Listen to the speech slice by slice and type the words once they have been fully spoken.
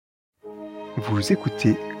Vous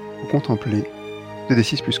écoutez ou contemplez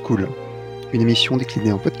 2D6 plus Cool, une émission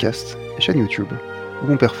déclinée en podcast et chaîne YouTube,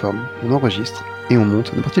 où on performe, on enregistre et on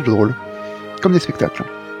monte nos parties de jeux de rôle, comme des spectacles.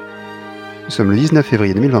 Nous sommes le 19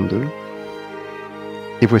 février 2022,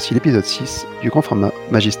 et voici l'épisode 6 du grand format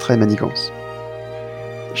Magistrat et Manigance.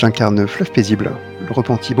 J'incarne Fluff Paisible, le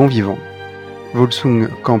repenti bon vivant, Volsung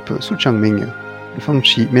campe Su Changming, le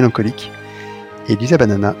Fangchi mélancolique, et Lisa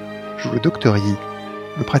Banana joue le Dr Yi,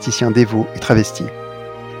 le praticien dévot et travesti.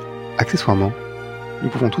 Accessoirement, nous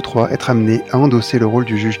pouvons tous trois être amenés à endosser le rôle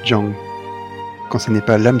du juge Jiang, quand ce n'est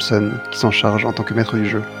pas Lamson qui s'en charge en tant que maître du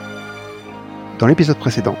jeu. Dans l'épisode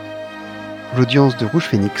précédent, l'audience de Rouge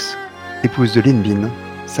Phoenix, épouse de Lin Bin,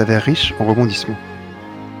 s'avère riche en rebondissements.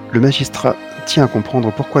 Le magistrat tient à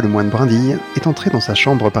comprendre pourquoi le moine Brindille est entré dans sa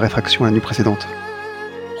chambre par effraction la nuit précédente.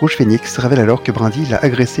 Rouge Phoenix révèle alors que Brindille l'a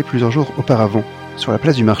agressé plusieurs jours auparavant, sur la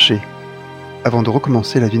place du marché, avant de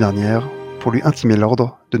recommencer la nuit dernière pour lui intimer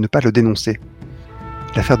l'ordre de ne pas le dénoncer.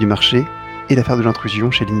 L'affaire du marché et l'affaire de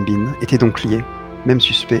l'intrusion chez Lin Bin étaient donc liées, même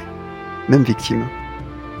suspect, même victime.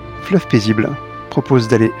 Fluff Paisible propose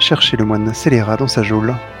d'aller chercher le moine scélérat dans sa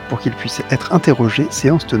geôle pour qu'il puisse être interrogé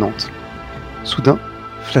séance tenante. Soudain,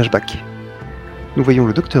 flashback. Nous voyons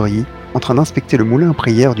le Dr Yi en train d'inspecter le moulin à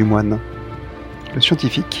prière du moine. Le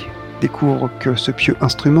scientifique découvre que ce pieux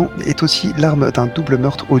instrument est aussi l'arme d'un double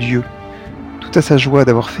meurtre odieux. Tout à sa joie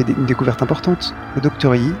d'avoir fait une découverte importante, le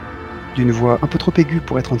Dr Yi, d'une voix un peu trop aiguë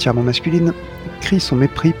pour être entièrement masculine, crie son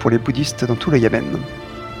mépris pour les bouddhistes dans tout le Yamen.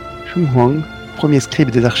 Shung Huang, premier scribe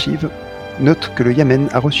des archives, note que le Yamen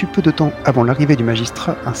a reçu peu de temps avant l'arrivée du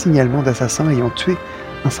magistrat un signalement d'assassin ayant tué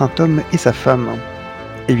un saint homme et sa femme.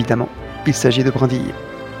 Évidemment, il s'agit de Brindille.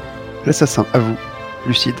 L'assassin avoue,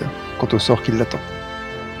 lucide, quant au sort qui l'attend.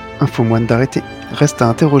 Un faux moine d'arrêter. Reste à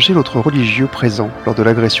interroger l'autre religieux présent lors de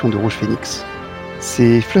l'agression de Rouge Phoenix.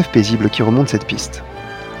 C'est Fluff Paisible qui remonte cette piste.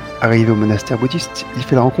 Arrivé au monastère bouddhiste, il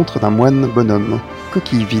fait la rencontre d'un moine bonhomme,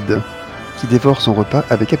 coquille vide, qui dévore son repas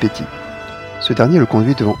avec appétit. Ce dernier le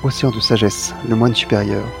conduit devant Océan de Sagesse, le moine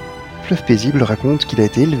supérieur. Fluff Paisible raconte qu'il a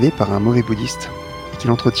été élevé par un mauvais bouddhiste, et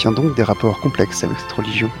qu'il entretient donc des rapports complexes avec cette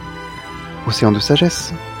religion. Océan de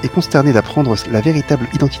Sagesse est consterné d'apprendre la véritable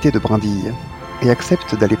identité de Brindille, et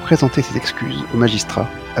accepte d'aller présenter ses excuses au magistrat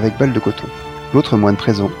avec balle de coton, l'autre moine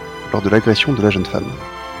présent lors de l'agression de la jeune femme.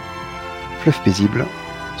 Fluff Paisible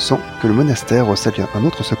sent que le monastère recèle un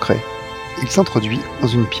autre secret. Il s'introduit dans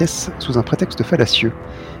une pièce sous un prétexte fallacieux.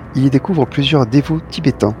 Il y découvre plusieurs dévots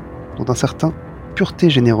tibétains, dont un certain Pureté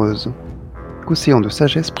Généreuse, qu'Océan de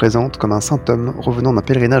Sagesse présente comme un saint homme revenant d'un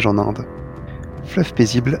pèlerinage en Inde. Fluff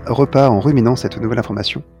Paisible repart en ruminant cette nouvelle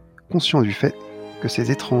information, conscient du fait que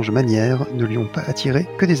ces étranges manières ne lui ont pas attiré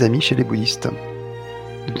que des amis chez les bouddhistes.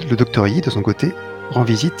 Le Dr Yi, de son côté, rend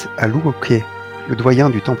visite à Lu Oké, le doyen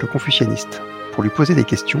du temple confucianiste, pour lui poser des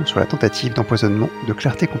questions sur la tentative d'empoisonnement de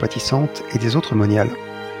Clarté Compatissante et des autres moniales.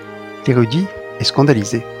 L'érudit est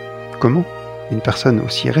scandalisé. Comment une personne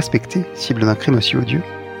aussi respectée cible d'un crime aussi odieux?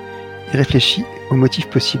 Il réfléchit aux motifs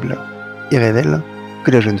possibles et révèle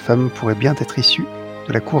que la jeune femme pourrait bien être issue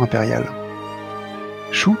de la cour impériale.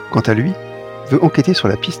 Shu, quant à lui, veut enquêter sur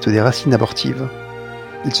la piste des racines abortives.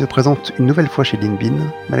 Il se présente une nouvelle fois chez Lin Bin,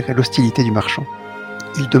 malgré l'hostilité du marchand.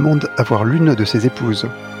 Il demande à voir l'une de ses épouses,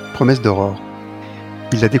 Promesse d'Aurore.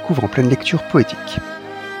 Il la découvre en pleine lecture poétique.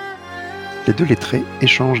 Les deux lettrés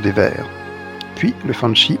échangent des vers. Puis le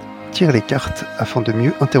Fanchi tire les cartes afin de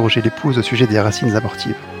mieux interroger l'épouse au sujet des racines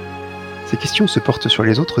abortives. Ces questions se portent sur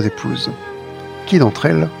les autres épouses. Qui d'entre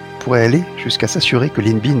elles pourrait aller jusqu'à s'assurer que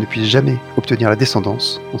Lin Bin ne puisse jamais obtenir la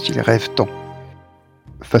descendance dont il rêve tant?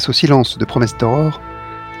 Face au silence de Promesse d'Aurore,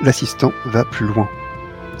 l'assistant va plus loin.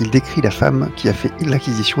 Il décrit la femme qui a fait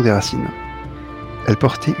l'acquisition des racines. Elle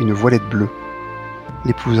portait une voilette bleue.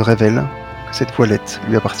 L'épouse révèle que cette voilette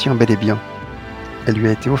lui appartient bel et bien. Elle lui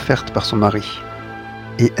a été offerte par son mari,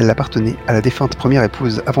 et elle appartenait à la défunte première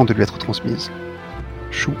épouse avant de lui être transmise.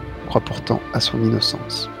 Shu croit pourtant à son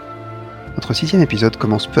innocence. Notre 6e épisode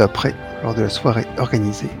commence peu après, lors de la soirée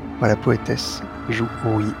organisée par la poétesse Zhu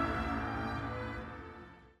Ruyi.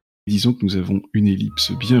 Disons que nous avons une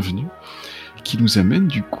ellipse bienvenue qui nous amène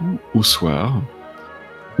du coup au soir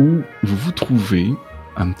où vous vous trouvez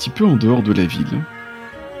un petit peu en dehors de la ville,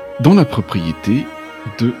 dans la propriété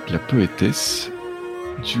de la poétesse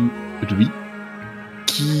Zhu Ruyi,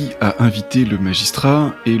 qui a invité le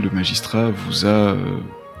magistrat, et le magistrat vous a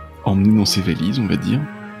emmené dans ses valises, on va dire,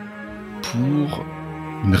 pour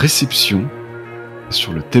une réception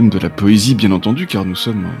sur le thème de la poésie, bien entendu, car nous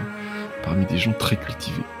sommes parmi des gens très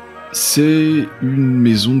cultivés. C'est une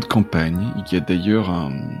maison de campagne. Il y a d'ailleurs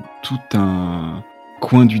tout un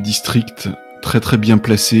coin du district très très bien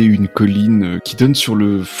placé, une colline qui donne sur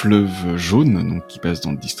le fleuve Jaune, donc qui passe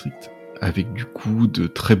dans le district, avec du coup de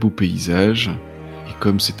très beaux paysages. Et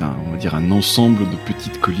comme c'est on va dire un ensemble de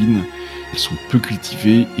petites collines, elles sont peu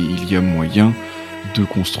cultivées et il y a moyen de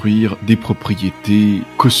construire des propriétés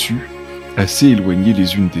cossues, assez éloignées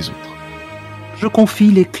les unes des autres. Je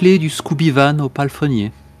confie les clés du Scooby Van au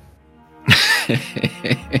palefrenier.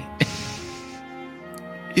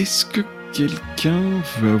 Est-ce que quelqu'un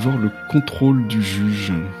veut avoir le contrôle du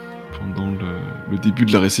juge pendant le début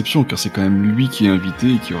de la réception, car c'est quand même lui qui est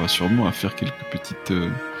invité et qui aura sûrement à faire quelques petites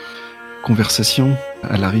conversations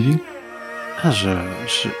à l'arrivée?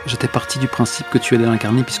 J'étais parti du principe que tu allais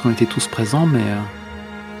l'incarner puisqu'on était tous présents, mais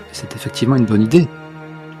c'est effectivement une bonne idée.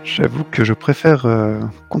 J'avoue que je préfère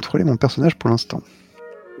contrôler mon personnage pour l'instant.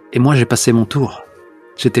 Et moi, j'ai passé mon tour.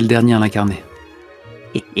 J'étais le dernier à l'incarner.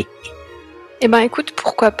 Eh ben écoute,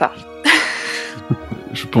 pourquoi pas.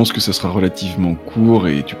 Je pense que ça sera relativement court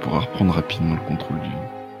et tu pourras reprendre rapidement le contrôle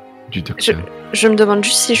du docteur. Je me demande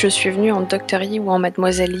juste si je suis venue en Dr. Yi ou en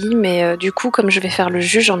Mademoiselle Yi, mais du coup, comme je vais faire le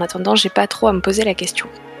juge, en attendant, j'ai pas trop à me poser la question.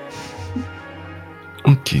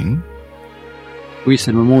 Ok. Oui,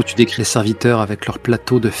 c'est le moment où tu décris les serviteurs avec leur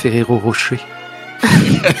plateau de Ferrero Rocher.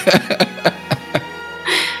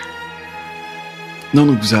 Non,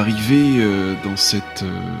 donc vous arrivez dans cette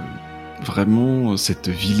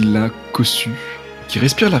villa cossue qui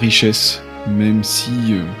respire la richesse, même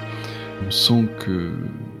si on sent que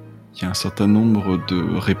il y a un certain nombre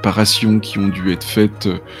de réparations qui ont dû être faites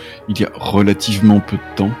il y a relativement peu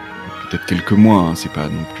de temps, peut-être quelques mois, hein, c'est pas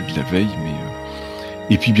non plus de la veille, mais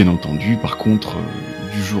et puis bien entendu, par contre,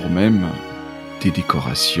 du jour même, des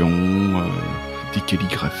décorations, des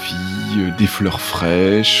calligraphies, des fleurs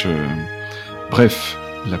fraîches. Bref,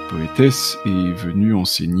 la poétesse est venue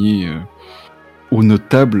enseigner aux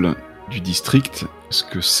notables du district ce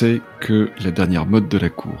que c'est que la dernière mode de la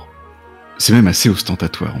cour. C'est même assez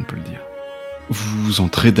ostentatoire, on peut le dire. Vous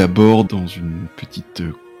entrez d'abord dans une petite,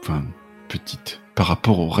 par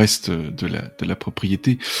rapport au reste de la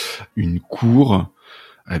propriété, une cour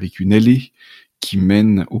avec une allée qui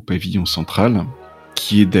mène au pavillon central,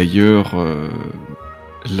 qui est d'ailleurs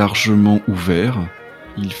largement ouvert.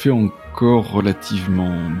 Il fait encore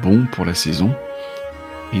relativement bon pour la saison.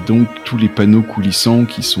 Et donc tous les panneaux coulissants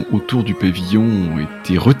qui sont autour du pavillon ont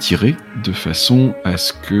été retirés de façon à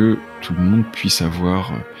ce que tout le monde puisse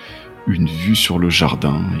avoir une vue sur le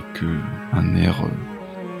jardin et que un air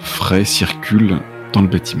frais circule dans le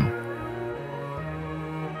bâtiment.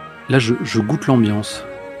 Là, je goûte l'ambiance.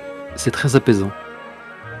 C'est très apaisant.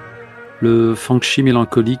 Le feng-shui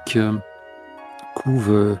mélancolique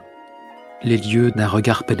couvre les lieux d'un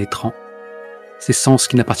regard pénétrant. Ses sens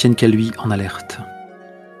qui n'appartiennent qu'à lui en alerte.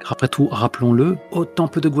 Car après tout, rappelons-le, au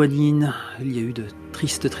temple de Guanyin, il y a eu de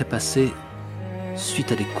tristes trépassés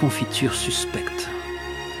suite à des confitures suspectes.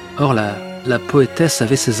 Or, la poétesse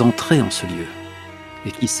avait ses entrées en ce lieu.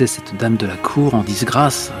 Et qui sait, cette dame de la cour en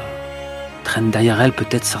disgrâce traîne derrière elle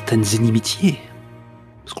peut-être certaines inimitiés.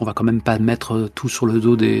 Parce qu'on va quand même pas mettre tout sur le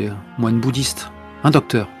dos des moines bouddhistes. Hein,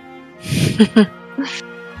 docteur?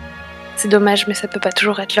 C'est dommage, mais ça peut pas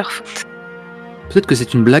toujours être leur faute. Peut-être que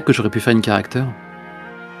c'est une blague que j'aurais pu faire une caractère.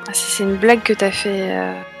 Ah, si c'est une blague que t'as fait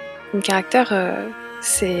une caractère,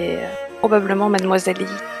 c'est probablement Mademoiselle Yi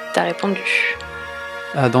qui t'a répondu.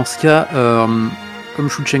 Ah, dans ce cas, comme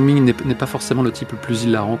Shu Chengming n'est pas forcément le type le plus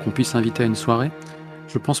hilarant qu'on puisse inviter à une soirée,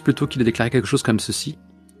 je pense plutôt qu'il a déclaré quelque chose comme ceci.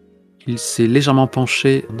 Il s'est légèrement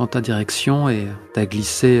penché dans ta direction et t'a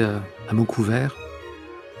glissé à mots couverts.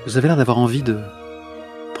 Vous avez l'air d'avoir envie de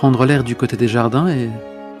prendre l'air du côté des jardins et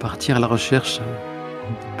partir à la recherche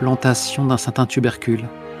d'une plantation d'un certain tubercule.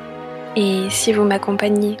 Et si vous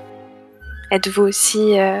m'accompagnez, êtes-vous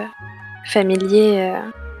aussi familier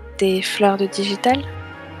des fleurs de digital?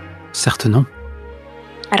 Certes non.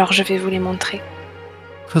 Alors je vais vous les montrer.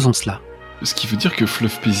 Faisons cela. Ce qui veut dire que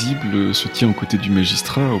Fleuve Paisible se tient aux côtés du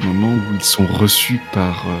magistrat au moment où ils sont reçus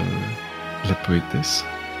par la poétesse.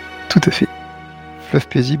 Tout à fait. Fleuve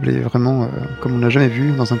Paisible est vraiment, comme on l'a jamais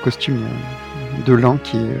vu, dans un costume de lin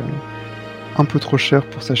qui est un peu trop cher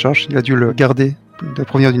pour sa charge. Il a dû le garder, de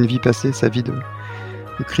provenir d'une vie passée, sa vie de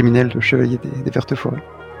criminel, de chevalier des Vertes Forêts.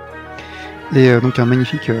 Et donc une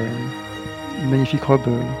magnifique robe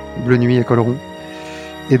bleu nuit à col rond.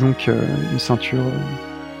 Et donc une ceinture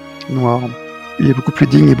noire. Il est beaucoup plus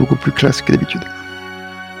digne et beaucoup plus classe que d'habitude.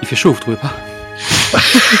 Il fait chaud, vous trouvez pas?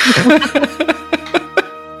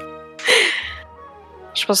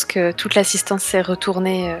 Je pense que toute l'assistance s'est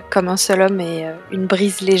retournée comme un seul homme et une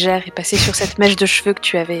brise légère est passée sur cette mèche de cheveux que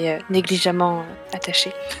tu avais négligemment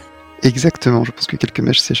attachée. Exactement, je pense que quelques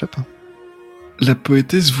mèches s'échappent. la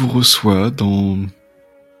poétesse vous reçoit dans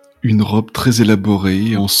une robe très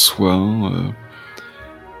élaborée, en soie,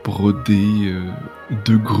 brodée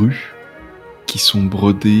de grues, qui sont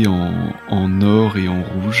brodées en or et en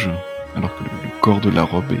rouge, alors que le corps de la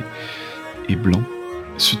robe est blanc.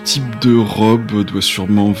 Ce type de robe doit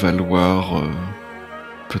sûrement valoir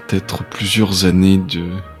peut-être plusieurs années de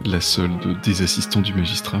la solde des assistants du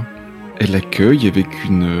magistrat. Elle accueille avec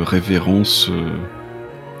une révérence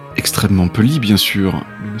extrêmement polie, bien sûr,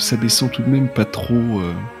 ne s'abaissant tout de même pas trop,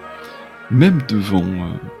 même devant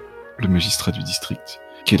le magistrat du district,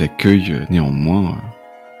 qu'elle accueille néanmoins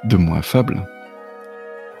de mots affables.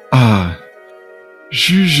 Ah,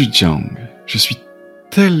 Juge Jiang, je suis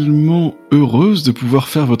tellement heureuse de pouvoir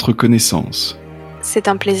faire votre connaissance. C'est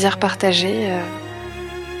un plaisir partagé,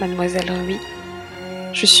 mademoiselle Rui.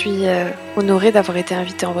 Je suis honorée d'avoir été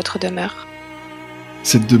invitée en votre demeure.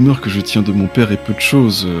 Cette demeure que je tiens de mon père est peu de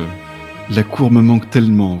choses. La cour me manque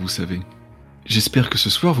tellement, vous savez. J'espère que ce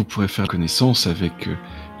soir vous pourrez faire connaissance avec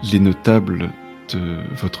les notables de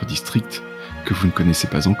votre district que vous ne connaissez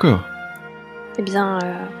pas encore. Eh bien,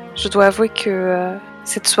 je dois avouer que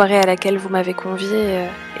cette soirée à laquelle vous m'avez conviée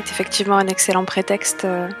est effectivement un excellent prétexte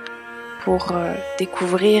pour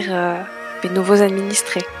découvrir mes nouveaux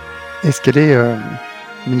administrés. Est-ce qu'elle est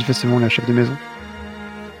manifestement la chef de maison?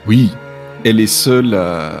 Oui, elle est seule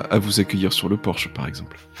à vous accueillir sur le porche, par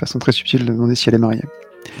exemple. Façon très subtile de demander si elle est mariée.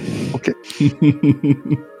 Ok.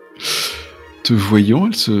 Te voyant,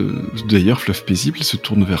 d'ailleurs, Fleuve Paisible, elle se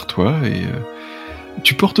tourne vers toi et...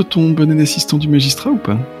 Tu portes ton bonnet d'assistant du magistrat ou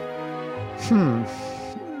pas?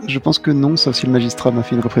 Je pense que non, sauf si le magistrat m'a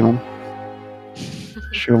fait une réprimande.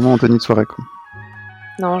 Je suis vraiment en tenue de soirée, quoi.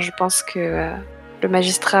 Non, je pense que le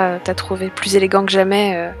magistrat t'a trouvé plus élégant que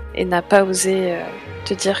jamais et n'a pas osé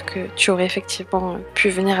te dire que tu aurais effectivement pu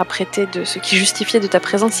venir apprêter de ce qui justifiait de ta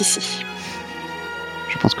présence ici.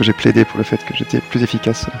 Je pense que j'ai plaidé pour le fait que j'étais plus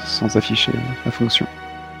efficace sans afficher ma fonction.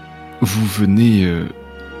 Vous venez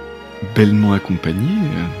bellement accompagné,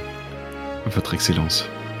 votre excellence.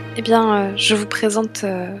 Eh bien, je vous présente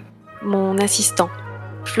mon assistant,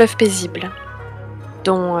 Fleuve Paisible,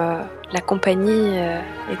 dont la compagnie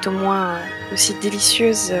est au moins aussi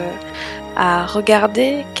délicieuse à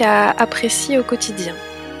regarder qu'à apprécier au quotidien.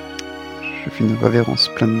 Je fais une révérence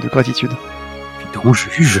pleine de gratitude. Donc,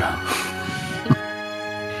 juge.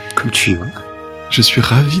 Comme tu veux. Je suis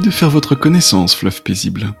ravi de faire votre connaissance, Fleuve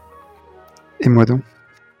Paisible. Et moi donc?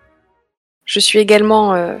 Je suis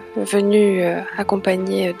également venue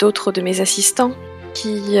accompagner d'autres de mes assistants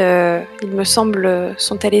qui, il me semble,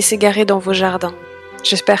 sont allés s'égarer dans vos jardins.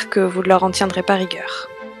 J'espère que vous ne leur en tiendrez pas rigueur.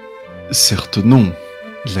 Certes non.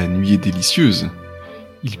 La nuit est délicieuse.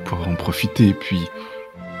 Ils pourraient en profiter, puis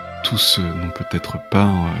tous n'ont peut-être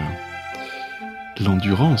pas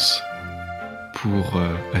l'endurance pour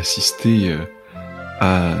assister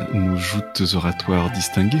à nos joutes oratoires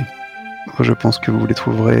distinguées. Je pense que vous les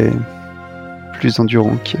trouverez plus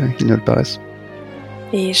endurants qu'ils ne le paraissent.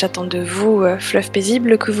 Et j'attends de vous, Fleuve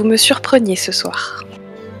Paisible, que vous me surpreniez ce soir.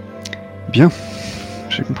 Bien,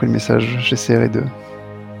 j'ai compris le message. J'essaierai de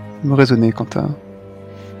me raisonner quant à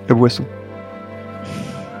la boisson.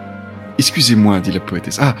 Excusez-moi, dit la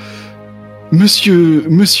poétesse. Ah, Monsieur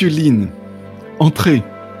Lin, entrez.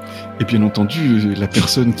 Et bien entendu, la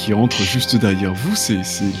personne qui entre juste derrière vous, c'est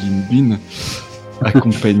Lin Bin,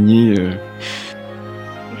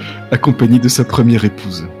 accompagnée de sa première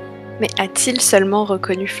épouse. Mais a-t-il seulement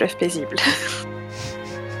reconnu Fleuve Paisible?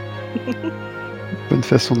 Bonne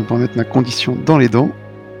façon de me remettre ma condition dans les dents.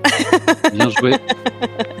 Bien joué.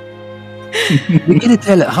 Mais quelle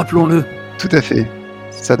est-elle? Rappelons-le. Tout à fait.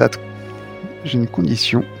 Ça date. J'ai une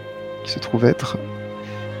condition qui se trouve être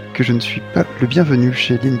que je ne suis pas le bienvenu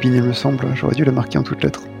chez Lin Bin, il me semble. J'aurais dû la marquer en toutes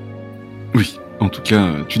lettres. Oui, en tout cas,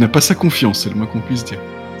 tu n'as pas sa confiance, c'est le moins qu'on puisse dire.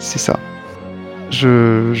 C'est ça.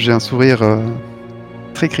 J'ai un sourire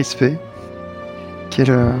très crispé.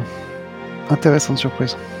 Quelle intéressante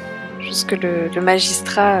surprise. Jusque le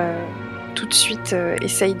magistrat tout de suite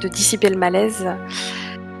essaye de dissiper le malaise.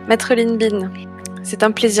 Maître Lin Bin, c'est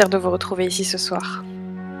un plaisir de vous retrouver ici ce soir.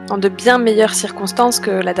 En de bien meilleures circonstances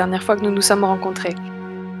que la dernière fois que nous nous sommes rencontrés.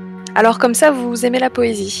 Alors comme ça, vous aimez la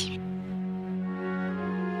poésie?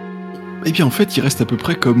 Eh bien en fait, il reste à peu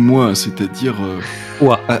près comme moi, c'est-à-dire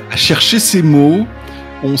Ouah. à chercher ces mots.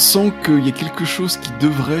 On sent qu'il y a quelque chose qui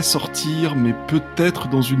devrait sortir, mais peut-être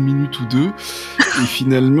dans une minute ou deux. Et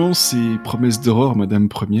finalement, c'est Promesse d'aurore, Madame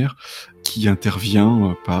Première, qui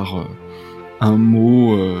intervient par un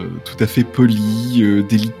mot tout à fait poli,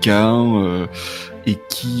 délicat, et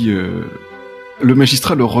qui... le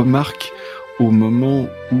magistrat le remarque au moment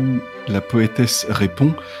où la poétesse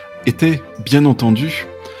répond était, bien entendu,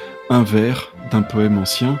 un vers d'un poème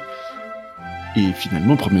ancien. Et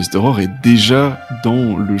finalement, Promesse d'Aurore est déjà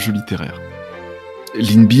dans le jeu littéraire.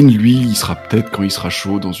 Lin Bin, lui, il sera peut-être quand il sera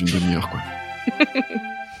chaud dans une demi-heure, quoi.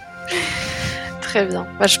 Très bien.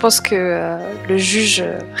 Je pense que le juge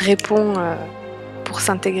répond pour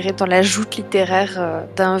s'intégrer dans la joute littéraire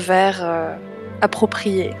d'un vers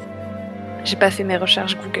approprié. J'ai pas fait mes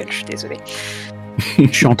recherches Google, je suis désolée.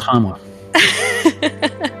 Je suis en train, moi.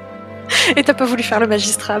 Et t'as pas voulu faire le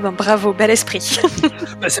magistrat? Ben bravo, bel esprit.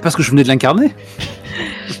 C'est parce que je venais de l'incarner.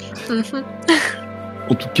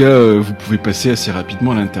 En tout cas, vous pouvez passer assez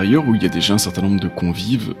rapidement à l'intérieur où il y a déjà un certain nombre de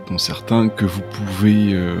convives, dont certains que vous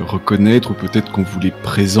pouvez reconnaître ou peut-être qu'on vous les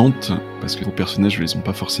présente, parce que vos personnages ne les ont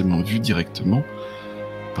pas forcément vus directement.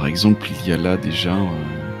 Par exemple, il y a là déjà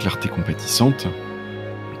Clarté Compatissante,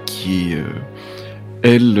 qui est,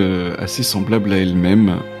 elle, assez semblable à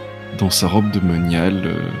elle-même, dans sa robe de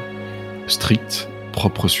moniale stricte,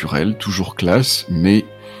 propre sur elle, toujours classe, mais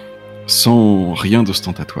sans rien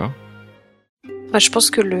d'ostentatoire. Je pense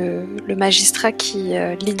que le magistrat qui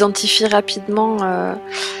l'identifie rapidement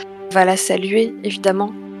va la saluer,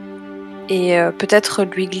 évidemment, et peut-être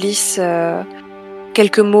lui glisse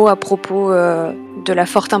quelques mots à propos de la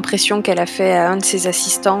forte impression qu'elle a fait à un de ses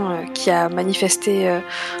assistants qui a manifesté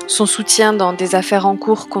son soutien dans des affaires en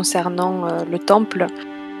cours concernant le temple,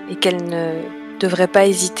 et qu'elle ne devrait pas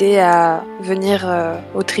hésiter à venir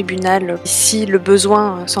au tribunal si le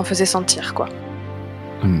besoin s'en faisait sentir, quoi.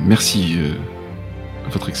 Merci,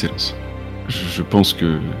 Votre Excellence. Je pense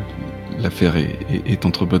que l'affaire est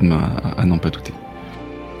entre bonnes mains, à n'en pas douter.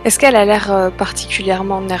 Est-ce qu'elle a l'air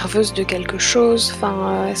particulièrement nerveuse de quelque chose?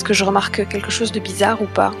 Enfin, est-ce que je remarque quelque chose de bizarre ou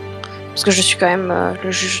pas? Parce que je suis quand même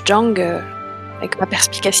le juge Zhang, avec ma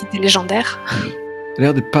perspicacité légendaire. Elle a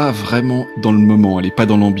l'air d'être pas vraiment dans le moment, elle est pas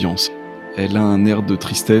dans l'ambiance. Elle a un air de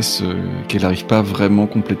tristesse qu'elle n'arrive pas vraiment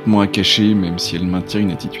complètement à cacher, même si elle maintient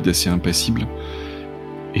une attitude assez impassible.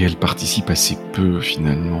 Et elle participe assez peu,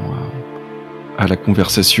 finalement, à la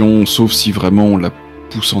conversation, sauf si vraiment on la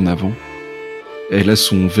pousse en avant. Elle a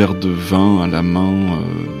son verre de vin à la main,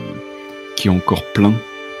 qui est encore plein.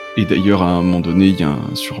 Et d'ailleurs, à un moment donné, il y a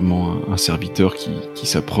sûrement un serviteur qui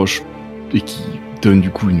s'approche et qui donne du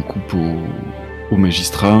coup une coupe au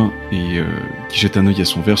magistrat, et qui jette un œil à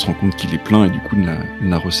son verre, se rend compte qu'il est plein, et du coup ne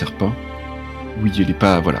la resserre pas. Oui, elle est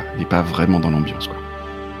pas vraiment dans l'ambiance, quoi.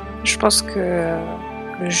 Je pense que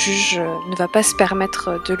le juge ne va pas se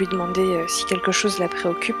permettre de lui demander si quelque chose la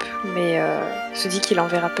préoccupe, mais se dit qu'il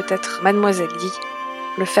enverra peut-être Mademoiselle Yi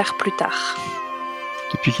le faire plus tard.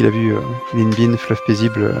 Depuis qu'il a vu Lin Bin, fleuve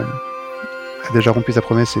paisible, a déjà rompu sa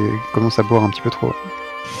promesse et commence à boire un petit peu trop.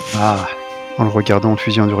 Ah. En le regardant, en le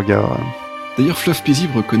fusillant du regard. D'ailleurs, Fleuve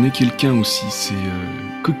Paisible reconnaît quelqu'un aussi, c'est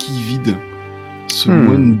Coquille Vide, ce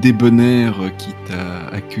moine débonnaire qui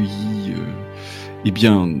t'a accueilli. Eh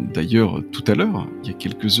bien, d'ailleurs, tout à l'heure, il y a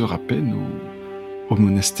quelques heures à peine, au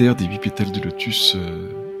monastère des 8 pétales de lotus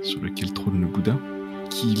sur lequel trône le Bouddha,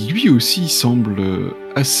 qui lui aussi semble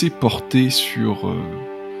assez porté sur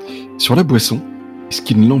la boisson, ce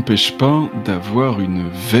qui ne l'empêche pas d'avoir une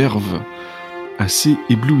verve assez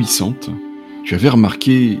éblouissante. Tu avais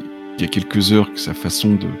remarqué il y a quelques heures que sa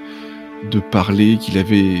façon de parler, qu'il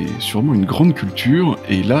avait sûrement une grande culture,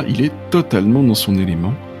 et là, il est totalement dans son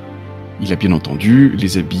élément. Il a bien entendu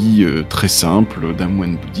les habits très simples d'un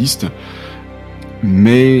moine bouddhiste,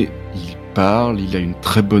 mais il parle, il a une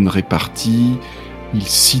très bonne répartie, il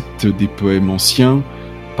cite des poèmes anciens.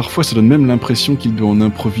 Parfois, ça donne même l'impression qu'il doit en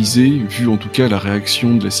improviser, vu en tout cas la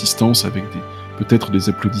réaction de l'assistance avec peut-être des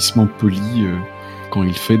applaudissements polis quand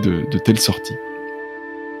il fait de telles sorties.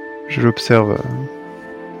 Je l'observe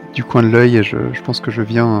du coin de l'œil et je pense que je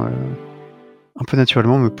viens un peu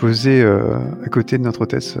naturellement me poser à côté de notre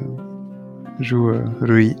hôtesse. Joue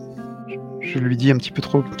Rui. Je lui dis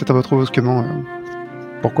peut-être un peu trop brusquement,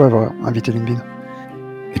 pourquoi avoir invité Lin Bin?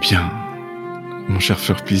 Eh bien, mon cher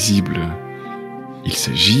Fleur Paisible, il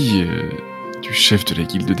s'agit du chef de la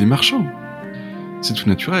guilde des marchands. C'est tout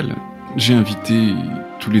naturel. J'ai invité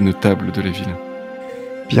tous les notables de la ville.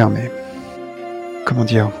 Bien, mais... comment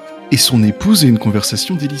dire? Et son épouse a une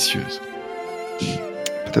conversation délicieuse.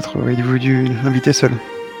 Peut-être auriez-vous dû l'inviter seule.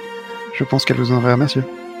 Je pense qu'elle vous en aurait remercié.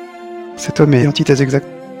 Cet homme est l'antithèse exacte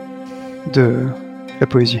de la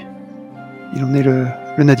poésie. Il en est le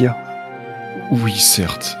nadir. Oui,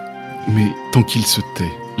 certes. Mais tant qu'il se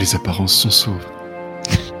tait, les apparences sont sauves.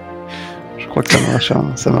 Je crois que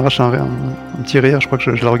ça m'arrache un petit rire. Je crois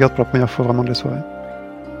que je la regarde pour la première fois vraiment de la soirée.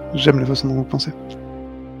 J'aime la façon dont vous pensez.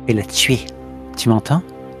 Et la tuer. Tu m'entends?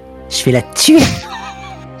 Je vais la tuer.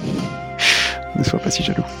 Ne sois pas si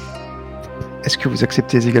jaloux. est-ce que vous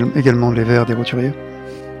acceptez également les vers des roturiers ?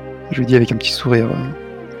 Je lui dis avec un petit sourire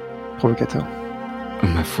provocateur.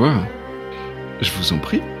 Ma foi, je vous en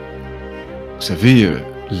prie. Vous savez,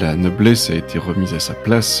 la noblesse a été remise à sa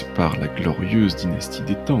place par la glorieuse dynastie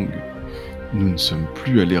des Tang. Nous ne sommes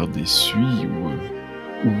plus à l'ère des Sui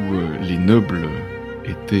où les nobles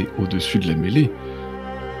étaient au-dessus de la mêlée.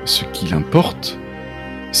 Ce qu'il importe,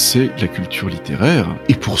 c'est la culture littéraire,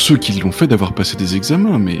 et pour ceux qui l'ont fait d'avoir passé des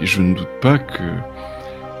examens, mais je ne doute pas que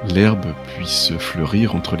l'herbe puisse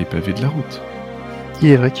fleurir entre les pavés de la route. Il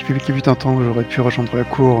est vrai qu'il fut un temps où j'aurais pu rejoindre la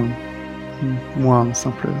cour, moi, un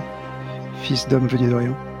simple fils d'homme venu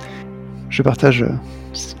d'Orient. Je partage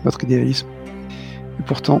votre idéalisme. Et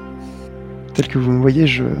pourtant, tel que vous me voyez,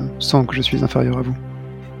 je sens que je suis inférieur à vous.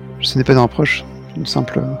 Ce n'est pas un reproche, une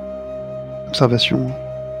simple observation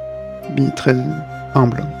très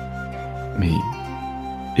humble. Mais...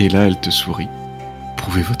 Et là, elle te sourit.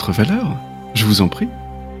 Prouvez votre valeur, je vous en prie.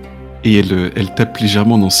 Et elle tape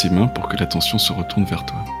légèrement dans ses mains pour que l'attention se retourne vers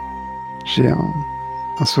toi. J'ai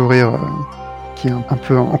un sourire qui est un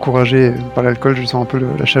peu encouragé par l'alcool. Je sens un peu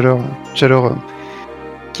la chaleur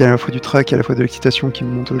qui est à la fois du trac et à la fois de l'excitation qui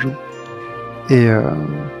me monte aux joues. Et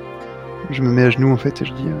je me mets à genoux en fait et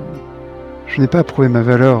je dis je n'ai pas à prouver ma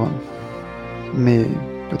valeur, mais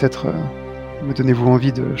peut-être me donnez-vous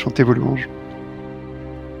envie de chanter vos louanges.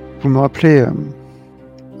 Vous me rappelez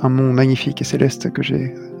un mont magnifique et céleste que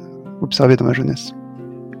j'ai observé dans ma jeunesse.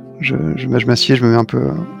 Je m'assieds, je me mets un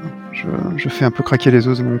peu, je fais un peu craquer les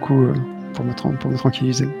os de mon cou pour me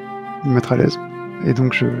tranquilliser, me mettre à l'aise. Et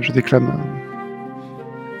donc je déclame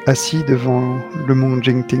assis devant le mont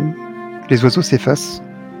Jingting, les oiseaux s'effacent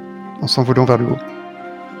en s'envolant vers le haut.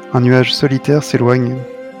 Un nuage solitaire s'éloigne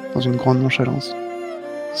dans une grande nonchalance.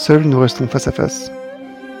 Seuls nous restons face à face,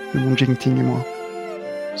 le mont Jingting et moi,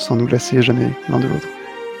 sans nous lasser jamais l'un de l'autre.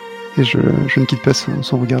 Et je ne quitte pas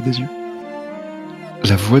son regard des yeux.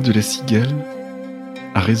 La voix de la cigale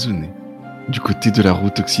a résonné du côté de la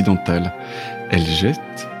route occidentale. Elle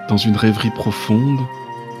jette, dans une rêverie profonde,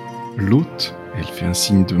 l'hôte, elle fait un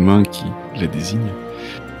signe de main qui la désigne,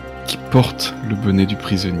 qui porte le bonnet du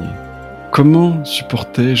prisonnier. Comment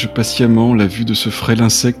supportais-je patiemment la vue de ce frêle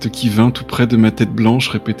insecte qui vint tout près de ma tête blanche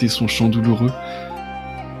répéter son chant douloureux ?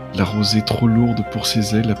 La rosée trop lourde pour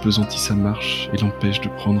ses ailes appesantit sa marche et l'empêche de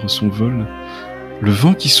prendre son vol. Le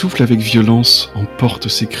vent qui souffle avec violence emporte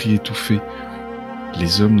ses cris étouffés.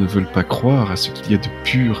 Les hommes ne veulent pas croire à ce qu'il y a de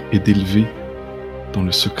pur et d'élevé dans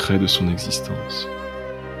le secret de son existence.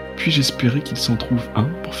 Puis-je espérer qu'il s'en trouve un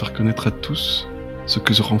pour faire connaître à tous ce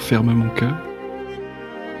que renferme mon cœur ?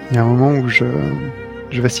 Il y a un moment où je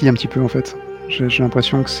vacille un petit peu en fait. J'ai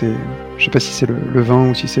l'impression que c'est... Je sais pas si c'est le vin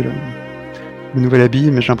ou si c'est le nouvel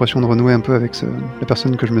habit, mais j'ai l'impression de renouer un peu avec la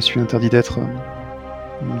personne que je me suis interdit d'être,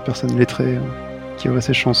 une personne lettrée qui aurait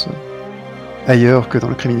ses chances ailleurs que dans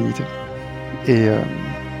la criminalité. Et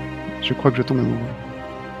je crois que je tombe amoureux.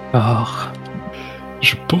 Or.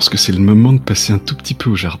 Je pense que c'est le moment de passer un tout petit peu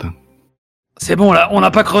au jardin. C'est bon là, on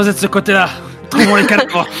n'a pas creusé de ce côté-là. Trouvons les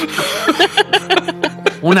cadres.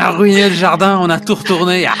 On a ruiné le jardin, on a tout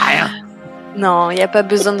retourné, y a rien. Non, il n'y a pas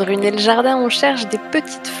besoin de ruiner le jardin, on cherche des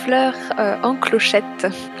petites fleurs en clochette.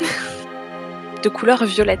 De couleur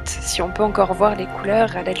violette, si on peut encore voir les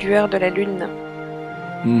couleurs à la lueur de la lune.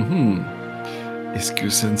 Est-ce que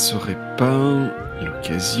ça ne serait pas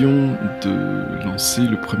l'occasion de lancer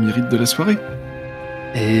le premier rite de la soirée ?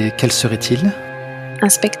 Et quel serait-il ?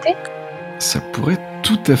 Inspecté ? Ça pourrait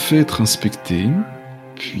tout à fait être inspecté,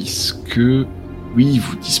 puisque, oui,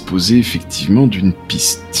 vous disposez effectivement d'une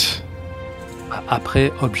piste.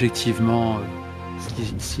 Après, objectivement,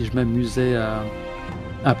 si je m'amusais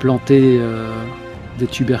à planter des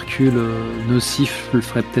tubercules nocifs, je le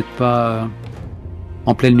ferais peut-être pas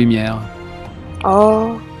en pleine lumière.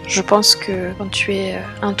 Oh, je pense que quand tu es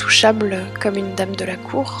intouchable comme une dame de la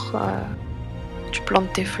cour, tu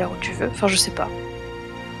plantes tes fleurs où tu veux. Enfin, je sais pas.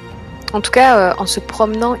 En tout cas, en se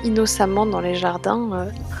promenant innocemment dans les jardins,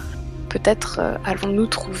 peut-être allons-nous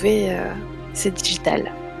trouver ces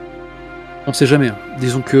digitales. On sait jamais.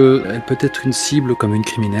 Disons que elle peut être une cible comme une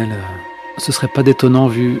criminelle. Ce serait pas détonnant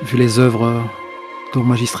vu les œuvres dont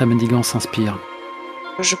Magistrat Mendigan s'inspire.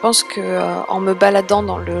 Je pense que en me baladant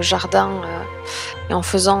dans le jardin et en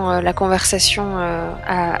faisant la conversation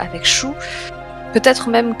avec Chou, peut-être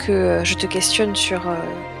même que je te questionne sur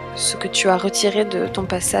ce que tu as retiré de ton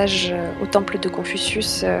passage au temple de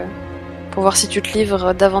Confucius pour voir si tu te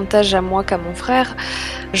livres davantage à moi qu'à mon frère.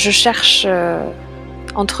 Je cherche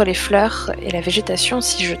entre les fleurs et la végétation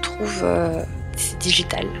si je trouve ces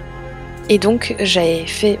digitales. Et donc j'avais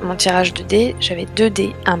fait mon tirage de dés, j'avais 2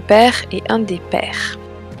 dés impairs et 1 dé pair.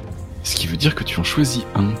 Ce qui veut dire que tu en choisis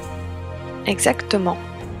un. Exactement.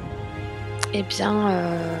 Eh bien,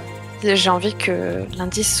 j'ai envie que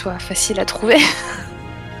l'indice soit facile à trouver.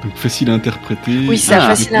 Donc facile à interpréter. Oui, c'est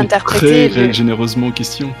facile à interpréter. Très généreusement en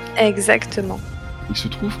question. Exactement. Il se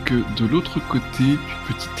trouve que de l'autre côté du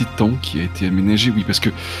petit étang qui a été aménagé, oui, parce que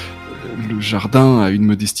le jardin a une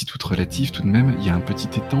modestie toute relative tout de même, il y a un petit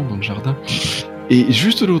étang dans le jardin. Et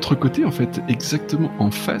juste de l'autre côté, en fait, exactement en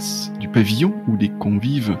face du pavillon où les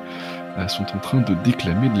convives sont en train de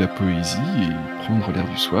déclamer de la poésie et prendre l'air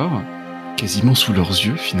du soir, quasiment sous leurs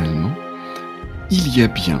yeux finalement, il y a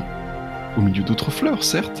bien, au milieu d'autres fleurs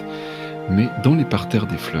certes, mais dans les parterres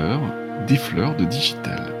des fleurs de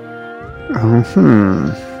digital.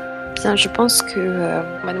 Bien, je pense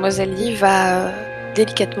que Mademoiselle Lee va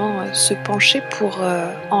délicatement se pencher pour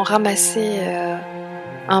en ramasser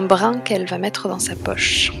un brin qu'elle va mettre dans sa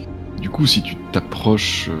poche. Du coup, si tu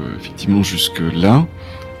t'approches effectivement jusque là,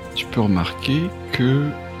 tu peux remarquer que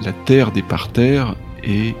la terre des parterres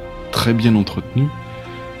est très bien entretenue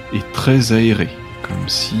et très aérée, comme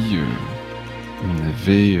si on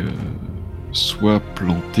avait soit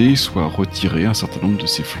planté, soit retiré un certain nombre de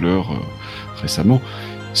ces fleurs récemment,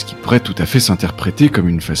 ce qui pourrait tout à fait s'interpréter comme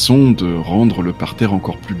une façon de rendre le parterre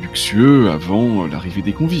encore plus luxueux avant l'arrivée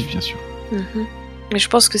des convives, bien sûr. Mm-hmm. Mais je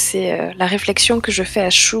pense que c'est la réflexion que je fais à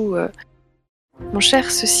Chou. Mon cher,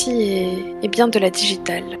 ceci est bien de la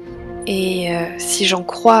digitale. Et si j'en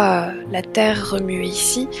crois la terre remuée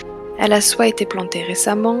ici, elle a soit été plantée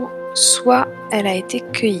récemment, soit elle a été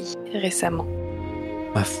cueillie récemment.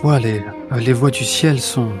 Ma foi, les voies du ciel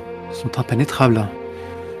sont impénétrables.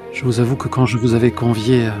 Je vous avoue que quand je vous avais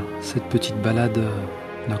convié à cette petite balade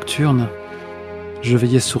nocturne, je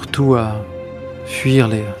veillais surtout à fuir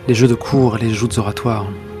les jeux de cour et les joutes oratoires,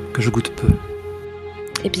 que je goûte peu.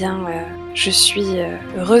 Eh bien, je suis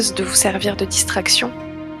heureuse de vous servir de distraction,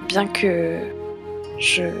 bien que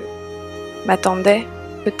je m'attendais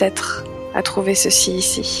peut-être à trouver ceci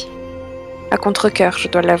ici. À contre-cœur, je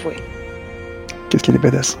dois l'avouer. Qu'est-ce qu'elle est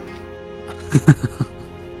badass.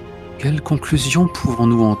 Quelle conclusion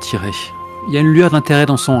pouvons-nous en tirer ? Il y a une lueur d'intérêt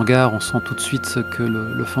dans son regard, on sent tout de suite que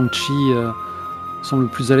le Fangchi semble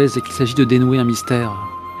plus à l'aise et qu'il s'agit de dénouer un mystère.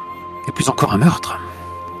 Et plus encore un meurtre,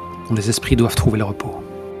 dont les esprits doivent trouver le repos.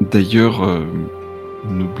 D'ailleurs,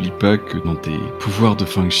 n'oublie pas que dans tes pouvoirs de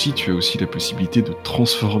Fangchi, tu as aussi la possibilité de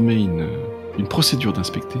transformer une procédure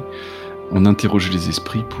d'inspecter en interroger les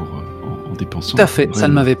esprits pour en dépensant. Tout à fait, ça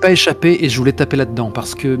ne m'avait pas échappé et je voulais taper là-dedans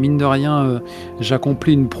parce que mine de rien, j'ai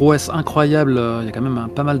accompli une prouesse incroyable il y a quand même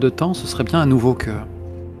pas mal de temps, ce serait bien à nouveau que...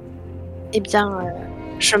 Eh bien,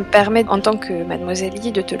 je me permets en tant que Mademoiselle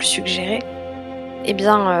Lee de te le suggérer. Eh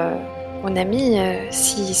bien, mon ami,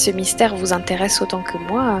 si ce mystère vous intéresse autant que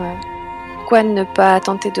moi, pourquoi ne pas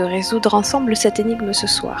tenter de résoudre ensemble cette énigme ce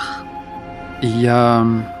soir ? Il y a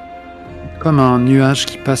comme un nuage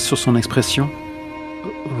qui passe sur son expression.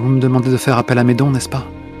 Vous me demandez de faire appel à mes dons, n'est-ce pas ?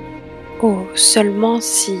 Oh, seulement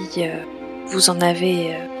si vous en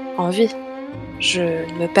avez envie. Je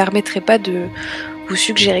ne me permettrai pas de vous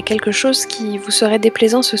suggérer quelque chose qui vous serait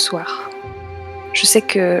déplaisant ce soir. Je sais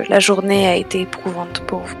que la journée a été éprouvante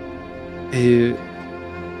pour vous. Et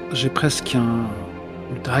j'ai presque une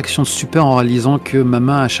réaction de stupeur en réalisant que ma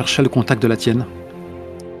main a cherché le contact de la tienne.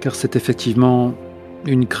 Car c'est effectivement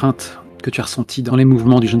une crainte que tu as ressentie dans les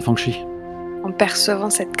mouvements du jeune Fangchi. En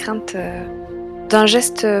percevant cette crainte d'un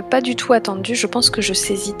geste pas du tout attendu, je pense que je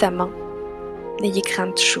saisis ta main. N'ayez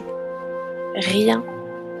crainte, Chou. Rien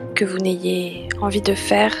que vous n'ayez envie de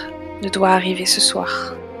faire ne doit arriver ce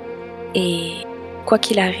soir. Et quoi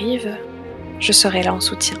qu'il arrive, je serai là en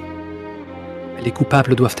soutien. Les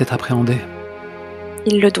coupables doivent être appréhendés.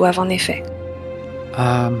 Ils le doivent en effet.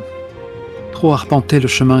 À trop arpenter le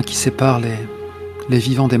chemin qui sépare les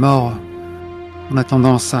vivants des morts, on a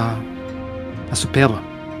tendance à se perdre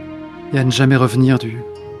et à ne jamais revenir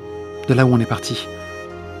de là où on est parti.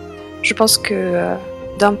 Je pense que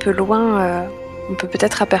d'un peu loin, on peut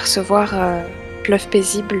peut-être apercevoir Pleuve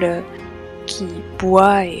paisible qui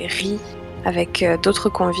boit et rit avec d'autres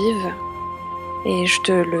convives. Et je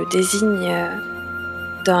te le désigne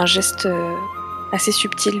d'un geste assez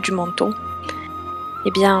subtil du menton.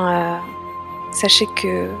 Eh bien, sachez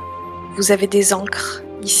que vous avez des ancres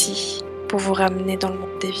ici pour vous ramener dans le monde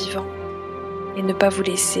des vivants et ne pas vous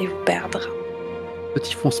laisser vous perdre.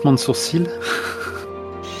 Petit froncement de sourcils.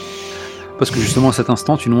 Parce que justement à cet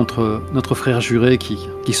instant, tu nous montres notre frère juré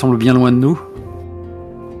qui semble bien loin de nous.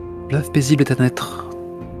 Pleuve paisible est un être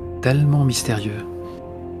tellement mystérieux.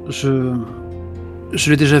 Je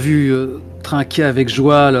l'ai déjà vu trinquer avec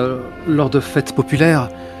joie lors de fêtes populaires.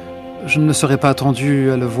 Je ne me serais pas attendu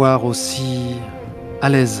à le voir aussi à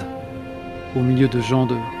l'aise au milieu de gens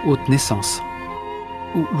de haute naissance,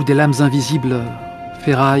 où des lames invisibles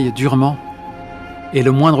ferraillent durement, et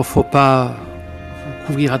le moindre faux pas vous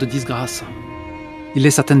couvrira de disgrâce. Il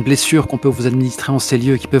est certaines blessures qu'on peut vous administrer en ces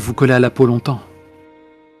lieux qui peuvent vous coller à la peau longtemps.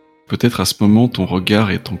 Peut-être à ce moment, ton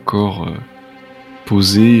regard est encore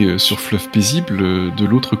posé sur Fleuve Paisible, de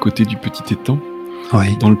l'autre côté du petit étang,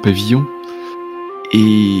 Oui. dans le pavillon,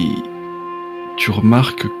 et tu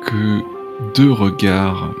remarques que 2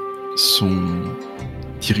 regards sont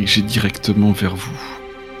dirigés directement vers vous.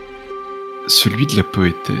 Celui de la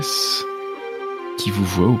poétesse, qui vous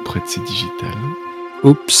voit auprès de ses digitales.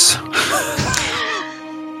 Oups.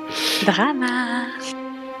 Drama.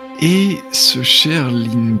 Et ce cher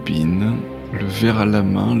Lin Bin, le verre à la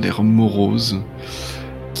main, l'air morose,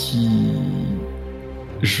 qui,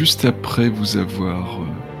 juste après vous avoir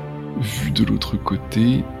vu de l'autre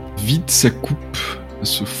côté, vide sa coupe,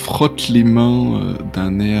 se frotte les mains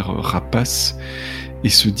d'un air rapace et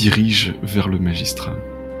se dirige vers le magistrat.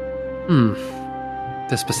 Il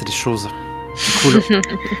va se passer des choses. Cool.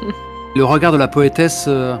 Le regard de la poétesse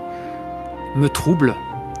me trouble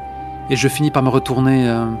et je finis par me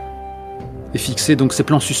retourner et fixer donc ces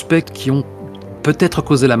plans suspects qui ont peut-être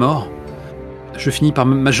causé la mort. Je finis par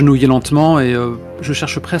m'agenouiller lentement et je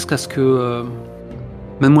cherche presque à ce que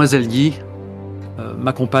Mademoiselle Yi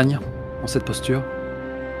m'accompagne en cette posture.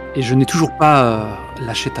 Et je n'ai toujours pas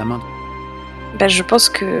lâché ta main. Je pense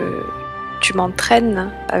que tu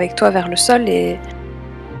m'entraînes avec toi vers le sol et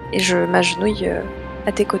je m'agenouille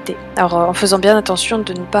à tes côtés. Alors en faisant bien attention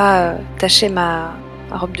de ne pas tacher ma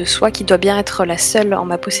robe de soie qui doit bien être la seule en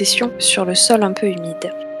ma possession sur le sol un peu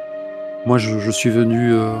humide. Moi je suis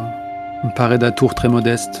venu me parer d'un tour très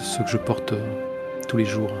modeste, ce que je porte tous les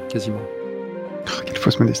jours quasiment. Quelle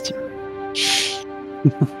fausse modestie.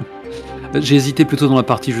 J'ai hésité plutôt dans la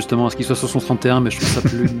partie justement à ce qu'il soit 631, mais je trouve ça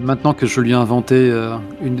plus... Maintenant que je lui ai inventé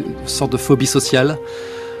une sorte de phobie sociale,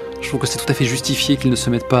 je trouve que c'est tout à fait justifié qu'il ne se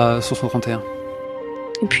mette pas sur 131.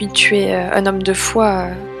 Et puis tu es un homme de foi,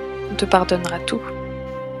 on te pardonnera tout.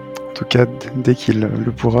 En tout cas, dès qu'il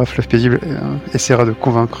le pourra, Fleuve Paisible essaiera de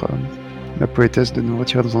convaincre la poétesse de nous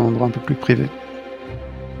retirer dans un endroit un peu plus privé.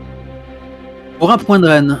 Pour un point de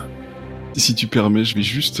reine. Si tu permets, je vais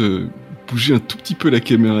juste bouger un tout petit peu la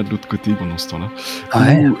caméra de l'autre côté pendant ce temps-là.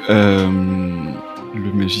 Ouais. Où,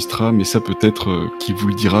 le magistrat, mais ça peut-être qu'il vous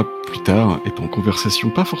le dira plus tard, est en conversation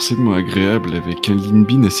pas forcément agréable avec un Lin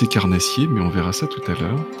Bin assez carnassier, mais on verra ça tout à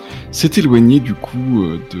l'heure. S'est éloigné du coup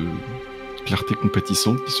de Clarté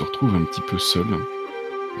Compatissante qui se retrouve un petit peu seul.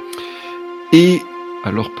 Et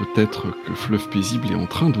alors peut-être que Fleuve Paisible est en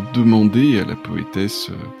train de demander à la poétesse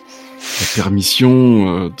la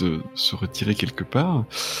permission de se retirer quelque part.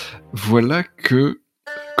 Voilà que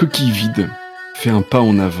Coquille Vide fait un pas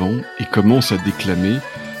en avant et commence à déclamer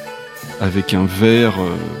avec un verre,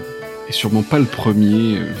 et sûrement pas le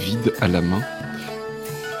premier, vide à la main.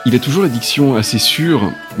 Il a toujours la diction assez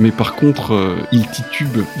sûre, mais par contre, il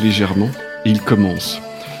titube légèrement et il commence.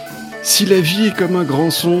 « Si la vie est comme un grand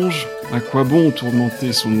songe, à quoi bon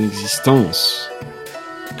tourmenter son existence ?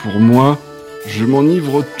 Pour moi, je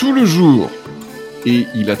m'enivre tout le jour. » Et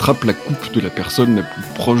il attrape la coupe de la personne la plus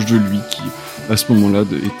proche de lui, qui, à ce moment-là,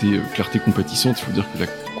 était Clarté Compatissante. Il faut dire que la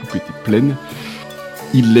coupe était pleine.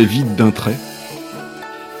 Il la vide d'un trait.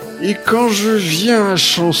 Et quand je viens à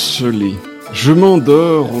chanceler, je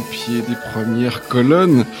m'endors au pied des premières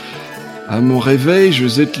colonnes. À mon réveil, je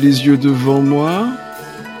jette les yeux devant moi.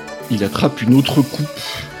 Il attrape une autre coupe,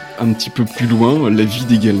 un petit peu plus loin, la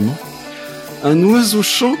vide également. Un oiseau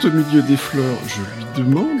chante au milieu des fleurs. Je lui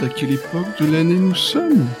demande à quelle époque de l'année nous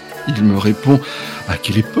sommes. Il me répond à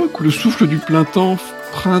quelle époque où le souffle du printemps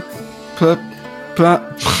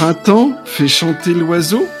printemps fait chanter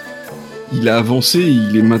l'oiseau. Il a avancé et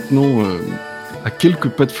il est maintenant à quelques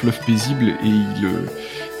pas de Fleuve Paisible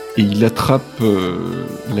et il attrape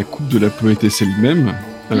la coupe de la poétesse elle-même,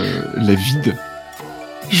 la vide.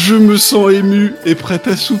 Je me sens ému et prêt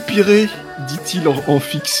à soupirer, dit-il en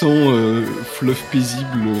fixant Fleuve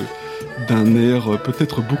Paisible d'un air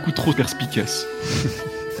peut-être beaucoup trop perspicace.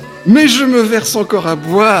 Mais je me verse encore à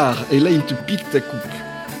boire, et là il te pique ta coupe.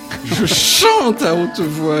 Je chante à haute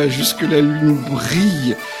voix jusque la lune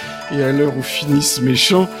brille, et à l'heure où finissent mes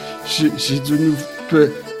chants, j'ai de nouveau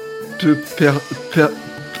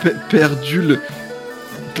perdu le...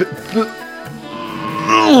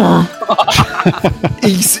 et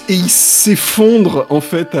il s'effondre en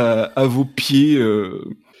fait à vos pieds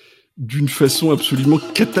d'une façon absolument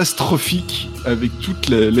catastrophique, avec toute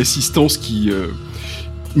l'assistance qui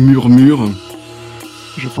murmure.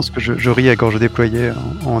 Je pense que je ris à gorge déployée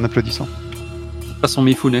en applaudissant. Façon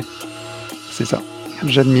Mifune. C'est ça.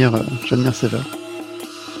 J'admire Séva.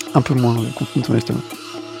 Un peu moins contenu de ton estomac.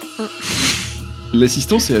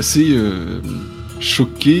 L'assistance est assez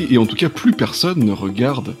choquée, et en tout cas, plus personne ne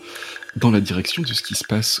regarde dans la direction de ce qui se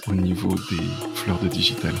passe au niveau des fleurs de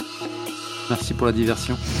digital. Merci pour la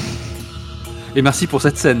diversion. Et merci pour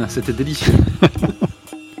cette scène, c'était délicieux.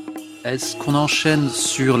 Est-ce qu'on enchaîne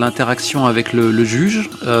sur l'interaction avec le juge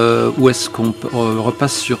ou est-ce qu'on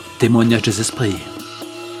repasse sur témoignage des esprits?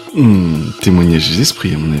 Témoignage des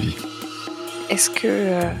esprits, à mon avis. Est-ce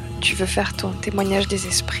que tu veux faire ton témoignage des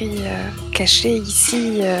esprits caché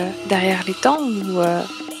ici, derrière les temps,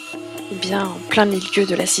 ou bien en plein milieu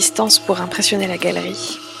de l'assistance pour impressionner la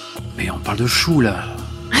galerie? Mais on parle de Chou, là.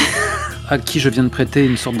 À qui je viens de prêter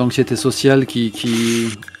une sorte d'anxiété sociale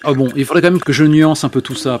qui... Ah bon, il faudrait quand même que je nuance un peu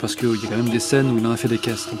tout ça, parce qu'il y a quand même des scènes où il en a fait des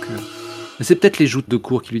caisses, donc... Mais c'est peut-être les joutes de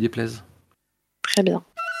cours qui lui déplaisent. Très bien.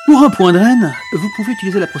 Pour un point de reine, vous pouvez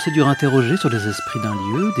utiliser la procédure interrogée sur les esprits d'un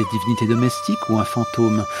lieu, des divinités domestiques ou un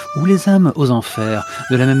fantôme, ou les âmes aux enfers,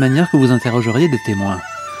 de la même manière que vous interrogeriez des témoins.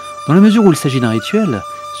 Dans la mesure où il s'agit d'un rituel,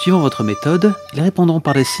 suivant votre méthode, ils répondront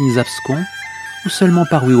par des signes abscons, ou seulement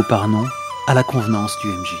par oui ou par non, à la convenance du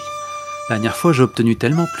MJ. La dernière fois, j'ai obtenu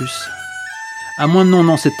tellement plus. À moins de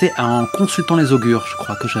non, c'était en consultant les augures, je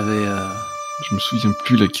crois que j'avais... Je me souviens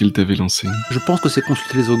plus laquelle t'avais lancé. Je pense que c'est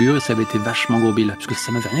consulter les augures et ça avait été vachement gros bill, puisque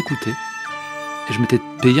ça m'avait rien coûté. Et je m'étais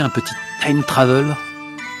payé un petit time travel,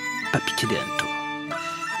 pas piqué des hannetons.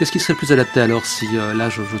 Qu'est-ce qui serait plus adapté alors si là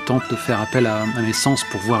je tente de faire appel à mes sens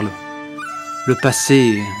pour voir le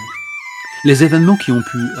passé, les événements qui ont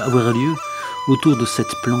pu avoir lieu autour de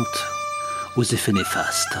cette plante aux effets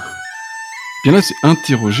néfastes? Bien là, c'est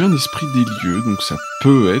interroger un esprit des lieux, donc ça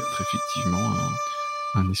peut être effectivement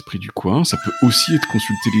un esprit du coin, ça peut aussi être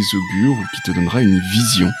consulter les augures qui te donnera une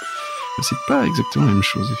vision. C'est pas exactement la même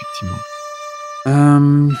chose, effectivement.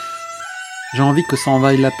 J'ai envie que ça en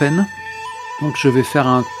vaille la peine, donc je vais faire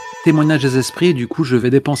un témoignage des esprits et du coup je vais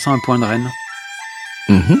dépenser un point de reine.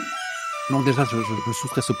 Donc déjà je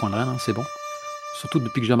soustrais ce point de reine, hein, c'est bon. Surtout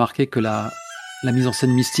depuis que j'ai remarqué que la mise en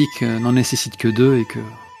scène mystique n'en nécessite que 2 et que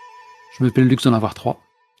je me paie le luxe d'en avoir 3.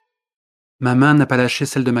 Ma main n'a pas lâché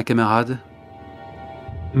celle de ma camarade.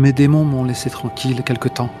 Mes démons m'ont laissé tranquille quelque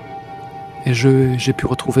temps, et j'ai pu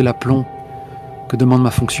retrouver l'aplomb que demande ma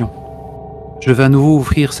fonction. Je vais à nouveau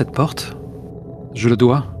ouvrir cette porte, je le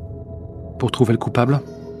dois, pour trouver le coupable.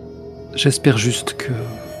 J'espère juste que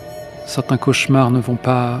certains cauchemars ne vont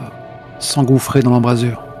pas s'engouffrer dans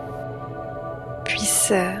l'embrasure.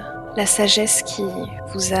 Puisse la sagesse qui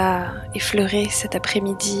vous a effleuré cet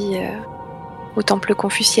après-midi au temple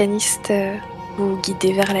confucianiste vous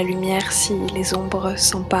guider vers la lumière si les ombres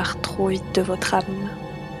s'emparent trop vite de votre âme,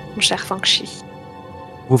 mon cher Fangchi.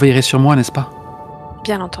 Vous veillerez sur moi, n'est-ce pas?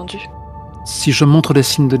 Bien entendu. Si je montre des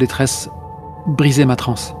signes de détresse, brisez ma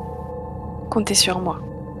transe. Comptez sur moi.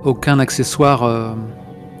 Aucun accessoire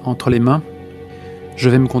entre les mains. Je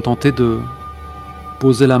vais me contenter de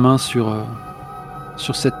poser la main sur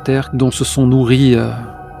cette terre dont se sont nourris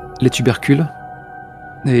les tubercules.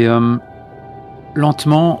 Et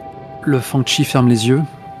lentement, le Fangchi ferme les yeux.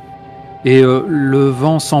 Et le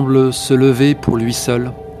vent semble se lever pour lui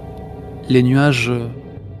seul. Les nuages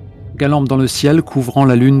galambent dans le ciel, couvrant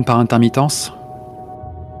la lune par intermittence,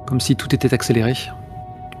 comme si tout était accéléré.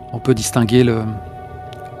 On peut distinguer le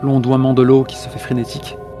l'ondoiement de l'eau qui se fait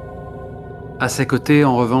frénétique. À ses côtés,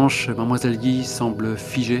 en revanche, Mademoiselle Guy semble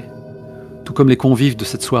figée, tout comme les convives de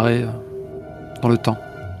cette soirée dans le temps.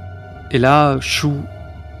 Et là, Chou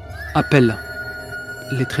appelle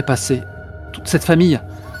les trépassés, toute cette famille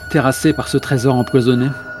terrassée par ce trésor empoisonné,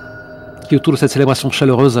 qui autour de cette célébration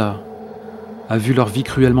chaleureuse a vu leur vie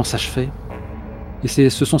cruellement s'achever. Et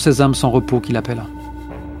ce sont ces âmes sans repos qu'il appelle,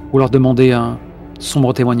 pour leur demander un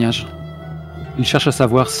sombre témoignage. Il cherche à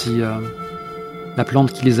savoir si la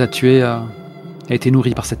plante qui les a tués a été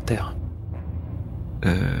nourrie par cette terre.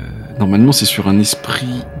 Normalement, c'est sur un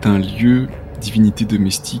esprit d'un lieu, divinité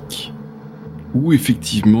domestique, ou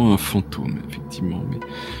effectivement un fantôme, effectivement. Mais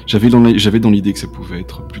j'avais dans l'idée que ça pouvait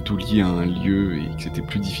être plutôt lié à un lieu et que c'était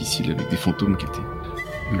plus difficile avec des fantômes qui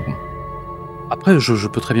étaient loin. Après, je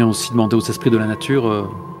peux très bien aussi demander aux esprits de la nature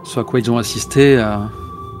ce à quoi ils ont assisté.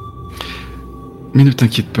 Mais ne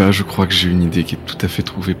t'inquiète pas, je crois que j'ai une idée qui est tout à fait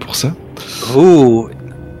trouvée pour ça. Oh,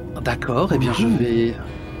 d'accord, eh bien je vais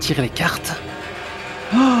tirer les cartes.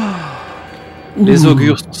 Les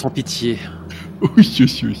augures sont sans pitié.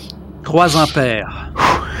 Oui. 3 impairs.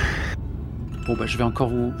 Bon, je vais encore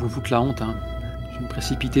vous foutre la honte. Hein. Je vais me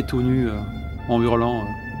précipiter tout nu en hurlant.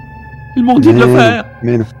 Ils m'ont dit de le faire.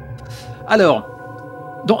 Mais non. Alors,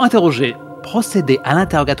 dans interroger, Procéder à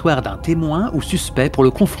l'interrogatoire d'un témoin ou suspect pour le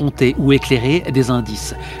confronter ou éclairer des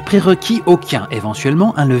indices. Prérequis aucun,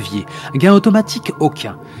 éventuellement un levier. Gain automatique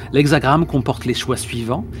aucun. L'hexagramme comporte les choix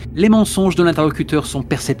suivants. Les mensonges de l'interlocuteur sont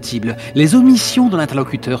perceptibles. Les omissions de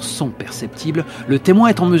l'interlocuteur sont perceptibles. Le témoin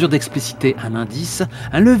est en mesure d'expliciter un indice.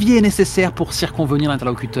 Un levier est nécessaire pour circonvenir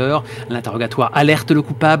l'interlocuteur. L'interrogatoire alerte le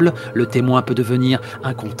coupable. Le témoin peut devenir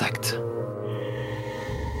un contact.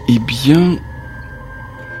 Eh bien...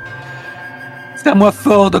 Serre-moi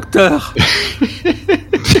fort, docteur.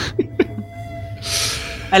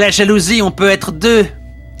 À la jalousie, on peut être deux.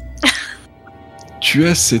 Tu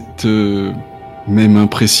as cette même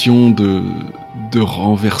impression de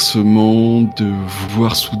renversement, de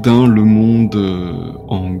voir soudain le monde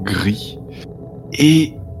en gris.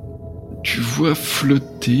 Et tu vois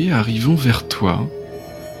flotter, arrivant vers toi,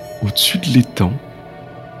 au-dessus de l'étang,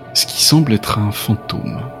 ce qui semble être un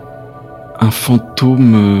fantôme. Un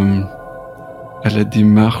fantôme... à la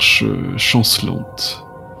démarche chancelante,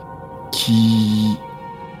 qui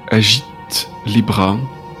agite les bras,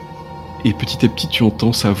 et petit à petit tu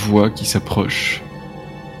entends sa voix qui s'approche,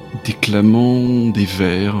 déclamant des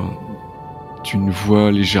vers d'une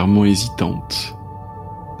voix légèrement hésitante.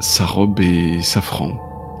 Sa robe est safran,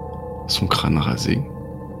 son crâne rasé.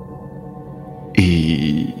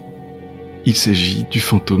 Et il s'agit du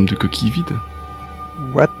fantôme de Coquille Vide.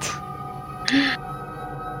 What?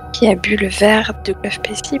 Qui a bu le verre de bœuf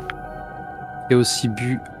paisible. Et aussi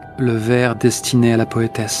bu le verre destiné à la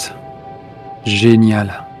poétesse.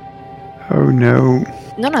 Génial. Oh no.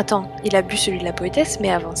 Non, attends, il a bu celui de la poétesse,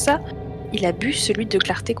 mais avant ça, il a bu celui de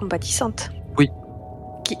clarté compatissante. Oui.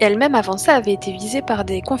 Qui elle-même, avant ça, avait été visée par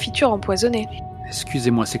des confitures empoisonnées.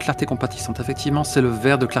 Excusez-moi, c'est clarté compatissante. Effectivement, c'est le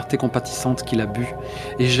verre de clarté compatissante qu'il a bu.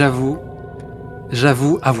 Et j'avoue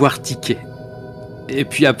avoir tiqué. Et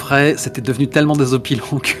puis après, c'était devenu tellement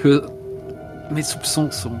désopilant que mes soupçons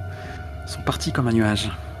sont partis comme un nuage.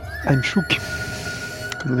 I'm shook.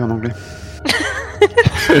 Comme on dit en anglais.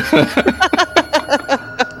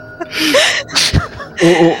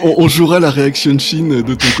 On jouera la réaction Chine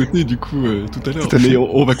de ton côté, du coup, tout à l'heure. Mais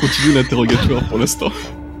on va continuer l'interrogatoire pour l'instant.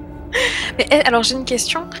 Mais alors, j'ai une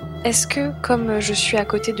question. Est-ce que, comme je suis à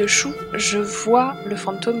côté de Chou, je vois le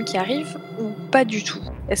fantôme qui arrive ou pas du tout?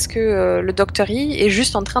 Est-ce que le Dr. Yi est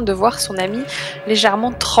juste en train de voir son ami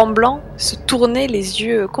légèrement tremblant se tourner les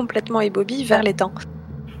yeux complètement ébobis vers l'étang?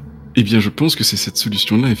 Eh bien, je pense que c'est cette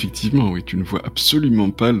solution-là, effectivement, oui. Tu ne vois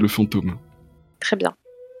absolument pas le fantôme. Très bien.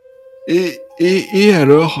 Et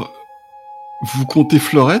alors, vous comptez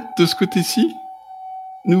Florette de ce côté-ci?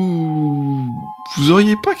 Vous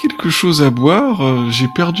auriez pas quelque chose à boire? J'ai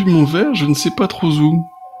perdu mon verre, je ne sais pas trop où.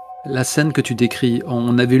 La scène que tu décris,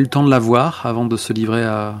 on avait eu le temps de la voir avant de se livrer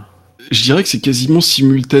à... Je dirais que c'est quasiment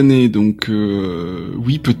simultané, donc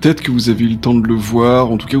oui, peut-être que vous avez eu le temps de le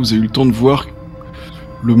voir, en tout cas vous avez eu le temps de voir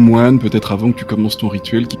le moine, peut-être avant que tu commences ton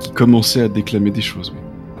rituel, qui commençait à déclamer des choses. Oui.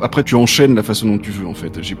 Après, tu enchaînes la façon dont tu veux, en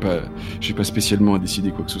fait. J'ai pas spécialement à décider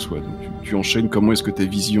quoi que ce soit. Donc, tu enchaînes comment est-ce que ta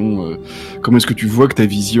vision, comment est-ce que tu vois que ta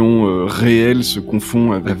vision réelle se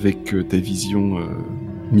confond avec ta vision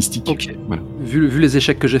mystique. Ok. Voilà. Vu les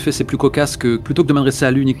échecs que j'ai faits, c'est plus cocasse que plutôt que de m'adresser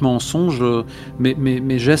à lui uniquement en songe,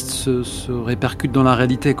 mes gestes se répercutent dans la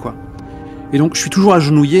réalité, quoi. Et donc, je suis toujours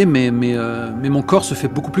agenouillé, mais mon corps se fait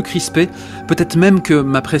beaucoup plus crispé. Peut-être même que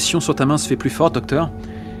ma pression sur ta main se fait plus forte, docteur.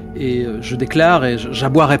 Et je déclare, et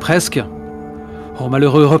j'aboierai presque. Oh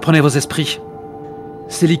malheureux, reprenez vos esprits.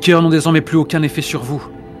 Ces liqueurs n'ont désormais plus aucun effet sur vous.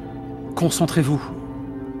 Concentrez-vous.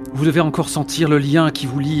 Vous devez encore sentir le lien qui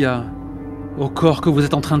vous lie au corps que vous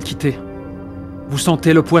êtes en train de quitter. Vous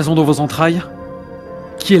sentez le poison dans vos entrailles?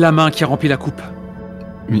 Qui est la main qui a rempli la coupe?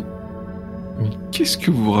 Mais qu'est-ce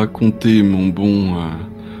que vous racontez, mon bon?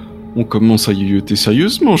 On commence à yoyoter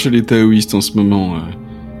sérieusement chez les taoïstes en ce moment.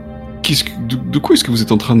 De quoi est-ce que vous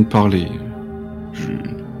êtes en train de parler?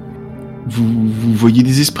 Vous voyez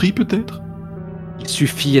des esprits, peut-être? Il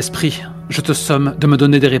suffit, esprit. Je te somme de me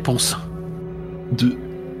donner des réponses.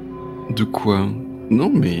 De quoi?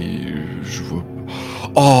 Non, mais je vois...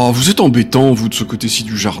 Oh, vous êtes embêtant, vous, de ce côté-ci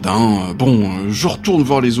du jardin. Bon, je retourne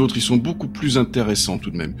voir les autres, ils sont beaucoup plus intéressants,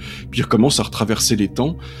 tout de même. Puis ils recommencent à retraverser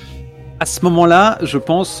l'étang. À ce moment-là, je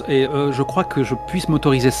pense, et je crois que je puisse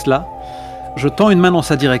m'autoriser cela, je tends une main dans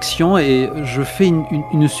sa direction et je fais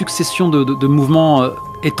une succession de mouvements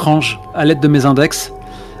étranges à l'aide de mes index.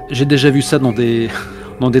 J'ai déjà vu ça dans des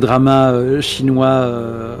dramas chinois,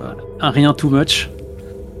 un rien too much.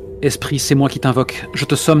 Esprit, c'est moi qui t'invoque. Je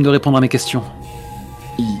te somme de répondre à mes questions.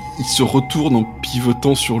 Il se retourne en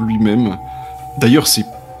pivotant sur lui-même. D'ailleurs, ses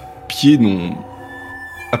pieds n'ont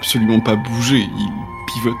absolument pas bougé. Il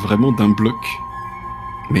pivote vraiment d'un bloc.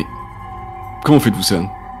 Mais Comment faites-vous ça?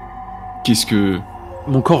 Qu'est-ce que...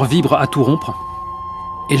 Mon corps vibre à tout rompre,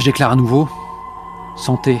 et je déclare à nouveau,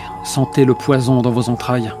 sentez le poison dans vos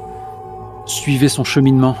entrailles. Suivez son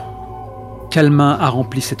cheminement. Quelle main a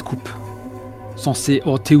rempli cette coupe, censée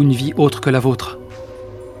ôter une vie autre que la vôtre?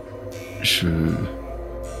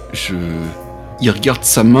 Il regarde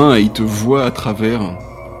sa main et il te voit à travers.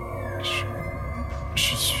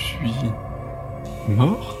 Je suis...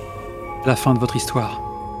 mort? La fin de votre histoire.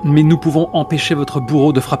 Mais nous pouvons empêcher votre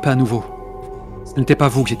bourreau de frapper à nouveau. Ce n'était pas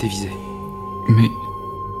vous qui étiez visé.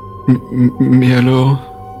 Mais alors...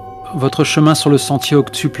 Votre chemin sur le sentier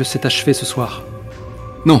octuple s'est achevé ce soir.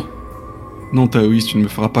 Non. Non, Taoïste, tu ne me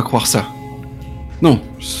feras pas croire ça. Non,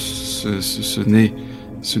 ce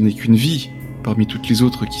n'est qu'une vie parmi toutes les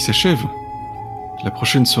autres qui s'achèvent. La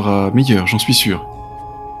prochaine sera meilleure, j'en suis sûr.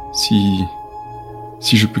 Si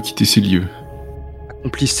je peux quitter ces lieux.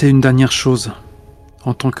 Accomplissez une dernière chose,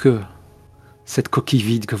 en tant que cette coquille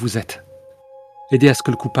vide que vous êtes. Aidez à ce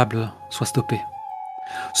que le coupable soit stoppé.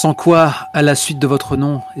 Sans quoi, à la suite de votre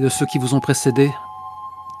nom et de ceux qui vous ont précédé,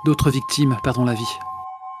 d'autres victimes perdront la vie.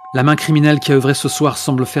 La main criminelle qui a œuvré ce soir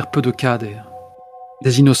semble faire peu de cas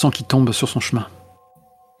des innocents qui tombent sur son chemin.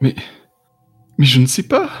 Mais je ne sais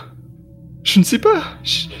pas. Je ne sais pas.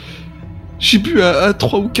 J'ai bu à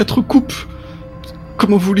 3 ou 4 coupes.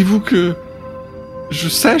 Comment voulez-vous que je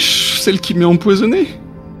sache celle qui m'est empoisonnée?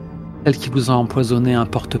 Celle qui vous a empoisonné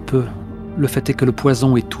importe peu. Le fait est que le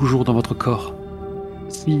poison est toujours dans votre corps.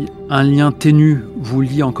 Si un lien ténu vous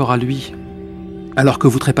lie encore à lui, alors que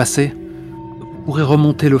vous trépassez, vous pourrez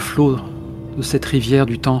remonter le flot de cette rivière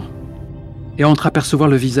du temps et entreapercevoir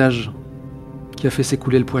le visage qui a fait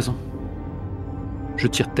s'écouler le poison. Je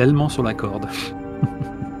tire tellement sur la corde.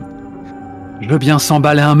 Je veux bien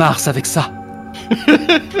s'emballer un Mars avec ça.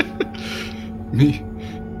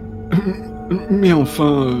 Mais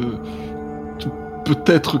enfin...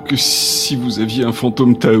 peut-être que si vous aviez un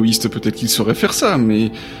fantôme taoïste, peut-être qu'il saurait faire ça,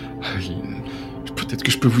 mais... peut-être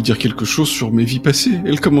que je peux vous dire quelque chose sur mes vies passées.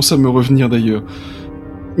 Elles commencent à me revenir d'ailleurs.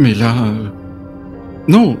 Mais là...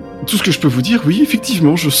 Non, tout ce que je peux vous dire, oui,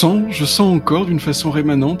 effectivement, je sens encore d'une façon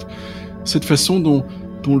rémanente cette façon dont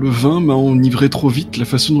le vin m'a enivré trop vite, la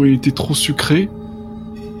façon dont il était trop sucré.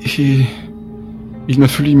 Et il m'a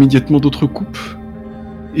fallu immédiatement d'autres coupes.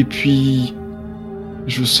 Et puis...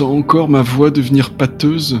 je sens encore ma voix devenir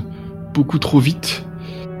pâteuse, beaucoup trop vite.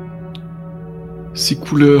 Ces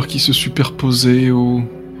couleurs qui se superposaient au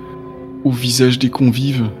visage des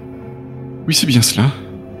convives. Oui, c'est bien cela.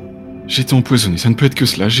 J'ai été empoisonné, ça ne peut être que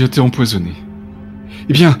cela, j'ai été empoisonné.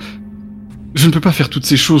 Eh bien, je ne peux pas faire toutes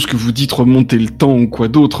ces choses que vous dites, remonter le temps ou quoi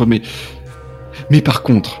d'autre, mais par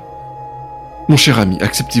contre, mon cher ami,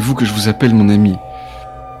 acceptez-vous que je vous appelle mon ami?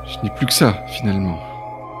 Je n'ai plus que ça, finalement.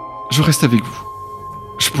 Je reste avec vous.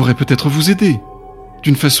 Je pourrais peut-être vous aider,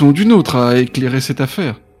 d'une façon ou d'une autre, à éclairer cette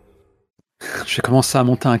affaire. Je vais commencer à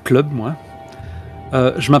monter un club, moi.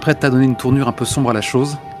 Je m'apprête à donner une tournure un peu sombre à la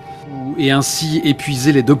chose, et ainsi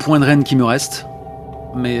épuiser les 2 points de reine qui me restent.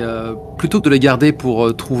 Mais plutôt que de les garder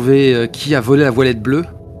pour trouver qui a volé la voilette bleue,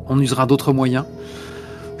 on usera d'autres moyens.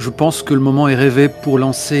 Je pense que le moment est rêvé pour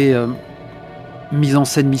lancer mise en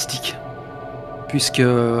scène mystique. Puisque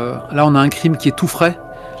là, on a un crime qui est tout frais.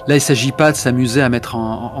 Là, il ne s'agit pas de s'amuser à mettre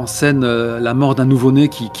en scène la mort d'un nouveau-né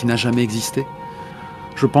qui n'a jamais existé.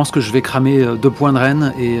 Je pense que je vais cramer 2 points de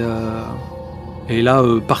reine et là,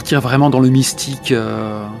 partir vraiment dans le mystique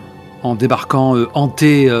en débarquant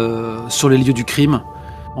hanté sur les lieux du crime.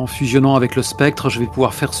 En fusionnant avec le spectre, je vais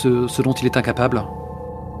pouvoir faire ce dont il est incapable.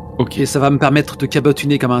 Ok. Et ça va me permettre de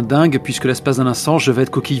cabotiner comme un dingue, puisque l'espace d'un instant, je vais être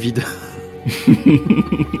coquille vide.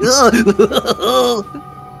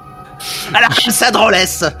 Alors, ça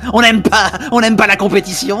drôlesse. On n'aime pas la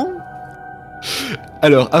compétition.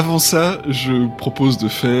 Alors, avant ça, je propose de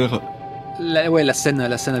faire... la scène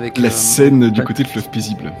avec... la scène du côté de fleuve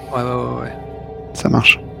paisible. Ouais. Ça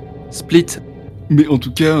marche. Split. Mais en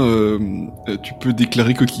tout cas, tu peux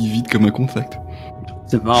déclarer coquille vide comme un contact.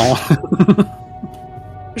 C'est marrant.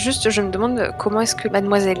 Juste, je me demande comment est-ce que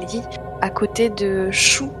Mademoiselle Yi, à côté de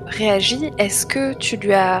Chou, réagit. Est-ce que tu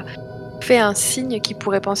lui as fait un signe qui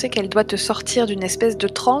pourrait penser qu'elle doit te sortir d'une espèce de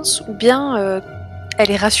transe, ou bien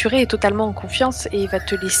elle est rassurée et totalement en confiance et va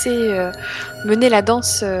te laisser mener la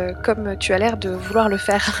danse comme tu as l'air de vouloir le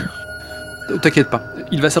faire? T'inquiète pas,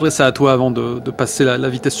 il va s'adresser à toi avant de passer la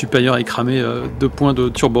vitesse supérieure et cramer 2 points de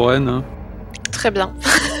turborène. Très bien.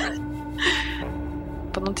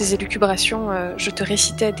 Pendant tes élucubrations, je te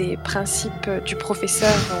récitais des principes du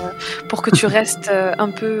professeur pour que tu restes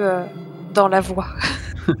un peu dans la voie.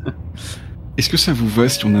 Est-ce que ça vous va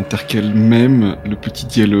si on intercale même le petit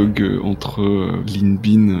dialogue entre Lin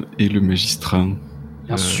Bin et le magistrat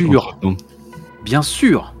Bien sûr. entre-temps? Bien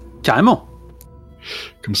sûr, carrément.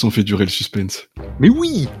 Comme ça on fait durer le suspense. Mais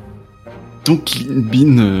oui. Donc Lin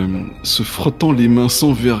Bin, se frottant les mains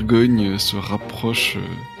sans vergogne, se rapproche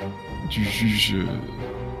du juge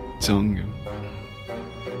Zhang.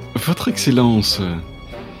 Votre Excellence,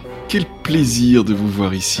 quel plaisir de vous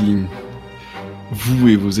voir ici. Vous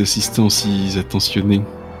et vos assistants si attentionnés.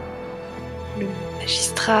 Le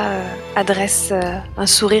magistrat adresse un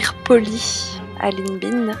sourire poli à Lin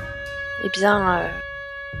Bin. Eh bien,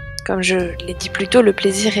 comme je l'ai dit plus tôt, le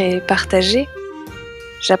plaisir est partagé.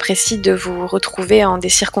 J'apprécie de vous retrouver en des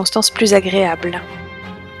circonstances plus agréables.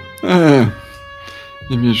 Ah,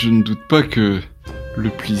 eh bien, je ne doute pas que le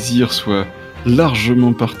plaisir soit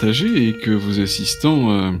largement partagé et que vos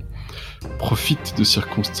assistants profitent de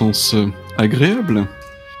circonstances agréables.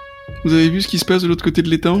 Vous avez vu ce qui se passe de l'autre côté de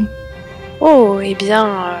l'étang ? Oh, eh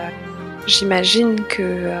bien, j'imagine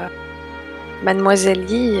que Mademoiselle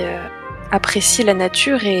Yi apprécie la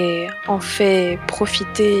nature et en fait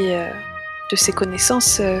profiter de ses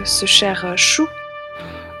connaissances ce cher Chou.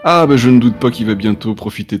 Ah, bah je ne doute pas qu'il va bientôt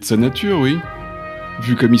profiter de sa nature, oui.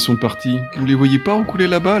 Vu comme ils sont partis. Vous les voyez pas rouler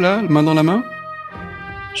là-bas, là, main dans la main ?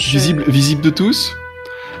 Visible de tous ?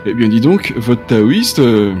 Eh bien, dis donc, votre taoïste,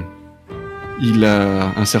 il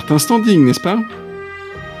a un certain standing, n'est-ce pas ?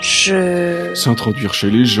 S'introduire chez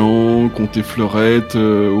les gens, compter fleurettes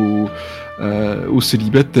aux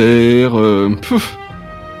célibataires.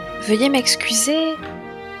 Veuillez m'excuser,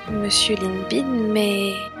 Monsieur Lin Bin,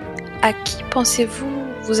 mais à qui pensez-vous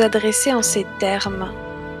vous adresser en ces termes ?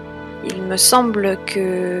 Il me semble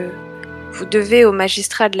que vous devez au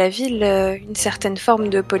magistrat de la ville une certaine forme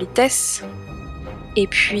de politesse. Et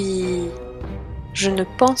puis, je ne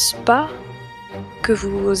pense pas que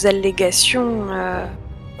vos allégations,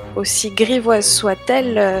 aussi grivoises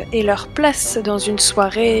soient-elles, aient leur place dans une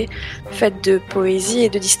soirée faite de poésie et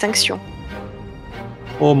de distinction.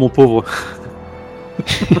 Oh mon pauvre.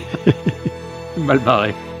 Mal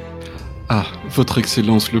barré. Ah, votre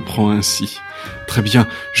Excellence le prend ainsi. Très bien,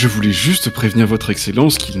 je voulais juste prévenir votre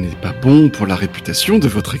Excellence qu'il n'est pas bon pour la réputation de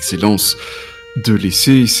votre Excellence de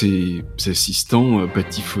laisser ses assistants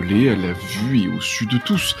batifoler à la vue et au su de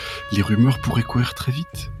tous. Les rumeurs pourraient courir très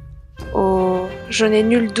vite. Oh, je n'ai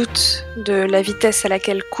nul doute de la vitesse à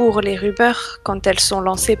laquelle courent les rumeurs quand elles sont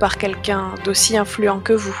lancées par quelqu'un d'aussi influent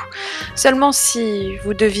que vous. Seulement si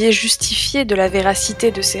vous deviez justifier de la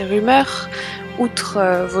véracité de ces rumeurs,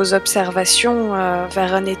 outre vos observations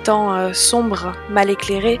vers un étang sombre, mal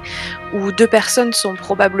éclairé, où deux personnes sont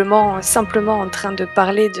probablement simplement en train de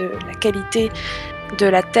parler de la qualité de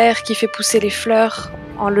la terre qui fait pousser les fleurs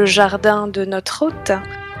en le jardin de notre hôte,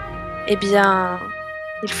 eh bien,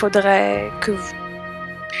 il faudrait que vous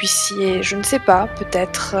puissiez, je ne sais pas,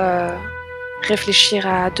 peut-être réfléchir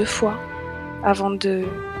à 2 fois avant de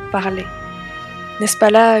parler. N'est-ce pas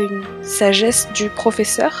là une sagesse du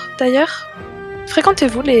professeur, d'ailleurs ?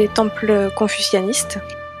 Fréquentez-vous les temples confucianistes ?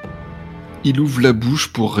 Il ouvre la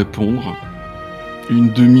bouche pour répondre.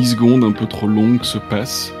 Une demi-seconde un peu trop longue se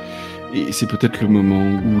passe, et c'est peut-être le moment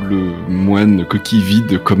où le moine coquille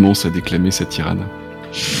vide commence à déclamer sa tirade.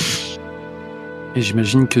 Et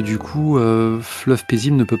j'imagine que du coup, Fleuve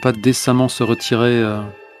Paisible ne peut pas décemment se retirer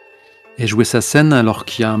et jouer sa scène alors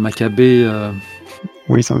qu'il y a un Maccabée.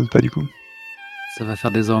 Oui, ça ne doute pas du coup. Ça va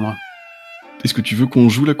faire désordre. Est-ce que tu veux qu'on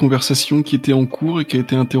joue la conversation qui était en cours et qui a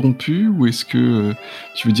été interrompue, ou est-ce que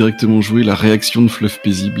tu veux directement jouer la réaction de Fleuve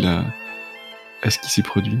Paisible à ce qui s'est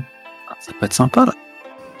produit ? Ça peut être sympa, là.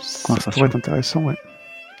 Ça pourrait être intéressant, ouais,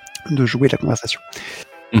 de jouer la conversation.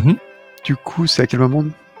 Mm-hmm. Du coup, c'est à quel moment ?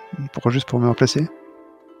 Juste pour me replacer.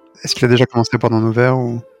 Est-ce qu'il a déjà commencé à boire dans nos verres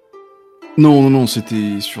ou... Non,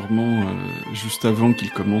 c'était sûrement juste avant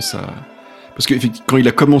qu'il commence à... Parce que quand il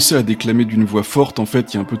a commencé à déclamer d'une voix forte, en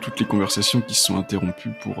fait, il y a un peu toutes les conversations qui se sont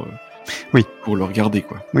interrompues pour le regarder,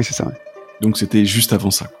 quoi. Oui, c'est ça. Ouais. Donc c'était juste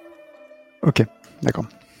avant ça. Ok, d'accord.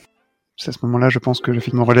 C'est à ce moment-là, je pense que je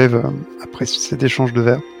fais mon relève après cet échange de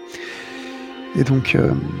verres. Et donc,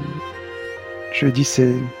 je lui dis,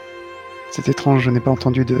 c'est étrange, je n'ai pas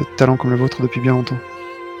entendu de talent comme le vôtre depuis bien longtemps.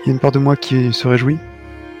 Il y a une part de moi qui se réjouit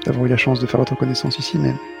d'avoir eu la chance de faire votre connaissance ici,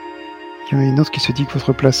 mais il y en a une autre qui se dit que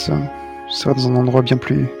votre place sera dans un endroit bien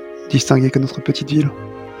plus distingué que notre petite ville.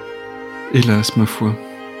 Hélas, ma foi.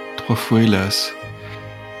 3 fois hélas.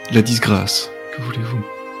 La disgrâce, que voulez-vous ?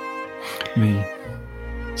 Mais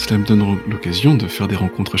cela me donne l'occasion de faire des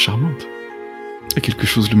rencontres charmantes. À quelque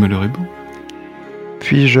chose, le malheur est beau.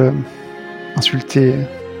 Puis-je insulter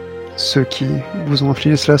ceux qui vous ont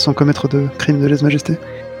infligé cela sans commettre de crime de lèse-majesté ?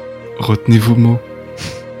 Retenez vos mots.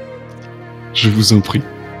 Je vous en prie.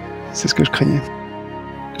 C'est ce que je craignais.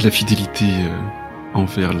 La fidélité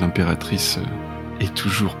envers l'impératrice est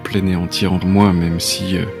toujours pleine et entière en moi, même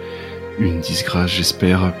si une disgrâce,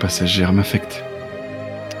 j'espère, passagère m'affecte.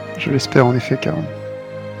 Je l'espère en effet, car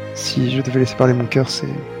si je devais laisser parler mon cœur, c'est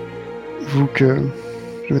vous que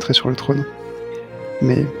je mettrais sur le trône.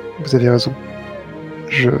 Mais vous avez raison.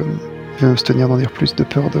 Je vais m'abstenir d'en dire plus de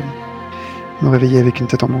peur de me réveiller avec une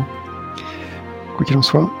tête en moins. Quoi qu'il en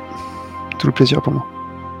soit, tout le plaisir pour moi.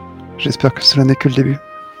 J'espère que cela n'est que le début.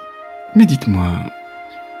 Mais dites-moi,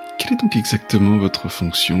 quelle est donc exactement votre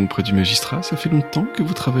fonction auprès du magistrat? Ça fait longtemps que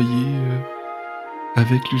vous travaillez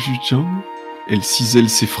avec le juge Zhang? Elle cisèle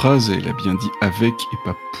ses phrases, elle a bien dit avec et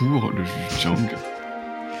pas pour le juge Zhang.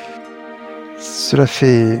 Cela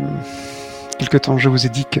fait quelque temps, je vous ai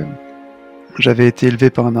dit que j'avais été élevé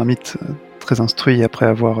par un ermite très instruit après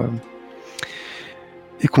avoir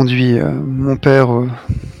conduit mon père,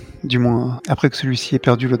 du moins après que celui-ci ait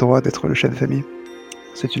perdu le droit d'être le chef de famille.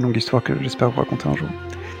 C'est une longue histoire que j'espère vous raconter un jour.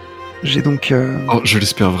 J'ai donc... Oh, je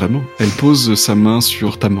l'espère vraiment. Elle pose sa main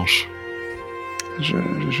sur ta manche.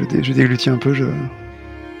 Je déglutis un peu, je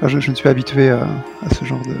ne suis pas habitué à ce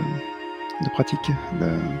genre de pratique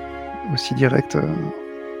aussi directe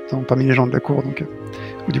parmi les gens de la cour, donc,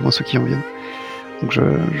 ou du moins ceux qui en viennent. Donc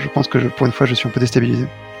je pense que pour une fois je suis un peu déstabilisé.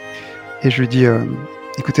 Et je lui dis,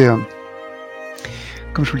 écoutez,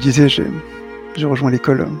 comme je vous le disais, j'ai rejoint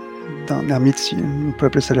l'école d'un ermite, si on peut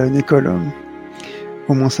appeler ça là une école.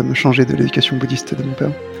 Au moins ça me changeait de l'éducation bouddhiste de mon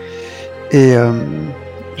père. Et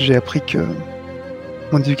j'ai appris que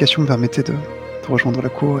mon éducation me permettait de rejoindre la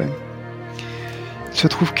cour. Et il se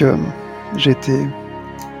trouve que j'ai été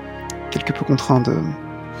quelque peu contraint de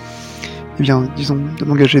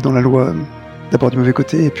m'engager dans la loi, d'abord du mauvais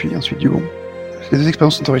côté et puis ensuite du bon. Les deux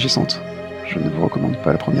expériences sont enrichissantes. Je ne vous recommande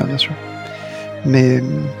pas la première, bien sûr. Mais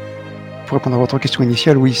pour répondre à votre question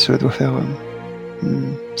initiale, oui, cela doit faire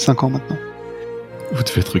 5 ans maintenant. Vous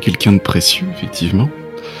devez être quelqu'un de précieux, effectivement.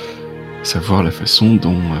 Savoir la façon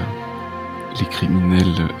dont les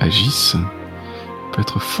criminels agissent peut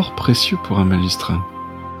être fort précieux pour un magistrat.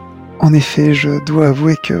 En effet, je dois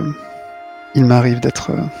avouer que il m'arrive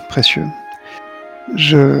d'être précieux.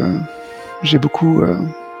 J'ai beaucoup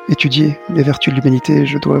étudié les vertus de l'humanité et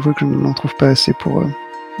je dois avouer que je n'en trouve pas assez pour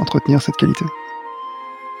entretenir cette qualité.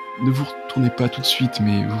 Ne vous retournez pas tout de suite,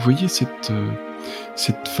 mais vous voyez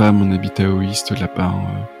cette femme en habit taoïste là-bas,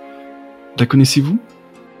 la connaissez-vous?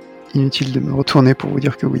 Inutile de me retourner pour vous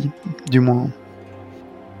dire que oui. Du moins,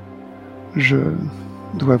 je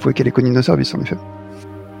dois avouer qu'elle est connue de nos services, en effet.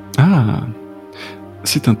 Ah,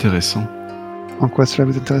 c'est intéressant. En quoi cela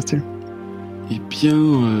vous intéresse-t-il? Eh bien,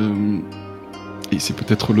 et c'est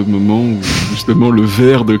peut-être le moment où justement le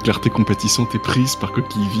verre de clarté compatissante est prise par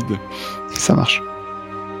coquille vide. Ça marche.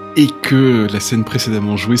 Et que la scène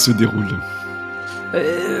précédemment jouée se déroule.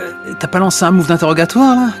 T'as pas lancé un move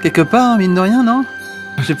d'interrogatoire, là? Quelque part, mine de rien, non?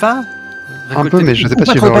 Je sais pas. Un peu, mais je sais pas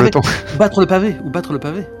si je vais avoir le temps. Battre le pavé.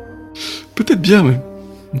 Peut-être bien, ouais.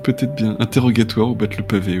 Peut-être bien. Interrogatoire ou battre le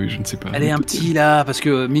pavé, oui, je ne sais pas. Elle est un petit, là, parce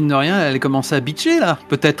que, mine de rien, elle a commencé à bitcher, là,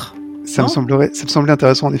 peut-être. Ça me semblait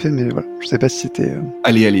intéressant, en effet, mais voilà. Je sais pas si c'était...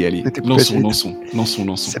 Allez.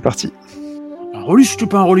 Lançons. C'est parti. Un Rolus, tu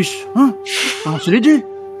peux un Rolus, hein? C'est les dés.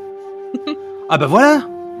 Ah bah voilà.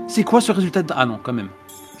 C'est quoi ce résultat Ah non, quand même.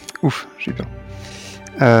 Ouf, j'ai eu peur.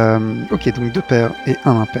 Ok, donc 2 paires et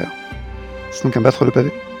 1 impair. C'est donc un battre le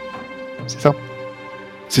pavé. C'est ça?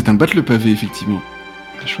 C'est un battre le pavé, effectivement.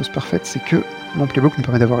 La chose parfaite, c'est que mon playbook me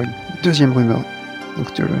permet d'avoir une deuxième rumeur. Donc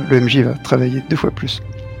le MJ va travailler 2 fois plus.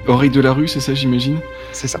 Oreille de la rue, c'est ça, j'imagine?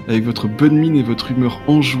 C'est ça. Avec votre bonne mine et votre humeur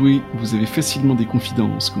enjouée, vous avez facilement des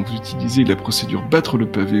confidences. Quand vous utilisez la procédure battre le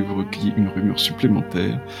pavé, vous recueillez une rumeur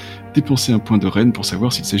supplémentaire. Dépensez un point de reine pour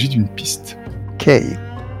savoir s'il s'agit d'une piste. Ok.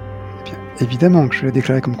 Bien, évidemment que je vais la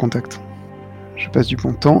déclarer comme contact. Je passe du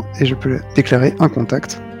bon temps et je peux la déclarer un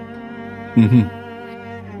contact.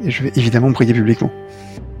 Et je vais évidemment briller publiquement.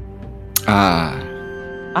 Ah.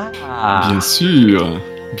 Bien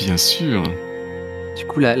sûr. Du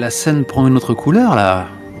coup, la scène prend une autre couleur, là.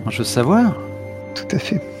 Je veux savoir. Tout à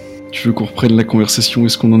fait. Tu veux qu'on reprenne la conversation,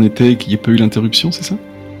 est-ce qu'on en était et qu'il n'y ait pas eu l'interruption, c'est ça?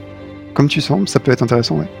 Comme tu sens, ça peut être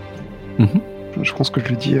intéressant, ouais. Je pense que je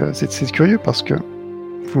lui dis, c'est curieux parce que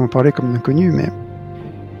vous m'en parlez comme un inconnu, mais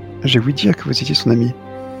j'ai ouï dire que vous étiez son ami.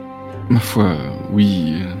 Ma foi,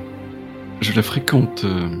 oui. Je la fréquente.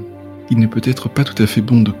 Il n'est peut-être pas tout à fait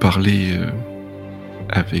bon de parler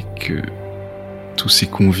avec tous ces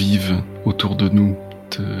convives autour de nous,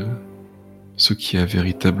 de ce qui a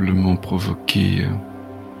véritablement provoqué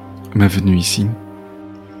ma venue ici.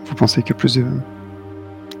 Vous pensez que plus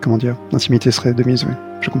comment dire, l'intimité serait de mise, oui,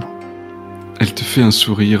 je comprends. Elle te fait un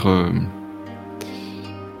sourire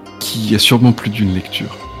qui a sûrement plus d'une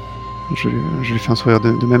lecture. Je lui fais un sourire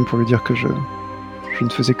de même pour lui dire que je ne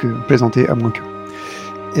faisais que plaisanter à moins que.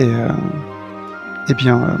 Et eh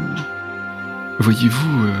bien...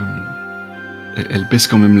 Voyez-vous, elle baisse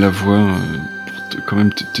quand même la voix pour quand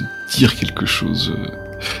même te dire quelque chose.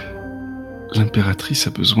 L'impératrice a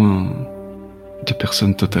besoin de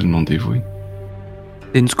personnes totalement dévouées.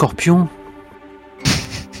 Et une scorpion?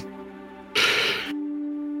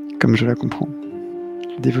 Comme je la comprends.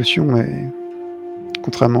 La dévotion est,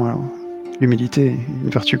 contrairement à l'humilité, une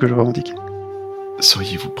vertu que je revendique.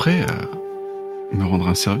 Seriez-vous prêt à me rendre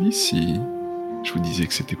un service si je vous disais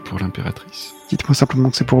que c'était pour l'impératrice? Dites-moi simplement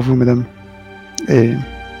que c'est pour vous, madame. Et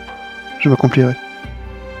je m'accomplirai.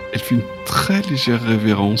 Elle fait une très légère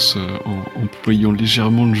révérence en ployant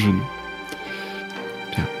légèrement le genou.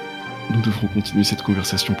 Bien, nous devrons continuer cette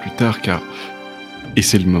conversation plus tard, car... Et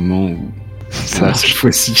c'est le moment où... Ça, cette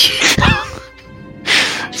fois-ci...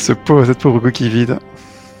 cette pauvre coquille vide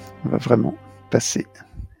va vraiment passer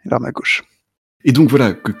l'arme à gauche. Et donc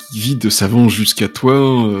voilà, coquille vide s'avance jusqu'à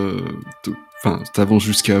toi, s'avance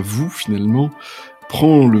jusqu'à vous finalement,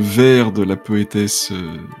 prend le verre de la poétesse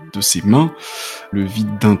de ses mains, le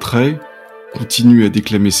vide d'un trait, continue à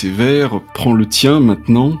déclamer ses vers, prend le tien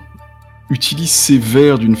maintenant, utilise ses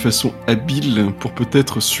vers d'une façon habile pour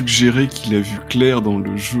peut-être suggérer qu'il a vu clair dans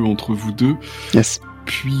le jeu entre vous deux, Yes.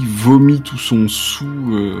 puis vomit tout son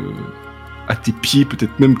soûl à tes pieds,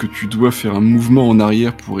 peut-être même que tu dois faire un mouvement en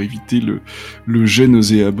arrière pour éviter le jet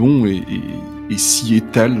nauséabond et s'y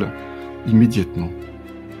étale immédiatement.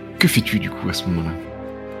 Que fais-tu du coup à ce moment-là?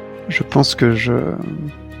 Je pense que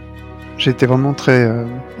j'ai été vraiment très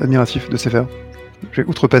admiratif de ses vers. J'ai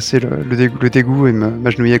outrepasser le dégoût et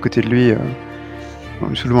m'agenouiller à côté de lui, en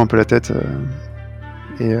lui soulevant un peu la tête,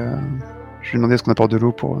 et je lui ai demandé ce qu'on apporte de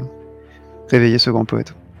l'eau pour réveiller ce grand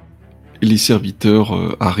poète. Les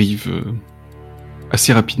serviteurs arrivent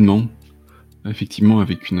assez rapidement, effectivement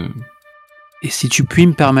avec une... Et si tu puis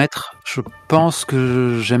me permettre, je pense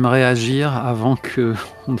que j'aimerais agir avant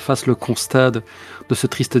qu'on ne fasse le constat de ce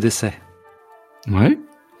triste décès. Ouais.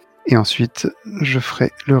 Et ensuite, je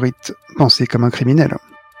ferai le rite pensé comme un criminel,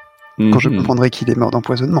 quand je comprendrai qu'il est mort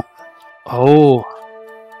d'empoisonnement. Oh!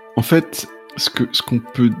 En fait, ce qu'on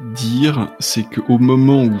peut dire, c'est qu'au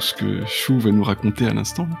moment où ce que Chou va nous raconter à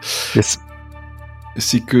l'instant, Yes.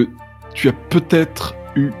 c'est que tu as peut-être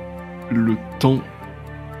eu le temps,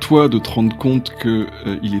 toi, de te rendre compte que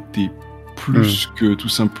il était plus que tout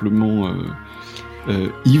simplement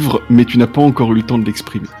ivre, mais tu n'as pas encore eu le temps de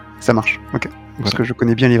l'exprimer. Ça marche, ok. Parce que je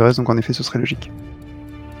connais bien l'ivresse, donc en effet, ce serait logique.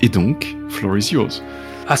 Et donc, floor is yours.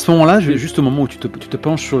 À ce moment-là, juste au moment où tu te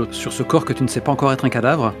penches sur ce corps que tu ne sais pas encore être un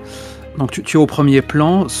cadavre, donc tu es au premier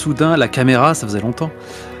plan, soudain la caméra, ça faisait longtemps,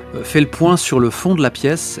 fait le point sur le fond de la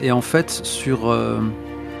pièce, et en fait sur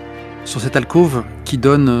cette alcôve qui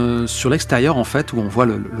donne sur l'extérieur, en fait, où on voit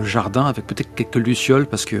le jardin avec peut-être quelques lucioles,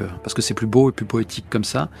 parce que c'est plus beau et plus poétique comme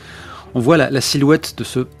ça, on voit la silhouette de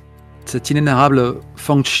cet inénarrable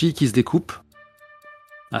Fang-Chi qui se découpe.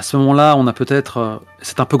 À ce moment-là, on a peut-être...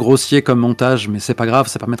 c'est un peu grossier comme montage, mais c'est pas grave,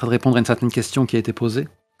 ça permettra de répondre à une certaine question qui a été posée.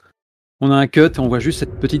 On a un cut et on voit juste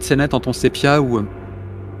cette petite scénette en ton sépia où...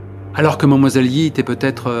 alors que Mademoiselle Yi était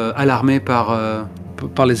peut-être alarmée par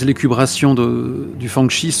les élucubrations du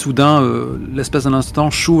Fang-Chi, soudain, l'espace d'un instant,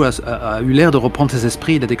 Chou a eu l'air de reprendre ses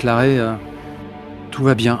esprits. Il a déclaré « Tout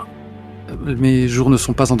va bien. Mes jours ne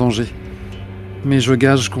sont pas en danger. Mais je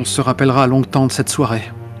gage qu'on se rappellera longtemps de cette soirée.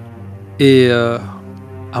 Et...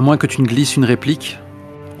 à moins que tu ne glisses une réplique,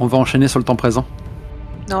 on va enchaîner sur le temps présent.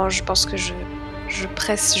 Non, je pense que je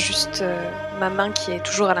presse juste ma main qui est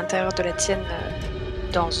toujours à l'intérieur de la tienne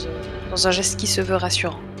dans un geste qui se veut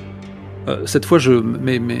rassurant. Cette fois,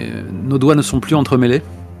 nos doigts ne sont plus entremêlés,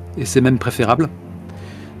 et c'est même préférable.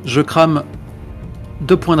 Je crame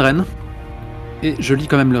 2 points de renne, et je lis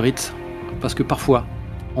quand même le rite, parce que parfois,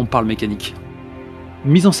 on parle mécanique.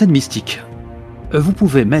 Mise en scène mystique. Vous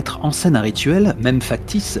pouvez mettre en scène un rituel, même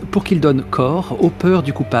factice, pour qu'il donne corps aux peurs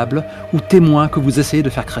du coupable ou témoin que vous essayez de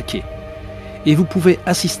faire craquer. Et vous pouvez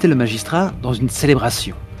assister le magistrat dans une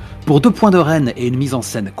célébration. Pour 2 points de renne et une mise en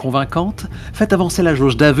scène convaincante, faites avancer la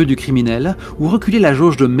jauge d'aveu du criminel ou reculez la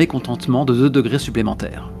jauge de mécontentement de 2 degrés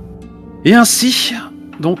supplémentaires. Et ainsi,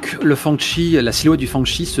 donc, le Fang-Chi, la silhouette du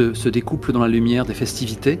Fang-Chi se découple dans la lumière des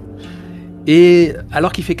festivités. Et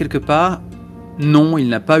alors qu'il fait quelques pas, non, il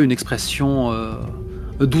n'a pas une expression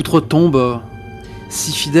d'outre-tombe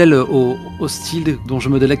si fidèle au style dont je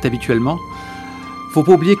me délecte habituellement. Faut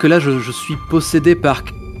pas oublier que là, je suis possédé par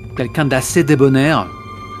quelqu'un d'assez débonnaire.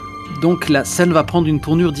 Donc la scène va prendre une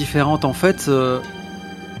tournure différente. En fait,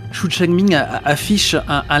 Xu Chengming affiche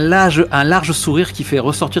un large sourire qui fait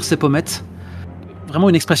ressortir ses pommettes. Vraiment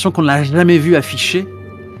une expression qu'on n'a jamais vue affichée.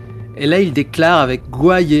 Et là, il déclare avec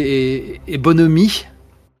gouaille et bonhomie: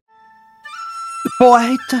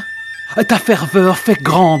 Poète, ta ferveur fait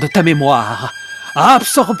grande ta mémoire,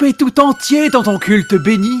 absorbé tout entier dans ton culte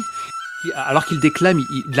béni. Alors qu'il déclame,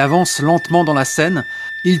 il avance lentement dans la scène.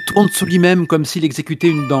 Il tourne sur lui-même comme s'il exécutait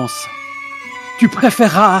une danse. Tu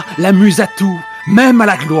préféreras la muse à tout, même à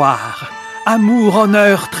la gloire. Amour,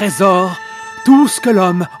 honneur, trésor, tout ce que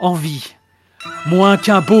l'homme envie. Moins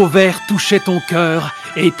qu'un beau vers touchait ton cœur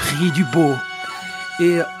et pris du beau.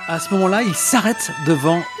 Et à ce moment-là, il s'arrête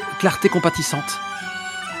devant Clarté compatissante.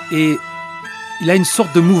 Et il a une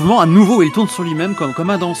sorte de mouvement, à nouveau, il tourne sur lui-même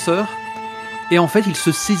comme un danseur. Et en fait, il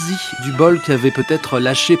se saisit du bol qu'avait peut-être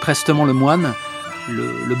lâché prestement le moine,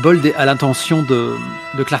 le bol à l'intention de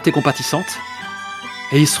Clarté compatissante.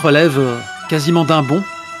 Et il se relève quasiment d'un bond.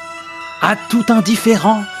 À tout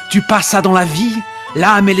indifférent, tu passas dans la vie,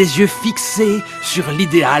 l'âme et les yeux fixés sur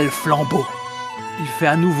l'idéal flambeau. Il fait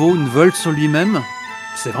à nouveau une volte sur lui-même.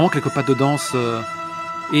 C'est vraiment quelques pas de danse.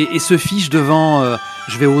 Et se fiche devant...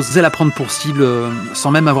 je vais oser la prendre pour cible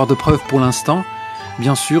sans même avoir de preuves pour l'instant.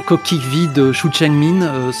 Bien sûr, coquille vide, Xu Chengming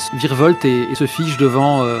virevolte et se fiche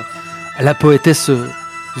devant la poétesse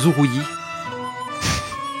Zhu Ruyi.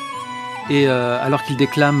 Et alors qu'il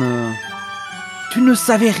déclame Tu ne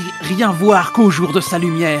savais rien voir qu'au jour de sa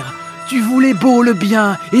lumière. Tu voulais beau le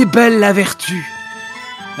bien et belle la vertu.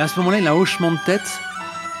 Et à ce moment-là, il a un hochement de tête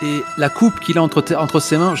et la coupe qu'il a entre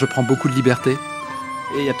ses mains, je prends beaucoup de liberté.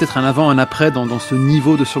 Et il y a peut-être un avant, un après dans ce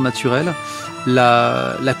niveau de surnaturel.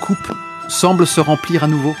 La coupe semble se remplir à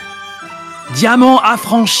nouveau. Diamant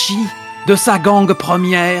affranchi de sa gangue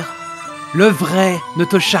première, le vrai ne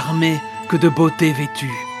te charmait que de beauté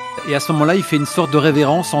vêtue. Et à ce moment-là, il fait une sorte de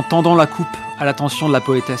révérence en tendant la coupe à l'attention de la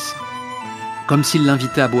poétesse, comme s'il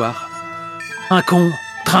l'invitait à boire.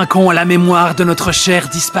 Trinquons à la mémoire de notre chair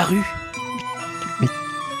disparue. Mais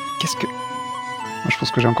qu'est-ce que... Moi, je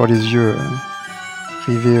pense que j'ai encore les yeux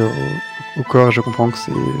rivés au corps et je comprends que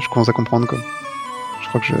c'est... Je commence à comprendre, quoi. Je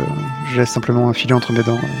crois que je laisse simplement un filet entre mes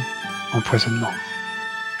dents. Empoisonnement.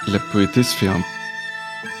 La poétesse fait un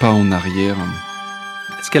pas en arrière.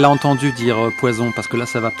 Est-ce qu'elle a entendu dire poison? Parce que là,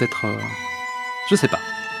 ça va peut-être... Je sais pas.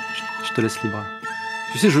 Je te laisse libre.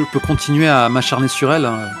 Tu sais, je peux continuer à m'acharner sur elle.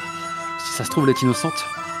 Si ça se trouve, elle est innocente.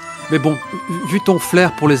 Mais bon, vu ton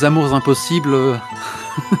flair pour les amours impossibles,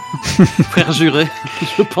 frère juré,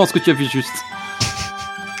 je pense que tu as vu juste.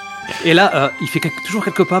 Et là, il fait toujours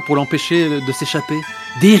quelques pas pour l'empêcher de s'échapper.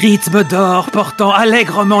 Des rythmes d'or portant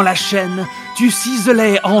allègrement la chaîne, tu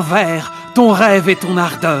ciselais en vers ton rêve et ton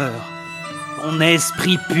ardeur. Ton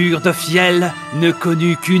esprit pur de fiel ne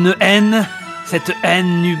connut qu'une haine, cette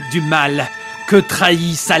haine n'eut du mal que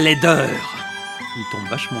trahit sa laideur. Il tombe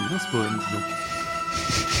vachement bien ce poème, donc.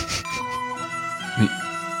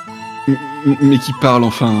 Mais qui parle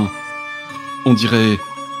enfin? On dirait...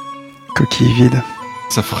 Coquille vide.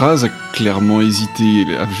 Sa phrase a clairement hésité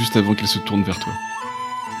juste avant qu'elle se tourne vers toi.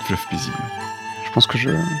 Fleuve paisible. Je pense que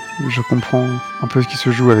je comprends un peu ce qui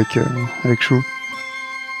se joue avec Xu.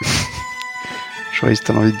 J'aurais juste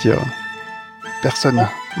envie de dire personne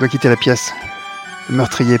ne doit quitter la pièce. Le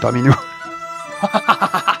meurtrier est parmi nous.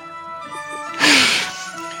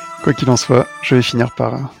 Quoi qu'il en soit, je vais finir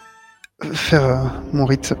par faire mon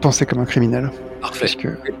rite penser comme un criminel. Parfait. Parce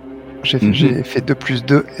que j'ai fait 2 +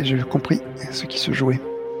 2 et j'ai compris ce qui se jouait.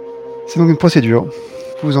 C'est donc une procédure.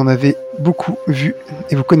 Vous en avez beaucoup vu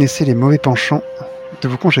et vous connaissez les mauvais penchants de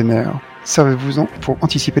vos congénères. Servez-vous-en pour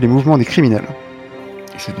anticiper les mouvements des criminels.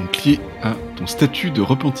 Et c'est donc lié à ton statut de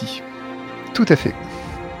repenti. Tout à fait.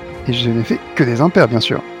 Et je n'ai fait que des impairs, bien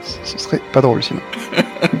sûr. Ce serait pas drôle sinon.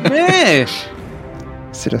 Mais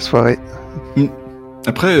C'est la soirée.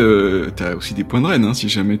 Après, t'as aussi des points de reine, hein, si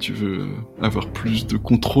jamais tu veux avoir plus de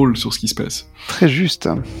contrôle sur ce qui se passe. Très juste.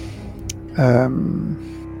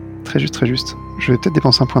 Très juste. Je vais peut-être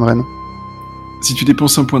dépenser un point de reine. Si tu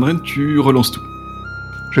dépenses un point de reine, tu relances tout.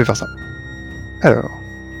 Je vais faire ça. Alors,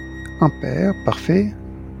 impair, parfait.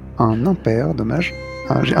 Un impair, dommage.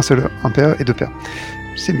 J'ai un seul impair et 2 pairs.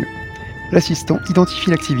 C'est mieux. L'assistant identifie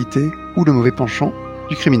l'activité ou le mauvais penchant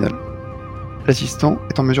du criminel. L'assistant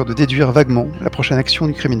est en mesure de déduire vaguement la prochaine action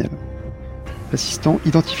du criminel. L'assistant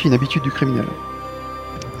identifie une habitude du criminel.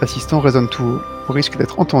 L'assistant raisonne tout haut, au risque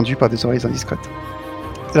d'être entendu par des oreilles indiscrètes.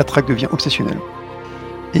 La traque devient obsessionnelle.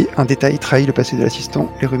 Et un détail trahit le passé de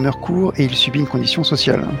l'assistant, les rumeurs courent et il subit une condition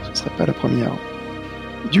sociale. Ce ne serait pas la première.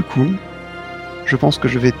 Du coup, je pense que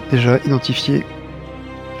je vais déjà identifier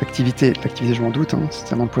l'activité, je m'en doute, hein,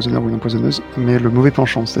 c'est un empoisonneur ou une empoisonneuse, mais le mauvais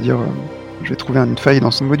penchant, c'est-à-dire je vais trouver une faille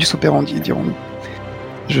dans son modus operandi, dirons-nous.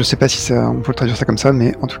 Je sais pas si on peut le traduire ça comme ça,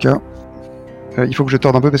 mais en tout cas, il faut que je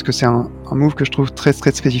torde un peu parce que c'est un move que je trouve très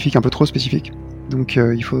très spécifique, un peu trop spécifique. Donc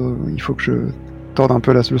il faut que je torde un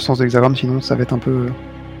peu le sens de l'hexagramme, sinon ça va être un peu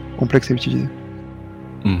complexe à utiliser.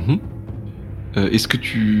 Est-ce que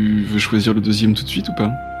tu veux choisir le deuxième tout de suite ou pas?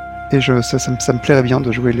 Et ça me plairait bien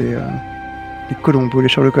de jouer les Columbo, les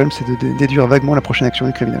Sherlock Holmes, c'est de déduire vaguement la prochaine action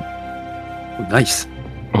du criminel. Oh, nice.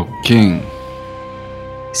 Ok.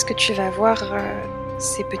 Est-ce que tu vas voir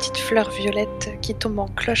ces petites fleurs violettes qui tombent en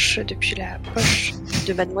cloche depuis la poche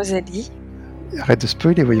de Mademoiselle Lee? Arrête de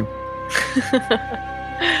spoiler, voyons.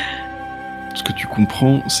 Ce que tu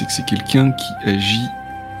comprends, c'est que c'est quelqu'un qui agit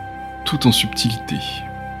tout en subtilité.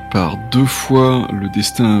 Par 2 fois, le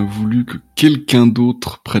destin a voulu que quelqu'un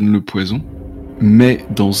d'autre prenne le poison, mais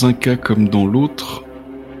dans un cas comme dans l'autre,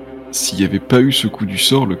 s'il n'y avait pas eu ce coup du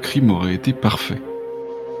sort, le crime aurait été parfait.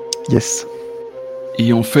 Yes.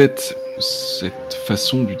 Et en fait, cette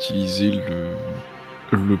façon d'utiliser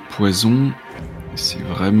le poison, c'est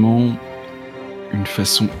vraiment une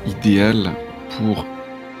façon idéale pour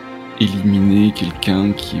éliminer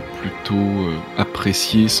quelqu'un qui est plutôt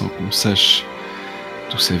apprécié sans qu'on sache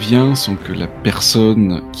d'où ça vient, sans que la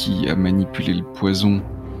personne qui a manipulé le poison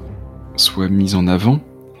soit mise en avant.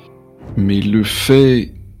 Mais le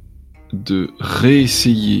fait de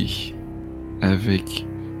réessayer avec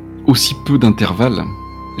aussi peu d'intervalle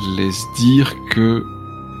laisse dire que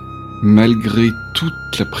malgré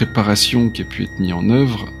toute la préparation qui a pu être mise en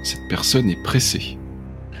œuvre, cette personne est pressée.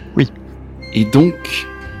 Oui. Et donc,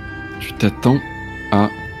 tu t'attends à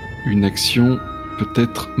une action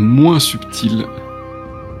peut-être moins subtile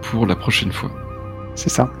pour la prochaine fois. C'est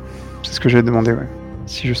ça. C'est ce que j'avais demandé, ouais.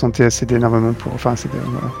 Si je sentais assez d'énervement assez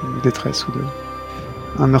de détresse ou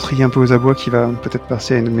un meurtrier un peu aux abois qui va peut-être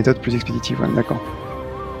passer à une méthode plus expéditive, ouais, d'accord.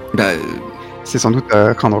 C'est sans doute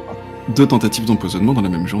à craindre, quoi. 2 tentatives d'empoisonnement dans la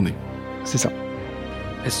même journée. C'est ça.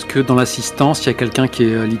 Est-ce que dans l'assistance, il y a quelqu'un qui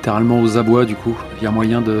est littéralement aux abois, du coup? Il y a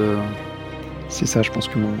moyen de... C'est ça, je pense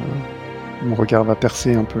que mon regard va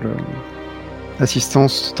percer un peu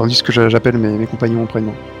l'assistance, tandis que j'appelle mes compagnons auprès de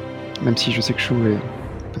moi. Même si je sais que Chou est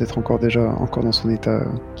peut-être encore dans son état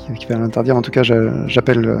qui va l'interdire. En tout cas,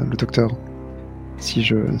 j'appelle le docteur si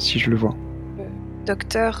je le vois.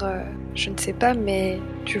 Docteur, je ne sais pas, mais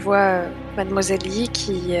tu vois Mademoiselle Lee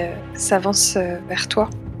qui s'avance vers toi.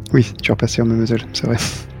 Oui, tu es repassé en mademoiselle, c'est vrai.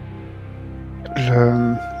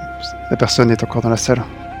 La personne est encore dans la salle.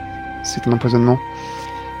 C'est un empoisonnement.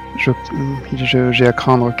 J'ai à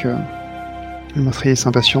craindre que le meurtrier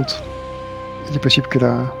s'impatiente. Il est possible que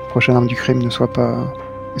la prochaine arme du crime ne soit pas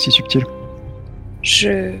aussi subtile.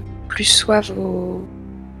 Je plus sois vos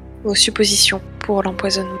suppositions pour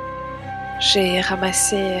l'empoisonnement. J'ai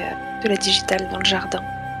ramassé de la digitale dans le jardin.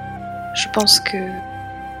 Je pense que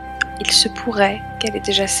il se pourrait qu'elle ait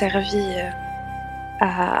déjà servi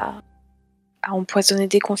à empoisonner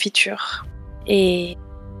des confitures. Et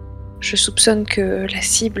je soupçonne que la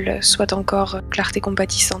cible soit encore Clarté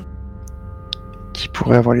Compatissante. Qui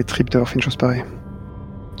pourrait avoir les tripes d'avoir fait une chose pareille?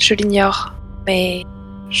 Je l'ignore, mais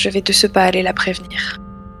je vais de ce pas aller la prévenir.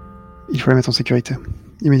 Il faut la mettre en sécurité.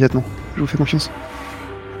 Immédiatement. Je vous fais confiance.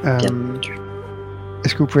 Bien entendu.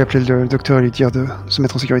 Est-ce que vous pouvez appeler le docteur et lui dire de se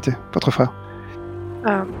mettre en sécurité, votre frère?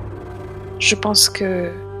 Je pense que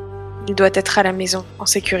il doit être à la maison, en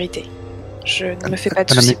sécurité. Je ne me fais pas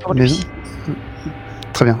de soucis pour lui.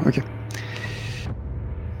 Très bien, ok.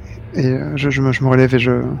 Et je me relève et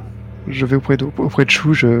je vais auprès de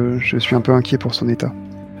Chou, je suis un peu inquiet pour son état.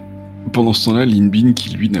 Pendant ce temps-là, Lin Bin, qui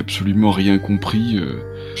lui n'a absolument rien compris,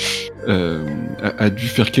 a dû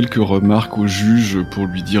faire quelques remarques au juge pour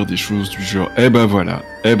lui dire des choses du genre « Eh ben voilà,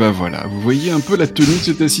 vous voyez un peu la tenue de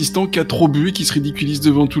cet assistant qui a trop bu et qui se ridiculise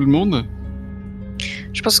devant tout le monde ?»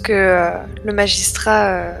 Je pense que le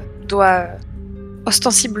magistrat doit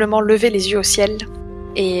ostensiblement lever les yeux au ciel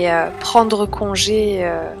et prendre congé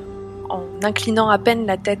en inclinant à peine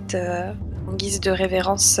la tête en guise de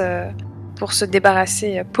révérence pour se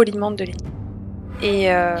débarrasser poliment de Lin. Et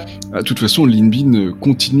de toute façon, Lin Bin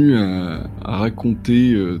continue à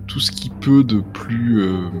raconter tout ce qu'il peut de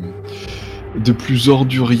plus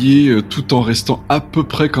ordurier, tout en restant à peu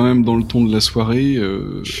près quand même dans le ton de la soirée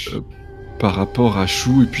par rapport à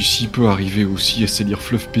Chou. Et puis s'il peut arriver aussi à salir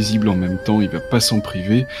fleuve paisible en même temps, il va pas s'en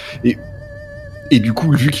priver. Et du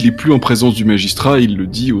coup, vu qu'il est plus en présence du magistrat, il le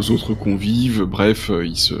dit aux autres convives. Bref,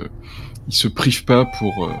 il se prive pas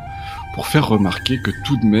pour faire remarquer que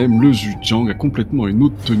tout de même, le juge Jiang a complètement une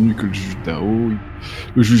autre tenue que le juge Dao.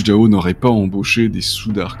 Le juge Dao n'aurait pas embauché des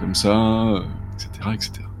soudards comme ça, etc.,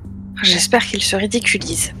 etc. J'espère qu'il se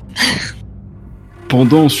ridiculise.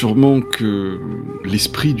 Pendant sûrement que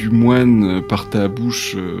l'esprit du moine parte à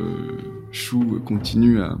bouche, Chou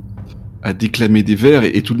continue à déclamer des vers,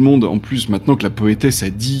 et tout le monde, en plus, maintenant que la poétesse a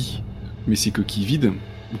dit « mais c'est coquille vide »,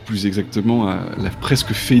 ou plus exactement, l'a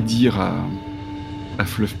presque fait dire à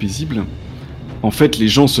Fleuve Paisible, en fait, les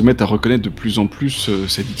gens se mettent à reconnaître de plus en plus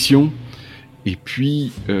sa diction, et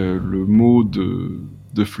puis le mot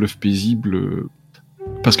de Fleuve Paisible...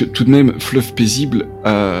 parce que tout de même, Fleuve Paisible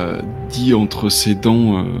a dit entre ses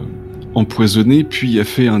dents empoisonnées, puis a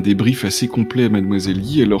fait un débrief assez complet à Mademoiselle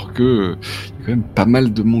Yi, alors que y a quand même pas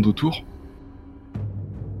mal de monde autour.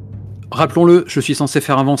 Rappelons-le, je suis censé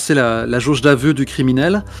faire avancer la jauge d'aveu du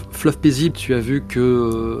criminel. Fleuve Paisible, tu as vu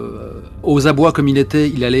que, aux abois comme il était,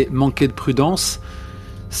 il allait manquer de prudence.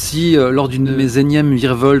 Si, lors d'une de mes énièmes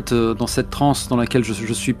virevoltes dans cette transe dans laquelle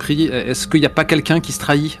je suis pris, est-ce qu'il n'y a pas quelqu'un qui se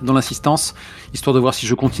trahit dans l'assistance, histoire de voir si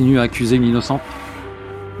je continue à accuser une innocente?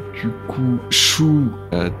 Du coup, Chou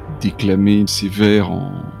a déclamé ses vers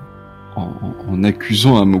en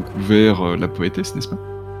accusant à mot couvert la poétesse, n'est-ce pas?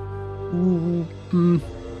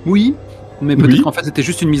 Oui, mais peut-être Oui. qu'en fait c'était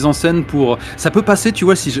juste une mise en scène pour... Ça peut passer, tu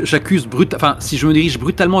vois, si j'accuse si je me dirige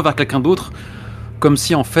brutalement vers quelqu'un d'autre, comme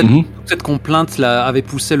si en fait toute cette complainte avait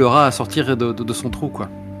poussé le rat à sortir de son trou, quoi.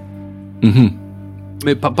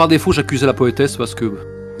 Mais par défaut, j'accusais la poétesse parce que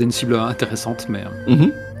c'est une cible intéressante, mais...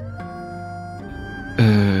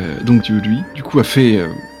 Donc lui, du coup, a fait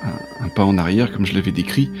un pas en arrière, comme je l'avais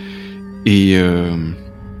décrit, et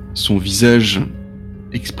son visage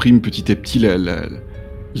exprime petit à petit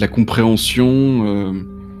la compréhension,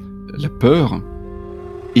 la peur,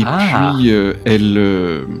 et puis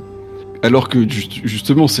elle... alors que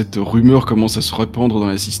justement cette rumeur commence à se répandre dans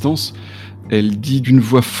l'assistance, elle dit d'une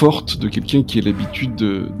voix forte de quelqu'un qui a l'habitude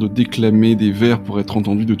de déclamer des vers pour être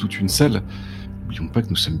entendu de toute une salle. N'oublions pas que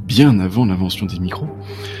nous sommes bien avant l'invention des micros.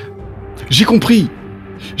 J'ai compris.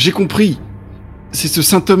 C'est ce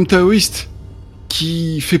saint homme taoïste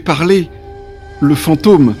qui fait parler le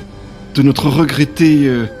fantôme de notre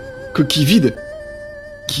regretté coquille vide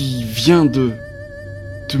qui vient de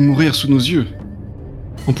mourir sous nos yeux,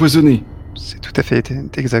 empoisonné. C'est tout à fait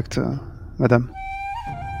exact, madame.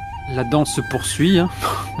 La danse se poursuit, hein.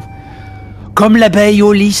 Comme l'abeille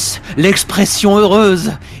au lys, l'expression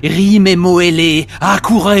heureuse, rime et mots ailés,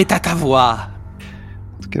 accourait à ta voix.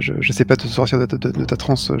 En tout cas, je sais pas te sortir de ta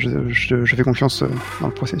transe, je fais confiance dans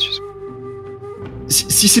le processus.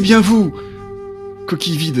 Si c'est bien vous,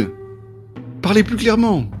 coquille vide, parlez plus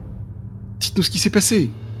clairement. Dites-nous ce qui s'est passé.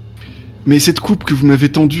 Mais cette coupe que vous m'avez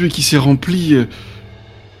tendue et qui s'est remplie,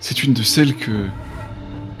 c'est une de celles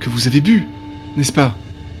que vous avez bu, n'est-ce pas?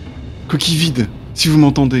 Coquille vide, si vous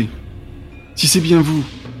m'entendez. Si c'est bien vous,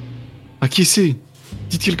 acquiescez,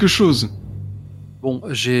 dites quelque chose. Bon,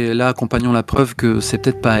 j'ai là, compagnon, la preuve que c'est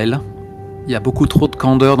peut-être pas elle. Il y a beaucoup trop de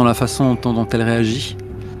candeur dans la façon dont elle réagit.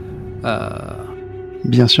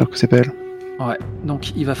 Bien sûr que c'est pas elle. Ouais,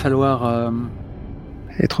 donc il va falloir...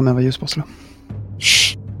 Elle est trop merveilleuse pour cela.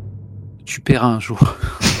 Tu paieras un jour.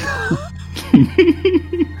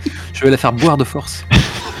 Je vais la faire boire de force.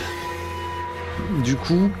 Du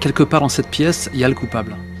coup, quelque part dans cette pièce, il y a le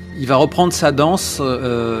coupable. Il va reprendre sa danse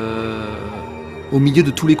au milieu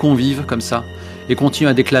de tous les convives, comme ça, et continue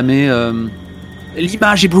à déclamer...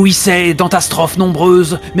 L'image éblouissait dans ta strophe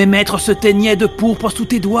nombreuse, mes maîtres se teignaient de pourpre sous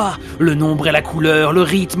tes doigts. Le nombre et la couleur, le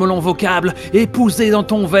rythme, long vocable, épousaient dans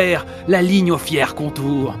ton vers la ligne au fier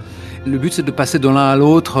contour. Le but, c'est de passer de l'un à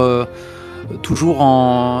l'autre, toujours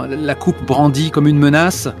en la coupe brandie comme une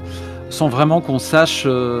menace, sans vraiment qu'on sache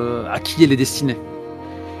à qui elle est destinée.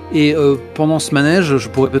 Et pendant ce manège, je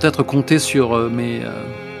pourrais peut-être compter sur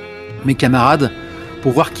mes camarades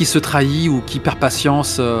pour voir qui se trahit ou qui perd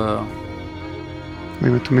patience. Oui,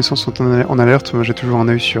 mais tous mes sens sont en alerte. Moi, j'ai toujours un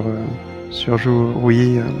œil sur Jou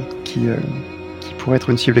Rouillé qui pourrait être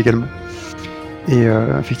une cible également. Et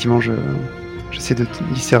effectivement, j'essaie de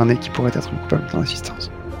discerner qui pourrait être le coupable dans l'assistance.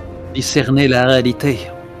 Discerner la réalité.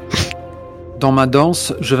 Dans ma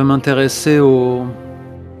danse, je vais m'intéresser au...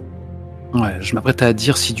 Ouais, je m'apprête à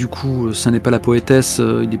dire si du coup, ce n'est pas la poétesse,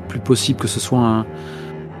 il est plus possible que ce soit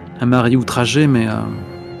un mari outragé, mais...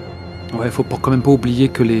 Ouais, faut quand même pas oublier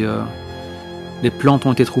que les plantes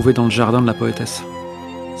ont été trouvées dans le jardin de la poétesse.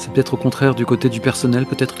 C'est peut-être au contraire du côté du personnel,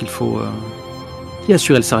 peut-être qu'il faut y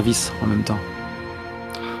assurer le service en même temps.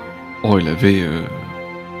 Oh, il avait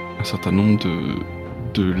un certain nombre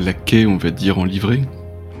de laquais, on va dire, en livrée.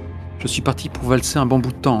 Je suis parti pour valser un bon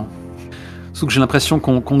bout de temps. Sauf que j'ai l'impression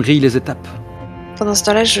qu'on grille les étapes. Pendant ce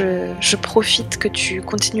temps-là, je profite que tu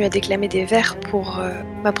continues à déclamer des vers pour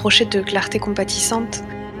m'approcher de Clarté compatissante,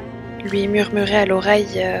 lui murmurer à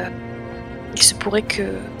l'oreille Il se pourrait que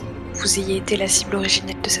vous ayez été la cible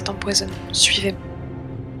originelle de cet empoisonnement. Suivez-moi.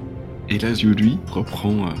 Et là, lui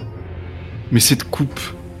reprend... Mais cette coupe,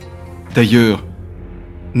 d'ailleurs,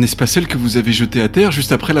 n'est-ce pas celle que vous avez jetée à terre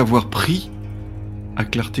juste après l'avoir pris à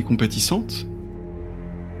clarté compatissante ?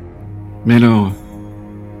 Mais alors,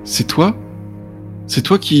 c'est toi ? C'est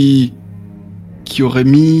toi qui aurait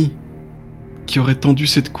tendu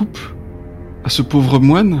cette coupe à ce pauvre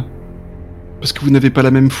moine ? Parce que vous n'avez pas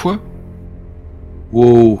la même foi ?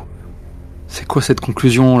 Wow. C'est quoi cette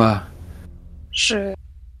conclusion là ? Je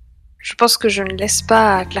pense que je ne laisse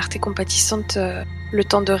pas à Clarté Compatissante le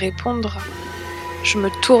temps de répondre. Je me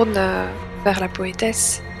tourne vers la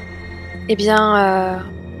poétesse. Eh bien,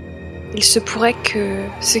 il se pourrait que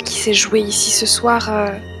ce qui s'est joué ici ce soir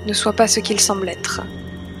ne soit pas ce qu'il semble être.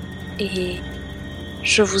 Et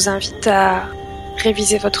je vous invite à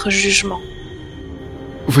réviser votre jugement.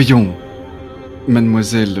 Voyons,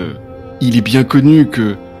 mademoiselle, il est bien connu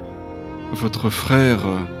que votre frère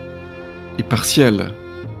est partial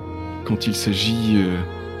quand il s'agit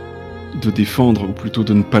de défendre, ou plutôt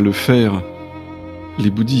de ne pas le faire, les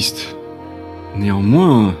bouddhistes.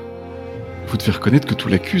 Néanmoins, vous devez reconnaître que tout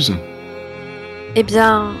l'accuse. Eh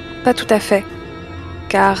bien, pas tout à fait.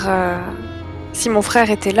 Car si mon frère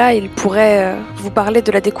était là, il pourrait vous parler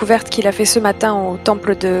de la découverte qu'il a fait ce matin au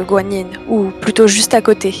temple de Guanyin, ou plutôt juste à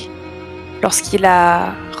côté, lorsqu'il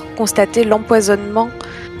a constaté l'empoisonnement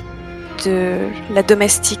de la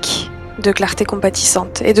domestique de Clarté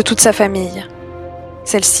Compatissante et de toute sa famille.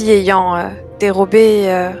 Celle-ci ayant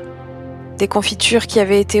dérobé des confitures qui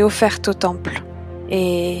avaient été offertes au temple.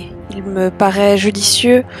 Et il me paraît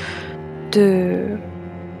judicieux de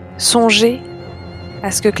songer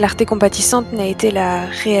à ce que Clarté Compatissante n'ait été la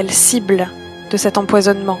réelle cible de cet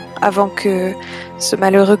empoisonnement avant que ce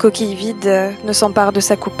malheureux coquille vide ne s'empare de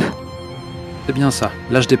sa coupe. C'est bien ça,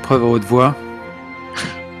 lâche des preuves à haute voix.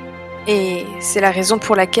 Et c'est la raison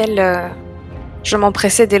pour laquelle je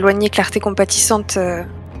m'empressais d'éloigner Clarté Compatissante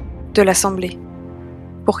de l'Assemblée,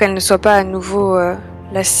 pour qu'elle ne soit pas à nouveau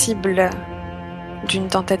la cible d'une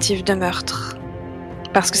tentative de meurtre.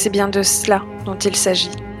 Parce que c'est bien de cela dont il s'agit,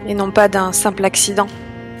 et non pas d'un simple accident.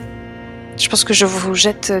 Je pense que je vous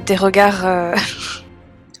jette des regards...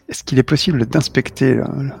 Est-ce qu'il est possible d'inspecter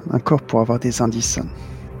un corps pour avoir des indices ?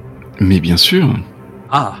 Mais bien sûr.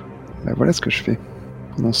 Ah, Ben voilà ce que je fais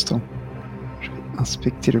pendant ce temps. Je vais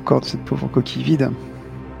inspecter le corps de cette pauvre coquille vide.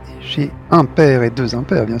 Et j'ai un pair et deux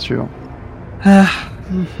impairs, bien sûr. Ah.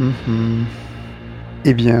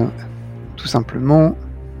 Eh bien, tout simplement,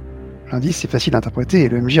 l'indice est facile à interpréter et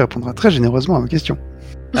le MJ répondra très généreusement à vos questions.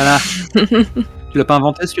 Voilà. Tu l'as pas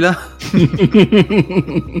inventé celui-là ?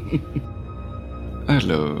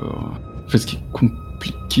 Alors, en fait, ce qui est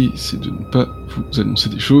compliqué, c'est de ne pas vous annoncer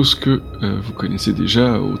des choses que vous connaissez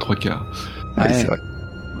déjà aux 3/4. Ouais, Ouais. c'est vrai.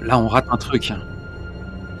 Là, on rate un truc.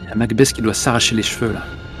 Il y a Macbeth qui doit s'arracher les cheveux, là.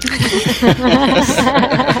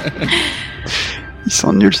 Ils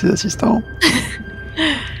sont nuls, ces assistants.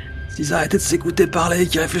 S'ils arrêtaient de s'écouter parler et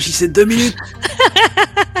qu'ils réfléchissaient 2 minutes.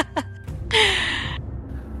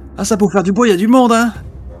 Ah, ça, pour faire du bruit, il y a du monde, hein.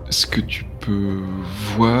 Ce que tu peux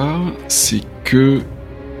voir, c'est que,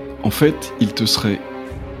 en fait, il te serait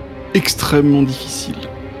extrêmement difficile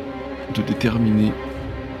de déterminer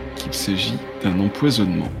qu'il s'agit d'un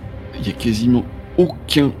empoisonnement. Il n'y a quasiment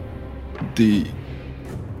aucun des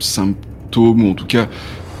symptômes, ou en tout cas,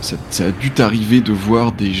 ça a dû t'arriver de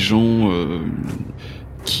voir des gens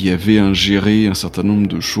qui avaient ingéré un certain nombre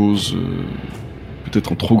de choses,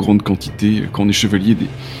 peut-être en trop grande quantité. Quand on est chevalier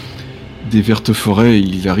des vertes forêts,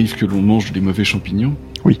 il arrive que l'on mange des mauvais champignons.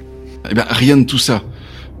 Oui. Eh ben, rien de tout ça.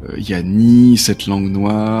 Il n'y a ni cette langue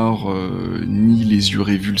noire, ni les yeux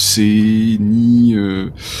révulsés, ni...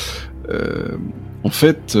 en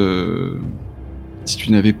fait, si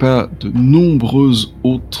tu n'avais pas de nombreuses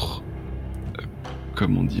autres,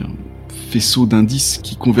 faisceaux d'indices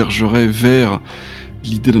qui convergeraient vers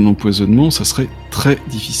l'idée d'un empoisonnement, ça serait très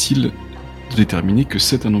difficile de déterminer que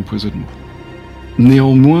c'est un empoisonnement.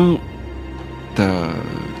 Néanmoins, ta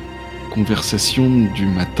conversation du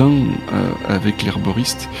matin avec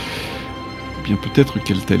l'herboriste, eh bien peut-être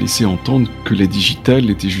qu'elle t'a laissé entendre que la digitale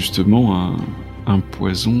était justement un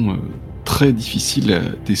poison très difficile à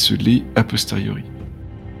déceler a posteriori.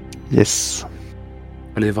 Yes,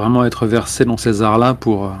 Fallait vraiment être versé dans ces arts-là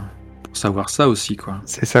pour savoir ça aussi, quoi.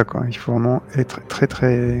 c'est ça quoi. Il faut vraiment être très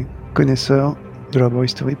très connaisseur de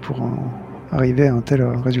l'herboristerie pour arriver à un tel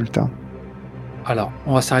résultat. Alors,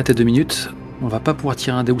 on va s'arrêter 2 minutes. On va pas pouvoir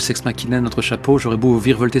tirer un Deus Ex Machina de notre chapeau. J'aurais beau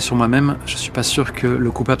virevolter sur moi-même, je suis pas sûr que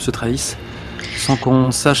le coupable se trahisse sans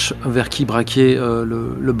qu'on sache vers qui braquer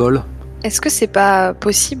le bol. Est-ce que c'est pas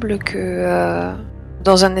possible que,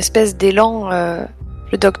 dans un espèce d'élan,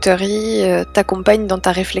 le Dr. E t'accompagne dans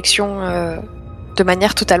ta réflexion de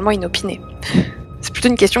manière totalement inopinée? C'est plutôt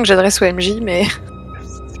une question que j'adresse au MJ, mais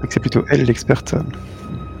C'est vrai que c'est plutôt elle l'experte.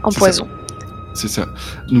 en C'est poison. C'est ça.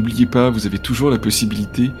 N'oubliez pas, vous avez toujours la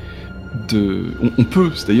possibilité de... On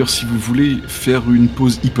peut, d'ailleurs, si vous voulez, faire une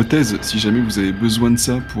pause hypothèse, si jamais vous avez besoin de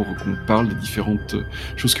ça pour qu'on parle des différentes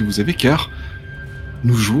choses que vous avez, car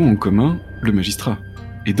nous jouons en commun le magistrat.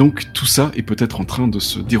 Et donc, tout ça est peut-être en train de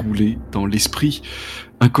se dérouler dans l'esprit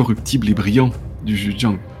incorruptible et brillant du juge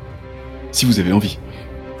Jiang. Si vous avez envie.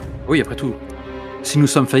 Oui, après tout, si nous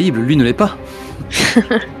sommes faillibles, lui ne l'est pas.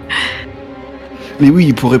 Mais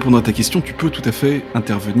oui, pour répondre à ta question, tu peux tout à fait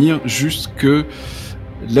intervenir, juste que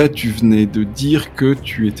là, tu venais de dire que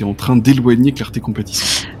tu étais en train d'éloigner Clarté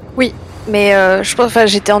Compatissante. Oui, mais je pense,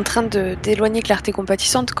 j'étais en train d'éloigner Clarté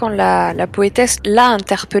Compatissante quand la poétesse l'a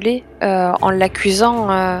interpellée en l'accusant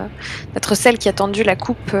d'être celle qui a tendu la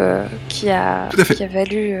coupe qui a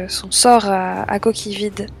valu son sort à Coquille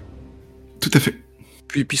Vide. Tout à fait.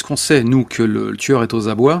 Puis, puisqu'on sait, nous, que le tueur est aux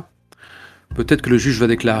abois, peut-être que le juge va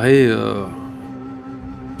déclarer...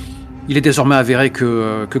 Il est désormais avéré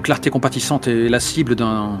que Clarté Compatissante est la cible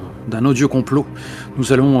d'un odieux complot.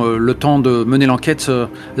 Nous allons, le temps de mener l'enquête,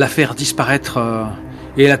 la faire disparaître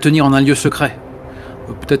et la tenir en un lieu secret.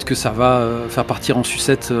 Peut-être que ça va faire partir en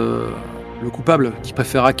sucette le coupable, qui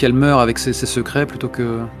préférera qu'elle meure avec ses secrets plutôt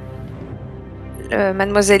que...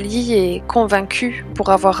 Mademoiselle Yi est convaincue, pour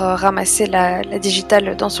avoir ramassé la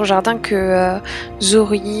digitale dans son jardin, que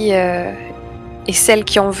Zuri est celle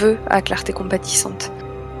qui en veut à Clarté Compatissante.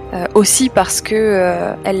 Aussi parce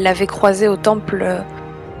que elle l'avait croisée au temple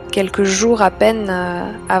quelques jours à peine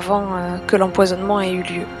avant que l'empoisonnement ait eu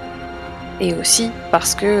lieu. Et aussi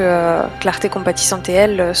parce que Clarté Compatissante et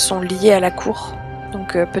elle sont liées à la cour.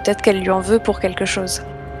 Donc peut-être qu'elle lui en veut pour quelque chose.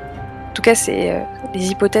 En tout cas, c'est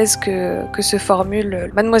les hypothèses que se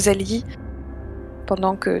formule Mademoiselle Yi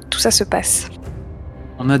pendant que tout ça se passe.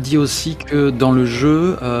 On a dit aussi que dans le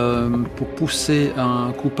jeu, pour pousser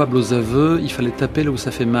un coupable aux aveux, il fallait taper là où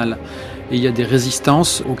ça fait mal. Et il y a des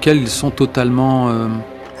résistances auxquelles ils sont totalement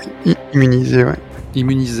Immunisé, ouais.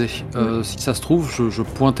 immunisés. Si ça se trouve, je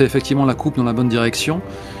pointais effectivement la coupe dans la bonne direction,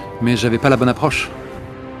 mais j'avais pas la bonne approche.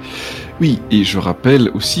 Oui, et je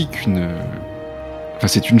rappelle aussi qu'une... Enfin,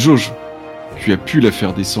 c'est une jauge. Tu as pu la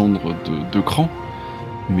faire descendre de 2 crans,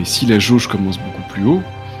 mais si la jauge commence beaucoup plus haut...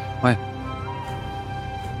 Ouais.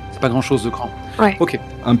 C'est pas grand-chose de grand. Ouais. Ok.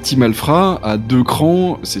 Un petit malfrat, à 2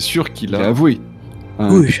 crans, c'est sûr qu'il a avoué.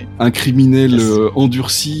 Oui. Un criminel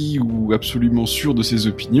endurci ou absolument sûr de ses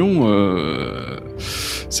opinions,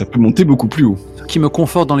 ça peut monter beaucoup plus haut. Ce qui me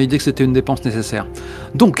conforte dans l'idée que c'était une dépense nécessaire.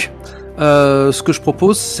 Donc, ce que je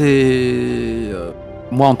propose, c'est...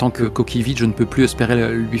 moi, en tant que coquille vide, je ne peux plus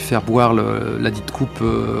espérer lui faire boire la dite coupe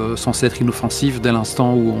censée être inoffensive dès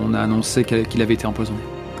l'instant où on a annoncé qu'il avait été empoisonné.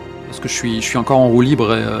 Parce que je suis encore en roue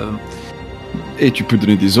libre Et tu peux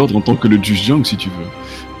donner des ordres en tant que le juge Jiang si tu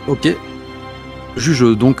veux. Ok.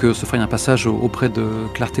 Juge donc se ferait un passage auprès de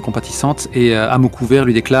Clarté Compatissante et à mot couvert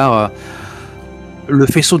lui déclare le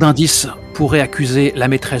faisceau d'indices pourrait accuser la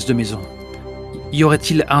maîtresse de maison. Y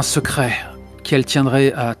aurait-il un secret qu'elle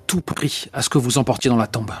tiendrait à tout prix à ce que vous emportiez dans la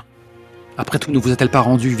tombe? Après tout, ne vous a-t-elle pas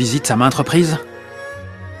rendu visite à maintes reprises?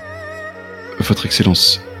 Votre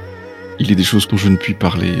Excellence, il y a des choses dont je ne puis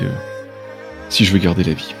parler si je veux garder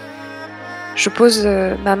la vie. Je pose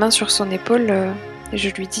ma main sur son épaule et je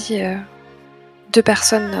lui dis 2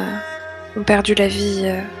 personnes ont perdu la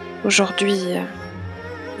vie aujourd'hui.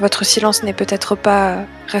 Votre silence n'est peut-être pas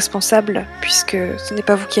responsable puisque ce n'est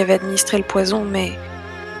pas vous qui avez administré le poison, mais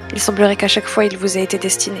il semblerait qu'à chaque fois il vous a été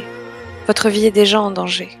destiné. Votre vie est déjà en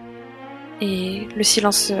danger et le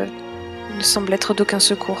silence ne semble être d'aucun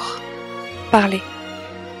secours. Parlez.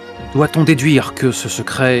 Doit-on déduire que ce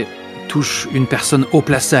secret touche une personne haut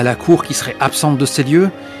placée à la cour qui serait absente de ces lieux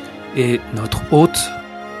et notre hôte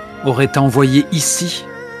aurait été envoyé ici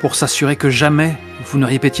pour s'assurer que jamais vous ne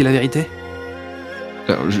répétiez la vérité?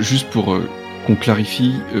 Alors, juste pour qu'on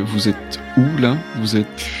clarifie, vous êtes où là? Vous êtes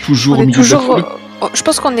toujours On au est milieu de la foule? Je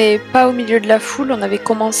pense qu'on n'est pas au milieu de la foule, on avait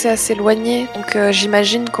commencé à s'éloigner, donc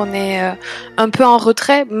j'imagine qu'on est un peu en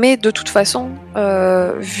retrait, mais de toute façon,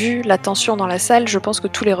 vu la tension dans la salle, je pense que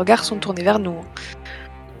tous les regards sont tournés vers nous.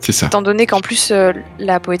 C'est ça. Étant donné qu'en plus,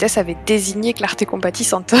 la poétesse avait désigné Clarté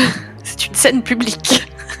Compatissante. C'est une scène publique.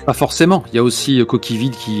 Pas forcément. Il y a aussi Coquille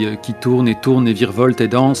Vide qui tourne et virevolte et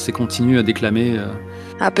danse et continue à déclamer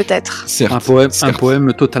Ah, peut-être. Certes, un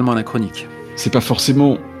poème totalement anachronique. C'est pas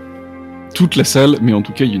forcément toute la salle, mais en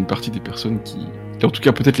tout cas, il y a une partie des personnes qui... En tout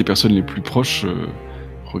cas, peut-être les personnes les plus proches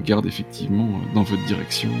regarde effectivement dans votre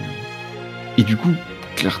direction. Et du coup,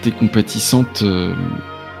 Clarté compatissante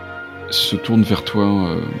se tourne vers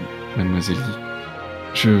toi, mademoiselle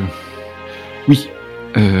Lee. Oui,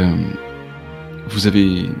 vous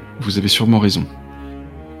avez sûrement raison.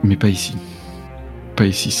 Mais pas ici. Pas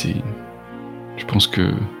ici, c'est... Je pense que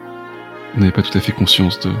vous n'avez pas tout à fait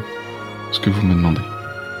conscience de ce que vous me demandez.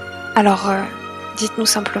 Alors, dites-nous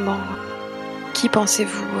simplement, qui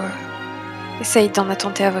pensez-vous essaye d'en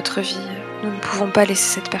attenter à votre vie? Nous ne pouvons pas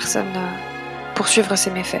laisser cette personne poursuivre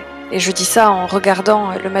ses méfaits. Et je dis ça en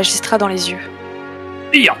regardant le magistrat dans les yeux.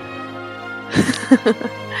 Pire. Fallait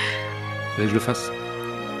que je le fasse.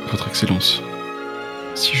 Votre Excellence,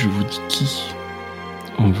 si je vous dis qui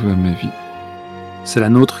en veut à ma vie, C'est la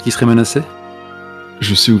nôtre qui serait menacée?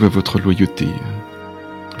 je sais où va votre loyauté.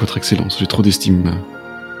 Votre Excellence, j'ai trop d'estime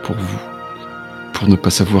pour vous, pour ne pas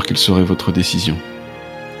savoir quelle serait votre décision.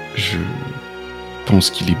 Je pense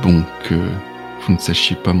qu'il est bon que vous ne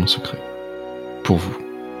sachiez pas mon secret. Pour vous.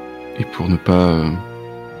 Et pour ne pas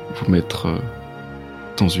vous mettre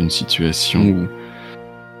dans une situation où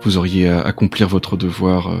vous auriez à accomplir votre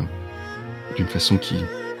devoir d'une façon qui,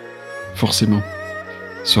 forcément,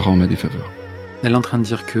 sera en ma défaveur. Elle est en train de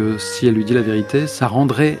dire que si elle lui dit la vérité, ça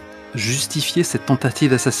rendrait justifier cette tentative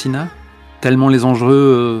d'assassinat, tellement les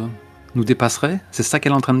enjeux nous dépasseraient. C'est ça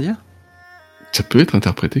qu'elle est en train de dire? Ça peut être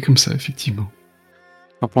interprété comme ça, effectivement.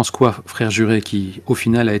 T'en penses quoi, frère juré, qui, au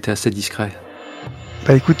final, a été assez discret?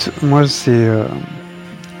 Bah écoute, moi c'est...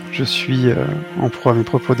 je suis en proie à mes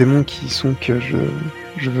propres démons qui sont que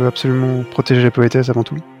je veux absolument protéger la poétesse avant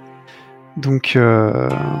tout. Donc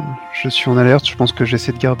je suis en alerte, je pense que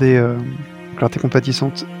j'essaie de garder Clarté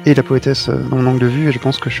compatissante et la poétesse dans mon angle de vue, et je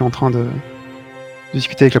pense que je suis en train de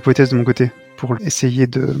discuter avec la poétesse de mon côté pour essayer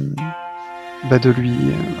de lui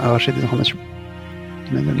arracher des informations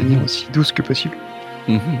de manière aussi douce que possible.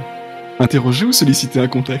 Interroger ou solliciter un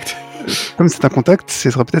contact? Comme c'est un contact, ce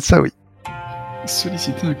sera peut-être ça, oui.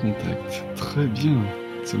 Solliciter un contact. Très bien.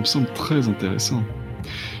 Ça me semble très intéressant.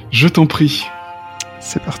 Je t'en prie.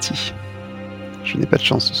 C'est parti. Je n'ai pas de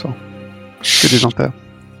chance ce soir. Que des impairs.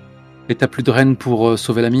 Et t'as plus de reine pour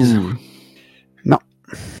sauver la mise? Non.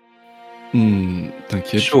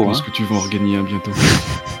 T'inquiète, Chaud, je pense hein. que tu vas en regagner un bientôt.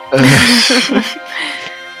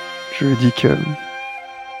 Je lui dis que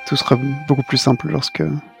tout sera beaucoup plus simple lorsque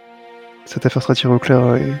cette affaire sera tirée au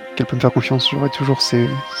clair et qu'elle peut me faire confiance. J'aurai toujours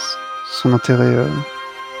son intérêt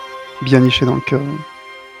bien niché dans le cœur,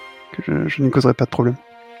 que je ne causerai pas de problème.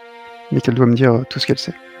 Mais qu'elle doit me dire tout ce qu'elle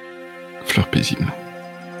sait. Fleur paisible,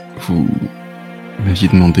 vous m'aviez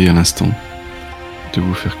demandé à l'instant de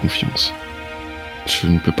vous faire confiance. Je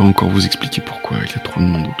ne peux pas encore vous expliquer pourquoi, il y a trop de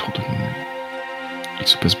monde autour de nous. Il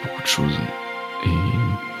se passe beaucoup de choses, et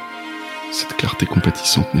cette clarté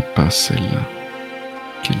compatissante n'est pas celle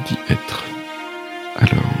qu'elle dit être.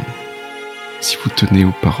 Alors, si vous tenez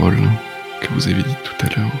aux paroles que vous avez dites tout à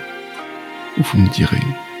l'heure, vous me direz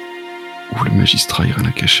où le magistrat ira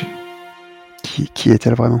la cacher. Qui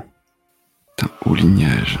est-elle vraiment? D'un haut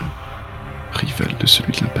lignage, rival de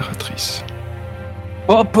celui de l'impératrice.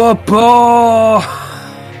 Oh, papa!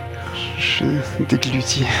 Je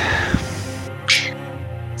déglutis.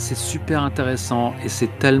 C'est super intéressant et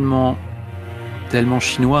c'est tellement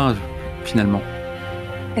chinois, finalement.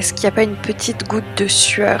 Est-ce qu'il n'y a pas une petite goutte de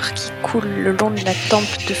sueur qui coule le long de la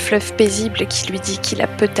tempe de Fleuve paisible et qui lui dit qu'il a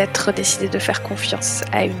peut-être décidé de faire confiance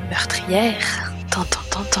à une meurtrière? Tant.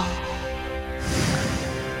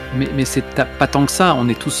 Mais c'est pas tant que ça, on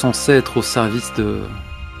est tous censés être au service de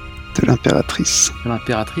l'impératrice.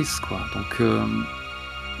 l'impératrice, quoi. Donc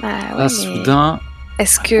Ah, là, ouais, mais soudain...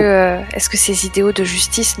 est-ce que ces idéaux de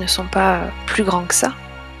justice ne sont pas plus grands que ça?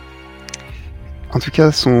 En tout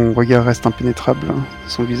cas, son regard reste impénétrable, hein,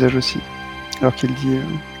 son visage aussi. Alors qu'il dit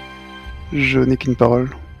je n'ai qu'une parole,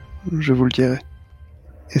 je vous le dirai.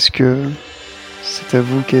 Est-ce que c'est à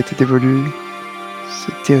vous qu'a été dévolu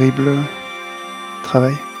ce terrible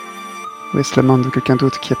travail? Ou est-ce la main de quelqu'un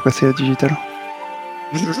d'autre qui a pressé la digitale?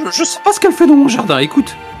 Je sais pas ce qu'elle fait dans mon jardin,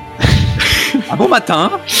 écoute. Un bon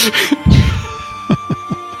matin.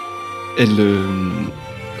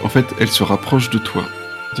 En fait, elle se rapproche de toi,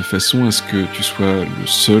 de façon à ce que tu sois le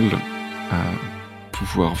seul à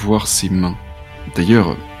pouvoir voir ses mains.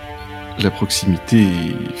 D'ailleurs, la proximité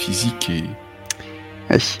physique est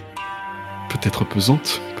Aïe. peut-être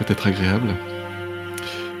pesante, peut-être agréable.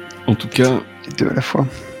 En tout cas, Les deux à la fois.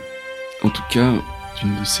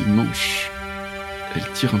 d'une de ses manches, elle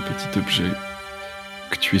tire un petit objet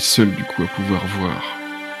que tu es seul du coup à pouvoir voir,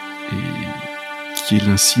 et qui est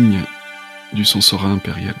l'insigne du censorat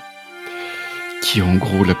impérial, qui est en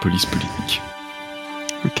gros la police politique.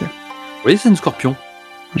 Ok. Oui, c'est une scorpion.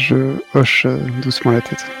 Je hoche doucement la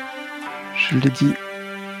tête. Je l'ai dit,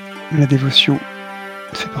 la dévotion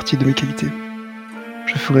fait partie de mes qualités.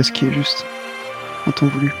 Je ferai ce qui est juste, en temps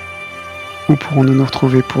voulu. Où pourrons-nous nous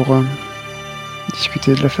retrouver pour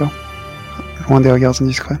discuter de l'affaire, loin des regards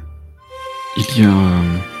indiscrets? Il y a,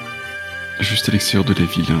 juste à l'extérieur de la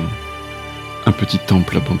ville, un petit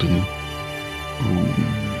temple abandonné, où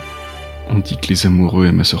on dit que les amoureux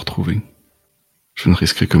aiment à se retrouver. Je ne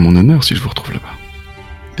risquerai que mon honneur si je vous retrouve là-bas.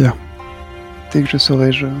 Bien. Dès que je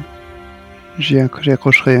saurai, j'y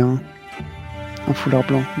accrocherai un foulard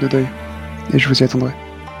blanc de deuil, et je vous y attendrai.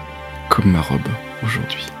 Comme ma robe,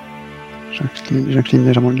 aujourd'hui. J'incline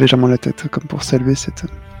légèrement la tête, comme pour saluer ce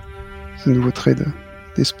nouveau trait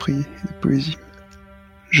d'esprit et de poésie.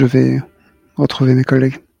 Je vais retrouver mes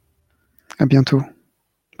collègues. À bientôt,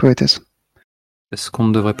 poétesse. Est-ce qu'on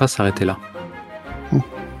ne devrait pas s'arrêter là?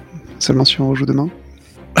 Seulement si on rejoue demain.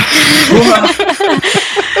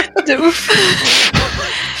 De ouf.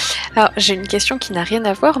 Alors, j'ai une question qui n'a rien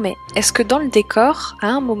à voir, mais est-ce que dans le décor, à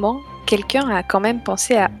un moment, quelqu'un a quand même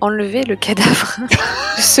pensé à enlever le cadavre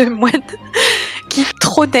de ce moine qui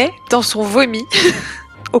trônait dans son vomi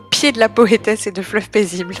au pied de la poétesse et de Fleuve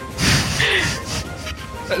Paisible?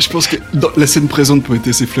 Je pense que dans la scène présente,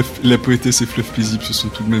 la poétesse et Fleuve Paisible se sont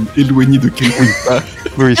tout de même éloignés de quelqu'un de pas.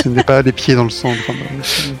 Oui, ce n'est pas des pieds dans le sang.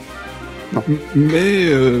 Non. Mais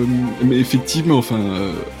effectivement,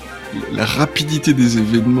 la rapidité des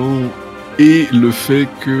événements et le fait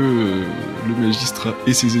que le magistrat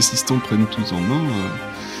et ses assistants prennent tout en main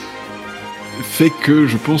fait que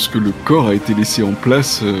je pense que le corps a été laissé en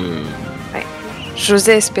place. Ouais.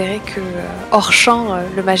 J'osais espérer que hors champ,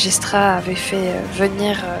 le magistrat avait fait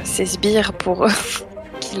venir ses sbires pour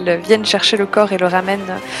qu'ils viennent chercher le corps et le ramènent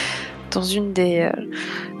dans une des,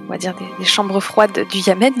 on va dire des chambres froides du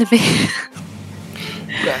Yamen, mais...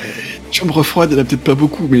 Chambre froide, elle a peut-être pas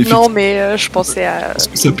beaucoup, mais... Non, mais je pensais à... Parce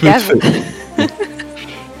que ça peut être fait.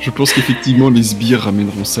 Je pense qu'effectivement, les sbires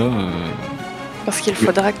ramèneront ça. Parce qu'il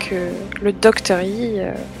faudra que le docteur y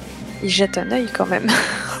jette un œil quand même.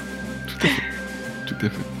 Tout à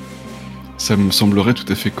fait. Ça me semblerait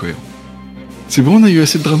tout à fait cohérent. C'est bon, on a eu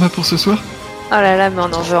assez de drama pour ce soir? Oh là là, mais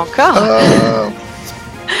on en veut encore.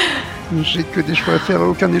 J'ai que des choix à faire,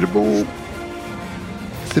 aucun n'est le bon.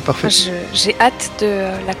 C'est parfait. J'ai hâte de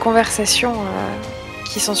la conversation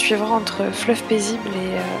qui s'en suivra entre Fleuve Paisible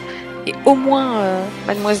et au moins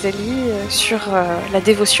Mademoiselle Lee sur la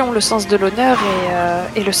dévotion, le sens de l'honneur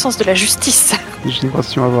et le sens de la justice. J'ai une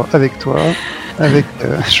conversation à avoir avec toi, avec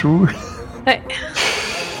Chou. Ouais.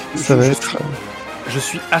 Ça va être... Je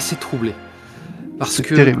suis assez troublé. Parce c'est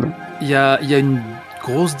que terrible. il y a une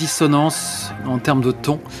grosse dissonance en termes de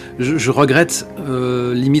ton. Je regrette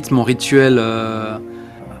limite mon rituel...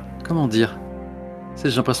 comment dire? J'ai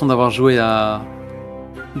l'impression d'avoir joué à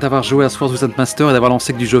Swords Without Master et d'avoir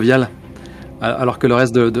lancé que du jovial, alors que le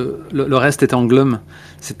reste le reste était en glum.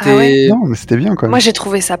 C'était... Ah ouais? Non, mais c'était bien quand même. Moi, j'ai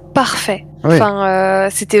trouvé ça parfait. Ouais. Enfin,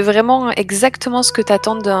 c'était vraiment exactement ce que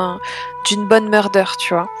t'attends d'une bonne murder,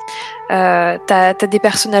 tu vois. T'as des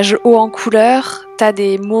personnages hauts en couleur, t'as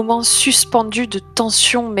des moments suspendus de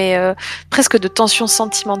tension, mais presque de tension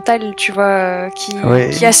sentimentale, tu vois,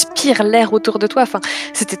 qui aspire l'air autour de toi. Enfin,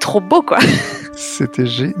 c'était trop beau, quoi. C'était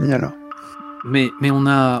génial. Mais on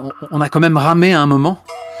a quand même ramé à un moment.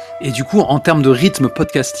 Et du coup, en termes de rythme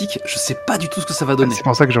podcastique, je sais pas du tout ce que ça va donner. C'est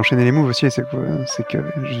pour ça que j'ai enchaîné les moves aussi, c'est que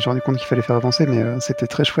je me suis rendu compte qu'il fallait faire avancer, mais c'était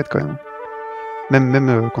très chouette quand même.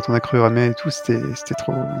 Même quand on a cru ramer et tout, c'était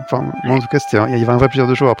trop... Enfin, moi en tout cas, il y avait un vrai plaisir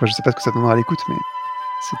de jouer. Après, je sais pas ce que ça donnera à l'écoute, mais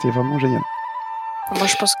c'était vraiment génial. Moi,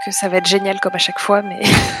 je pense que ça va être génial comme à chaque fois, mais...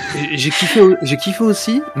 Et j'ai kiffé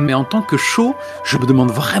aussi, mais en tant que show, je me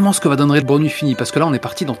demande vraiment ce que va donner le Bonne Nuit Finie, parce que là, on est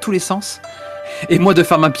parti dans tous les sens. Et moi, de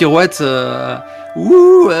faire ma pirouette, allez,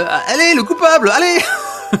 le coupable, allez.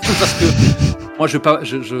 Parce que moi,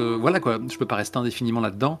 voilà quoi, je peux pas rester indéfiniment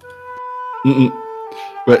là-dedans.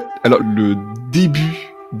 Ouais, alors le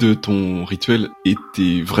début de ton rituel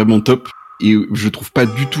était vraiment top, et je trouve pas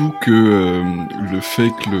du tout que le fait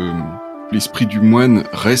que l'esprit du moine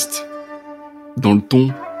reste dans le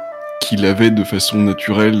ton qu'il avait de façon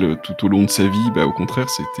naturelle tout au long de sa vie, au contraire,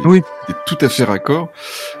 c'était tout à fait raccord,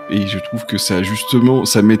 et je trouve que ça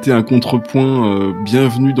mettait un contrepoint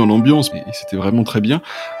bienvenu dans l'ambiance, et c'était vraiment très bien.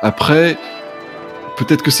 Après,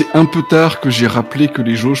 peut-être que c'est un peu tard que j'ai rappelé que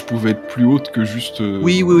les jauges pouvaient être plus hautes que juste...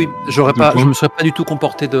 Oui. Je me serais pas du tout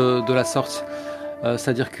comporté de la sorte.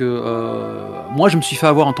 C'est-à-dire que moi, je me suis fait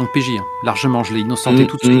avoir en tant que PJ. Largement, je l'ai innocenté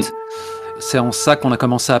tout de suite. c'est en ça qu'on a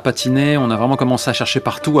commencé à patiner, on a vraiment commencé à chercher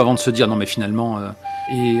partout avant de se dire non mais finalement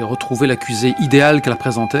et retrouver l'accusé idéal qu'elle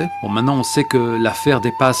présentait. Bon, maintenant on sait que l'affaire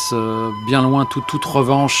dépasse bien loin toute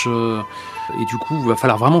revanche et du coup il va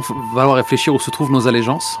falloir réfléchir où se trouvent nos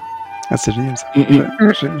allégeances. Ah, c'est génial ça.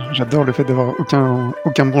 J'adore le fait d'avoir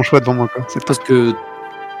aucun bon choix devant moi, quoi. C'est parce que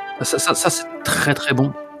ça c'est très très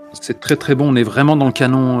bon. C'est très très bon, on est vraiment dans le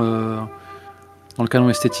canon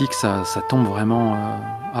esthétique, ça tombe vraiment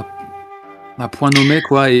à point nommé,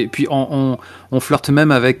 quoi. Et puis on flirte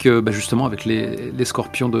même avec justement avec les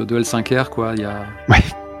scorpions de L5R, quoi.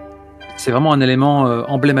 C'est vraiment un élément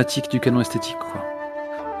emblématique du canon esthétique, quoi.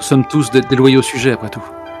 Nous sommes tous des loyaux sujets, après tout.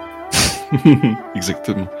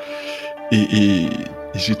 Exactement. Et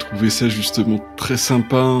j'ai trouvé ça justement très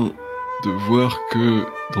sympa de voir que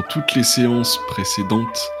dans toutes les séances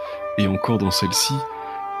précédentes et encore dans celle-ci,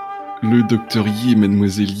 le Dr Yi et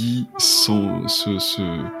Mademoiselle Yi se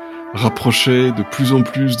rapprochaient de plus en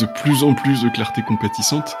plus de clarté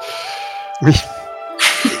compatissante. Oui.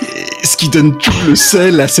 Et ce qui donne tout le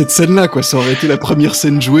sel à cette scène-là, quoi. Ça aurait été la première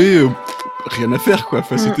scène jouée, rien à faire, quoi.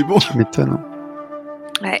 Enfin, c'était bon. Tu m'étonnes.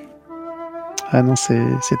 Ouais. Ah non, c'est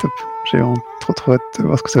top. J'ai vraiment trop hâte de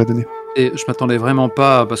voir ce que ça va donner. Et je m'attendais vraiment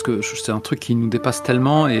pas, parce que c'est un truc qui nous dépasse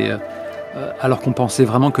tellement, et alors qu'on pensait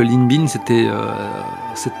vraiment que Lin Bin c'était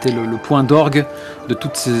le point d'orgue de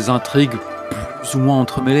toutes ces intrigues plus ou moins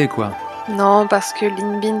entremêlées, quoi. Non, parce que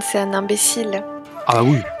Lin Bin c'est un imbécile. Ah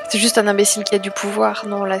oui. C'est juste un imbécile qui a du pouvoir.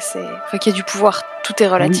 Non, là qui a du pouvoir. Tout est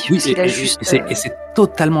relatif. Oui, et c'est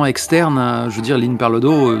totalement externe. Je veux dire, Lynn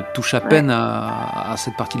Perlodo touche à peine à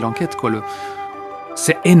cette partie de l'enquête, quoi.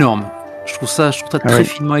 C'est énorme. Je trouve ça très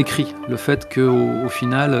finement écrit. Le fait que au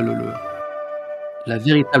final, la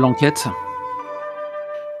véritable enquête.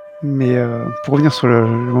 Mais pour revenir sur le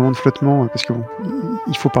moment de flottement, parce que bon,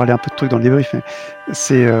 il faut parler un peu de trucs dans le débrief, mais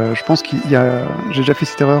c'est, je pense j'ai déjà fait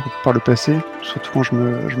cette erreur par le passé, surtout quand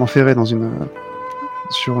je m'enferrais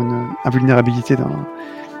sur une invulnérabilité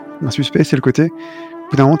d'un suspect, c'est le côté.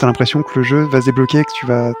 Au bout d'un moment, t'as l'impression que le jeu va se débloquer, que tu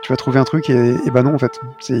vas trouver un truc, et bah non, en fait,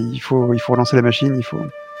 il faut relancer la machine,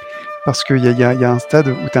 parce qu'il y a un stade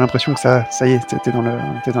où t'as l'impression que ça y est, t'es dans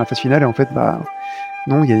la phase finale, et en fait, bah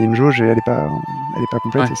non, il y a une jauge et elle est pas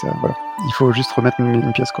complète, et ça, voilà. Il faut juste remettre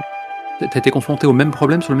une pièce, quoi. T'as été confronté au même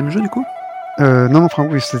problème sur le même jeu, du coup ? Non, enfin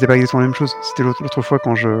oui, c'était pas exactement la même chose. C'était l'autre fois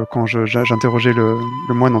quand j'interrogeais le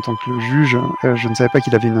moine en tant que juge, je ne savais pas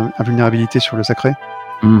qu'il avait une invulnérabilité sur le sacré.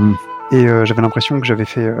 Mmh. Et j'avais l'impression que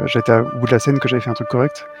j'étais au bout de la scène, que j'avais fait un truc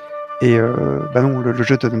correct. Et bah non, le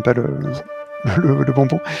jeu te donne pas le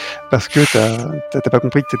bonbon, parce que t'as pas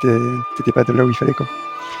compris que t'étais pas de là où il fallait, quoi.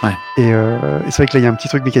 Ouais. Et c'est vrai que là, il y a un petit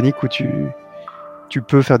truc mécanique où tu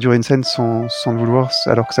peux faire durer une scène sans le vouloir,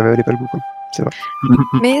 alors que ça valait pas le coup, quoi. C'est vrai.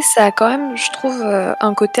 Mais ça a quand même, je trouve,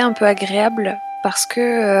 un côté un peu agréable, parce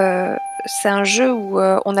que c'est un jeu où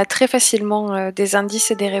on a très facilement des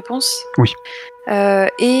indices et des réponses. Oui.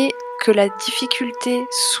 Et que la difficulté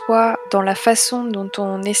soit dans la façon dont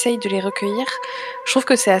on essaye de les recueillir, je trouve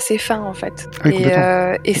que c'est assez fin, en fait. Oui,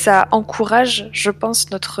 et ça encourage, je pense,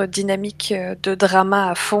 notre dynamique de drama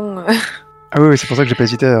à fond. Ah oui, c'est pour ça que j'ai pas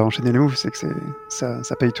hésité à enchaîner les moves, c'est que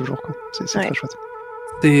ça paye toujours, quoi. C'est très chouette.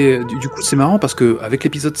 Et du coup, c'est marrant parce que avec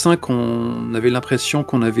l'épisode 5, on avait l'impression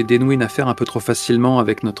qu'on avait dénoué une affaire un peu trop facilement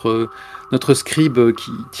avec notre scribe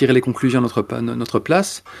qui tirait les conclusions à notre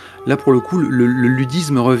place. Là, pour le coup, le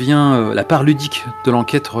ludisme revient, la part ludique de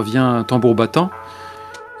l'enquête revient tambour battant.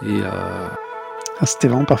 Et c'était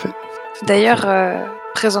vraiment parfait. D'ailleurs,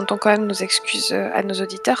 présentons quand même nos excuses à nos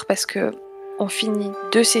auditeurs, parce que on finit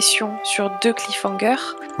 2 sessions sur 2 cliffhangers.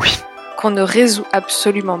 Oui. Qu'on ne résout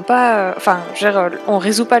absolument pas. On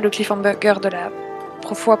résout pas le cliffhanger de la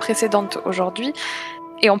fois précédente aujourd'hui,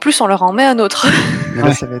 et en plus on leur en met un autre. Mais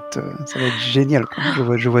là, ça va être génial,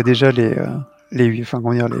 quoi. Je vois déjà les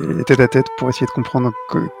têtes à tête pour essayer de comprendre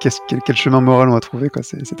quel chemin moral on va trouver, quoi.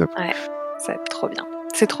 C'est top. Ouais, ça va être trop bien.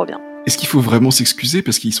 C'est trop bien. Est-ce qu'il faut vraiment s'excuser,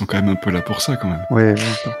 parce qu'ils sont quand même un peu là pour ça, quand même. Ouais,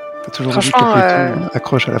 t'as toujours envie que le peloton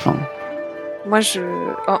accroche à la fin. Moi,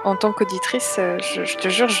 en tant qu'auditrice, je te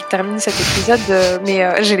jure, je termine cet épisode,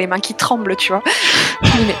 mais j'ai les mains qui tremblent, tu vois.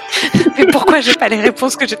 Mais pourquoi j'ai pas les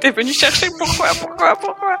réponses que j'étais venue chercher ? Pourquoi ?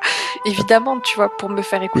 Évidemment, tu vois, pour me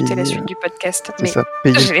faire écouter la suite du podcast.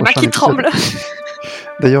 Mais j'ai les mains qui tremblent.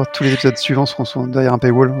 D'ailleurs, tous les épisodes suivants seront derrière un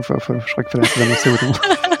paywall. Enfin, je crois qu'il fallait l'annoncer autant.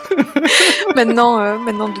 Maintenant,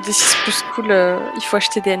 de D6 plus cool, il faut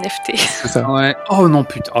acheter des NFT. C'est ça. Ouais. Oh non,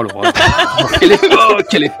 putain. Oh l'horreur. Quelle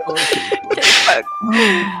époque.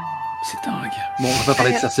 C'est dingue. Bon, on va pas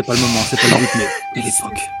parler de ça, c'est pas le moment, c'est pas le but, mais quelle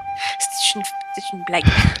époque. C'est une blague.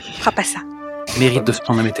 Fera pas ça. Mérite de se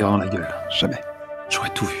prendre un météore dans la gueule. Jamais. J'aurais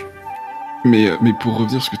tout vu. Mais pour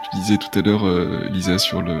revenir sur ce que tu disais tout à l'heure, Lisa,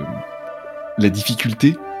 sur la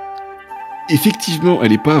difficulté, effectivement,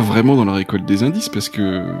 elle n'est pas vraiment dans la récolte des indices, parce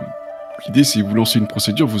que l'idée, c'est que vous lancez une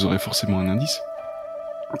procédure, vous aurez forcément un indice.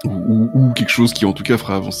 Ou quelque chose qui, en tout cas,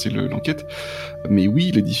 fera avancer l'enquête. Mais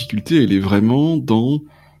oui, la difficulté, elle est vraiment dans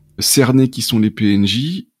cerner qui sont les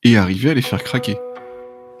PNJ et arriver à les faire craquer.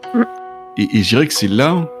 Et je dirais que c'est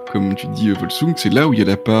là, comme tu dis, Volsung, c'est là où il y a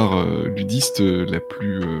la part ludiste la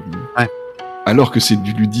plus... Ouais. Alors que c'est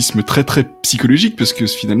du ludisme très très psychologique, parce que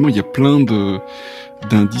finalement, il y a plein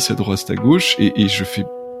d'indices à droite, à gauche, et je fais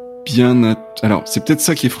bien... Alors, c'est peut-être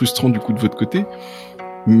ça qui est frustrant du coup de votre côté,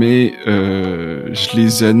 mais je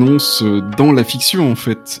les annonce dans la fiction, en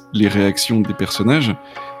fait, les réactions des personnages,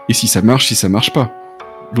 et si ça marche pas.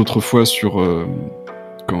 L'autre fois,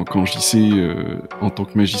 quand JC, en tant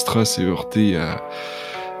que magistrat, s'est heurté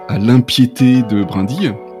à l'impiété de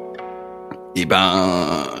Brindille, et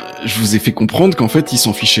je vous ai fait comprendre qu'en fait, il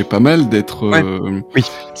s'en fichait pas mal d'être Oui,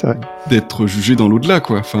 c'est vrai. d'être jugé dans l'au-delà,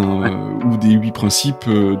 quoi. Enfin, ou des 8 principes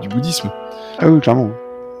du bouddhisme. Ah oui, clairement.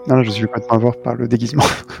 Non, là, je suis complètement avoir par le déguisement.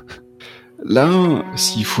 Là,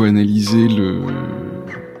 s'il faut analyser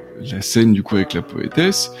la scène du coup avec la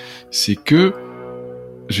poétesse, c'est que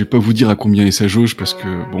je vais pas vous dire à combien est sa jauge parce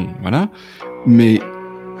que bon, voilà, mais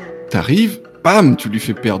t'arrives, bam, tu lui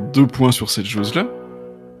fais perdre 2 points sur cette jauge-là,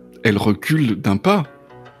 elle recule d'un pas,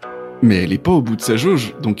 mais elle est pas au bout de sa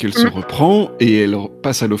jauge, donc elle se reprend et elle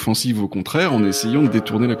passe à l'offensive au contraire en essayant de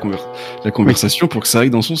détourner la conversation pour que ça aille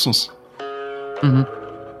dans son sens.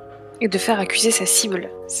 Et de faire accuser sa cible,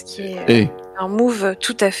 ce qui est un move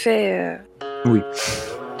tout à fait... Oui.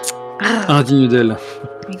 Indigne d'elle.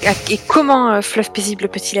 Et comment Fluff Paisible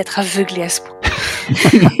peut-il être aveuglé à ce point?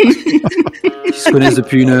 Ils se connaissent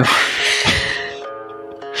depuis 1 heure.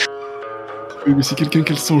 Oui, mais c'est quelqu'un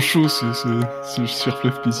qui a le sang chaud, ce cher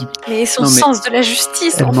Fluff Paisible. Et son sens de la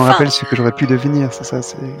justice, Elle me rappelle ce que j'aurais pu devenir, c'est ça,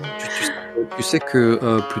 c'est... Tu sais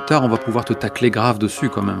que plus tard, on va pouvoir te tacler grave dessus,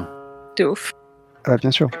 quand même. De ouf. Ah,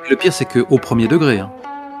 bien sûr. Le pire, c'est qu'au premier degré. Hein.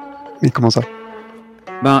 Mais comment ça?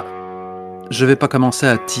 Je vais pas commencer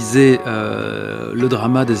à teaser le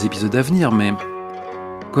drama des épisodes à venir, mais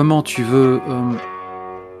comment tu veux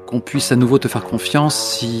qu'on puisse à nouveau te faire confiance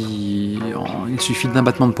si il suffit d'un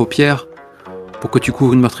battement de paupières pour que tu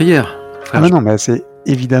couvres une meurtrière, frère? Ah non, mais c'est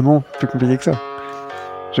évidemment plus compliqué que ça.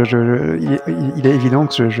 Il est évident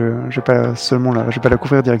que je vais pas seulement je vais pas la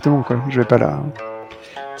couvrir directement, quoi. Je vais pas la...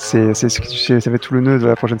 ça va être tout le nœud de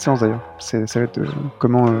la prochaine séance d'ailleurs. Ça va être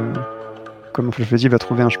comment Fluffy va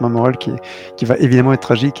trouver un chemin moral qui va évidemment être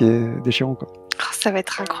tragique et déchirant, quoi. Oh, ça va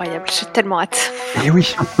être incroyable, j'ai tellement hâte. Et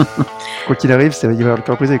oui. Quoi qu'il arrive, il va y avoir le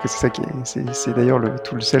cœur brisé, que c'est ça qui est, c'est d'ailleurs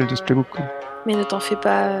tout le sel de ce playbook, quoi. Mais ne t'en fais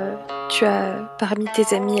pas, tu as parmi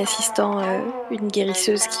tes amis assistants une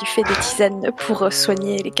guérisseuse qui fait des tisanes pour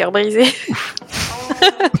soigner les cœurs brisés.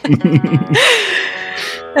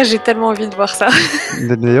 J'ai tellement envie de voir ça.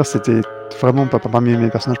 D'ailleurs, c'était vraiment pas parmi mes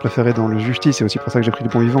personnages préférés dans le justice, c'est aussi pour ça que j'ai pris le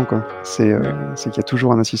bon vivant, quoi. C'est qu'il y a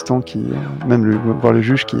toujours un assistant qui, même voire le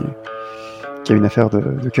juge qui a une affaire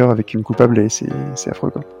de cœur avec une coupable et c'est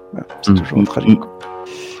affreux, quoi. Voilà, c'est toujours tragique, quoi.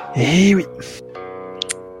 Et oui.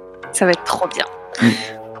 Ça va être trop bien.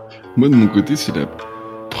 Moi, de mon côté, c'est la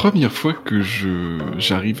première fois que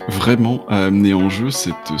j'arrive vraiment à amener en jeu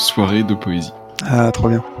cette soirée de poésie. Ah, trop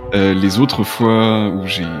bien. Les autres fois où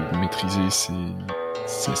j'ai maîtrisé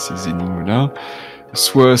ces énigmes-là,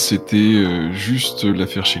 soit c'était juste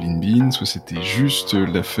l'affaire Shailene Bean, soit c'était juste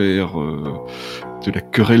l'affaire de la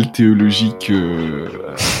querelle théologique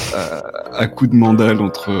à coups de mandale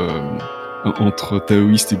entre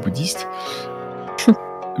taoïstes et bouddhistes.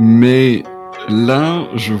 Mais là,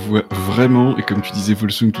 je vois vraiment, et comme tu disais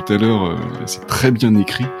Volsung tout à l'heure, c'est très bien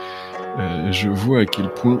écrit, je vois à quel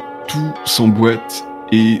point tout s'emboîte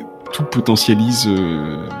et tout potentialise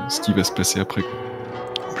ce qui va se passer après,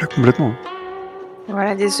 quoi. Complètement.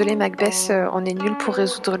 Voilà, désolé Macbeth, on est nul pour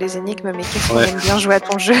résoudre les énigmes, mais qu'est-ce qu'on aime bien jouer à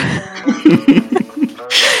ton jeu.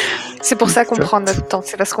 C'est pour ça qu'on prend notre temps,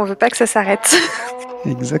 c'est parce qu'on veut pas que ça s'arrête.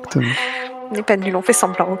 Exactement. On n'est pas nul, on fait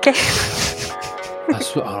semblant, ok?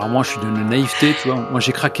 Alors moi, je suis d'une naïveté, tu vois. Moi,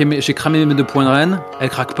 j'ai cramé mes 2 points de reine. Elle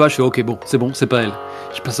craque pas, je fais ok, bon, c'est pas elle.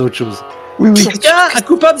 Je passe à autre chose. Oui. Quelqu'un, un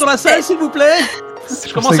coupable dans la salle, s'il vous plaît.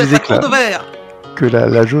 Je commence à être à court de verre. Que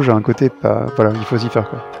la jauge a un côté pas... Voilà, il faut s'y faire,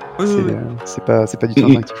 quoi. C'est pas du tout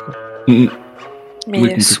instinctif, quoi.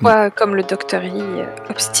 Mais soit comme le Dr. Yi,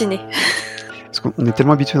 obstiné. Parce qu'on est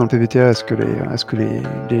tellement habitué dans le PBTA à ce que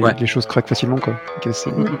les choses craquent facilement, quoi. Que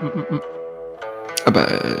c'est... Ah bah,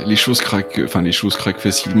 les choses craquent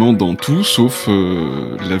facilement dans tout, sauf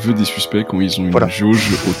l'aveu des suspects quand ils ont une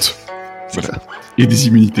jauge haute. Voilà. Et des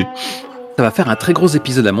immunités. Ça va faire un très gros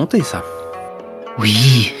épisode à monter, ça.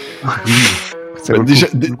 Oui. Ça vaut le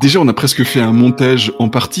coup. Déjà, on a presque fait un montage en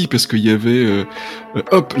partie parce qu'il y avait,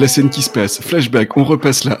 hop, la scène qui se passe, flashback, on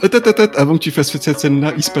repasse là, avant que tu fasses cette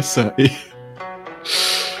scène-là, il se passe ça. Et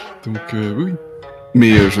donc, oui.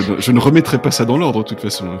 Mais je ne remettrai pas ça dans l'ordre de toute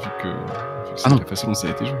façon, hein, vu que c'est la façon dont ça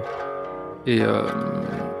a été joué. Et à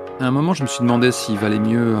un moment, je me suis demandé s'il valait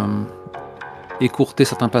mieux écourter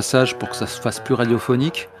certains passages pour que ça se fasse plus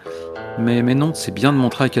radiophonique. Mais non, c'est bien de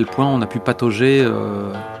montrer à quel point on a pu patauger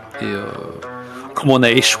comment on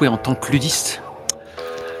a échoué en tant que ludiste.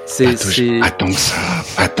 Attends que ça,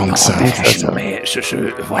 franchement. Mais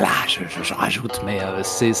je rajoute, mais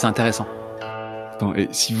c'est intéressant. Attends, et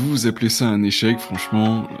si vous appelez ça un échec,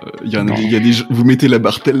 franchement, il y a des gens, vous mettez la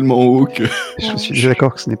barre tellement haut que... Je suis déjà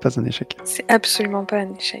d'accord que ce n'est pas un échec. C'est absolument pas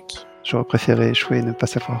un échec. J'aurais préféré échouer et ne pas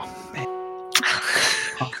savoir. Mais...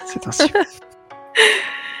 c'est ainsi.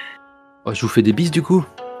 Je vous fais des bises du coup.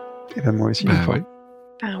 Et ben moi aussi. Bah ouais.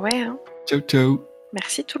 Ah ouais, hein. Ciao.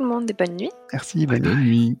 Merci tout le monde et bonne nuit. Merci, bonne nuit. Bonne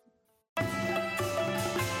nuit.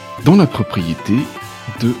 Dans la propriété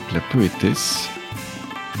de la poétesse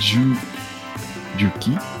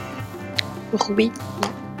Juki, Ruki.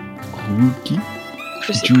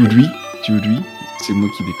 Je sais plus. Julie, c'est moi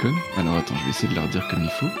qui déconne. Alors attends, je vais essayer de la redire comme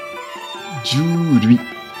il faut. Julie,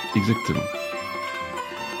 exactement.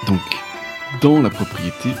 Donc, dans la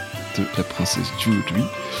propriété de la princesse Julie.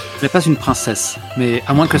 Je n'ai pas une princesse, mais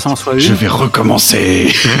à moins que ça en soit une. Je vais recommencer.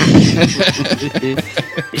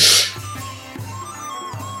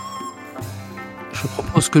 Je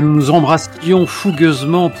propose que nous nous embrassions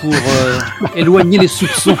fougueusement pour éloigner les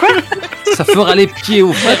soupçons. Ça fera les pieds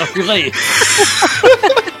aux frères purée.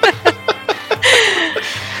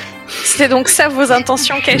 C'est donc ça vos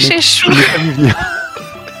intentions cachées, Chou?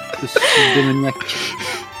 Je suis démoniaque.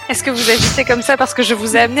 Est-ce que vous agissez comme ça parce que je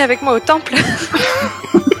vous ai amené avec moi au temple?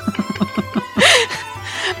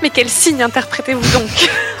 Mais quel signe interprétez-vous donc?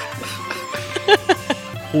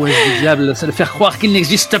 Où est-ce du diable? C'est de faire croire qu'il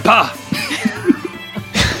n'existe pas.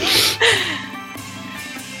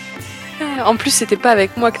 En plus, c'était pas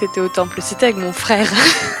avec moi que t'étais au temple, c'était avec mon frère.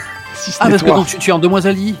 Si Ah, parce que donc tu es en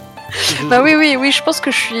Demoiselle Yi. Bah oui, je pense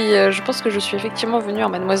que je suis effectivement venue en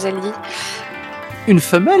Mademoiselle Yi. Une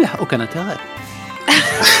femelle? Aucun intérêt.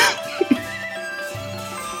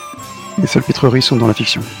 Les seules pétreries sont dans la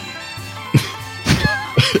fiction.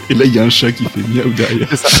 Et là, il y a un chat qui fait miaou derrière.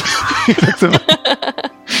 C'est ça. Exactement.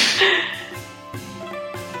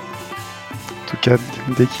 En tout cas,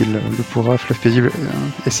 dès qu'il le pourra, Fleuve Paisible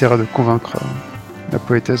essaiera de convaincre la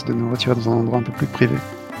poétesse de nous retirer dans un endroit un peu plus privé.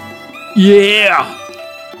 Yeah!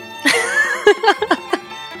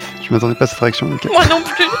 Je m'attendais pas à cette réaction. Okay. Moi non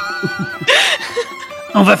plus.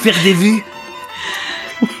 On va faire des vues.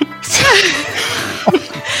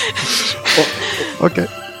 Ok.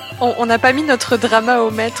 On n'a pas mis notre drama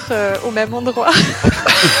au maître au même endroit.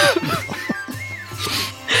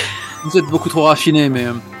 Vous êtes beaucoup trop raffiné, mais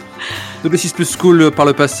 2D6 plus cool par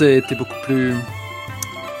le passé était beaucoup plus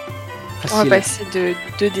facile. On va passer de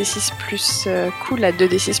 2D6 plus cool à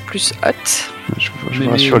 2D6 plus hot. Je vous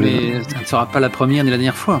rassure, mais ça ne sera pas la première ni la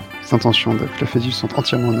dernière fois. les intentions de Fleuve Paisible sont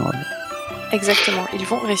entièrement honorables. Exactement, ils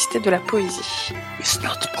vont réciter de la poésie. It's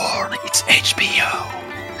not porn, it's HBO.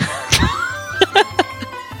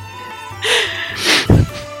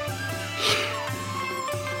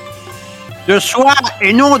 De soie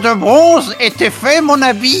et non de bronze était fait mon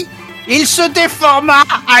habit. Il se déforma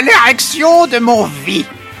à l'érection de mon vie.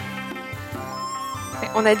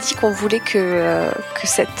 On a dit qu'on voulait que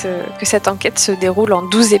cette enquête se déroule en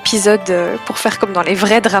 12 épisodes pour faire comme dans les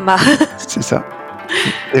vrais dramas. C'est ça.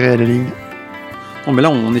 Serré à la ligne, Bon, mais là,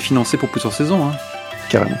 on est financé pour plusieurs saisons. Hein.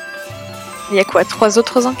 carrément. Il y a quoi, 3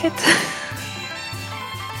 autres enquêtes?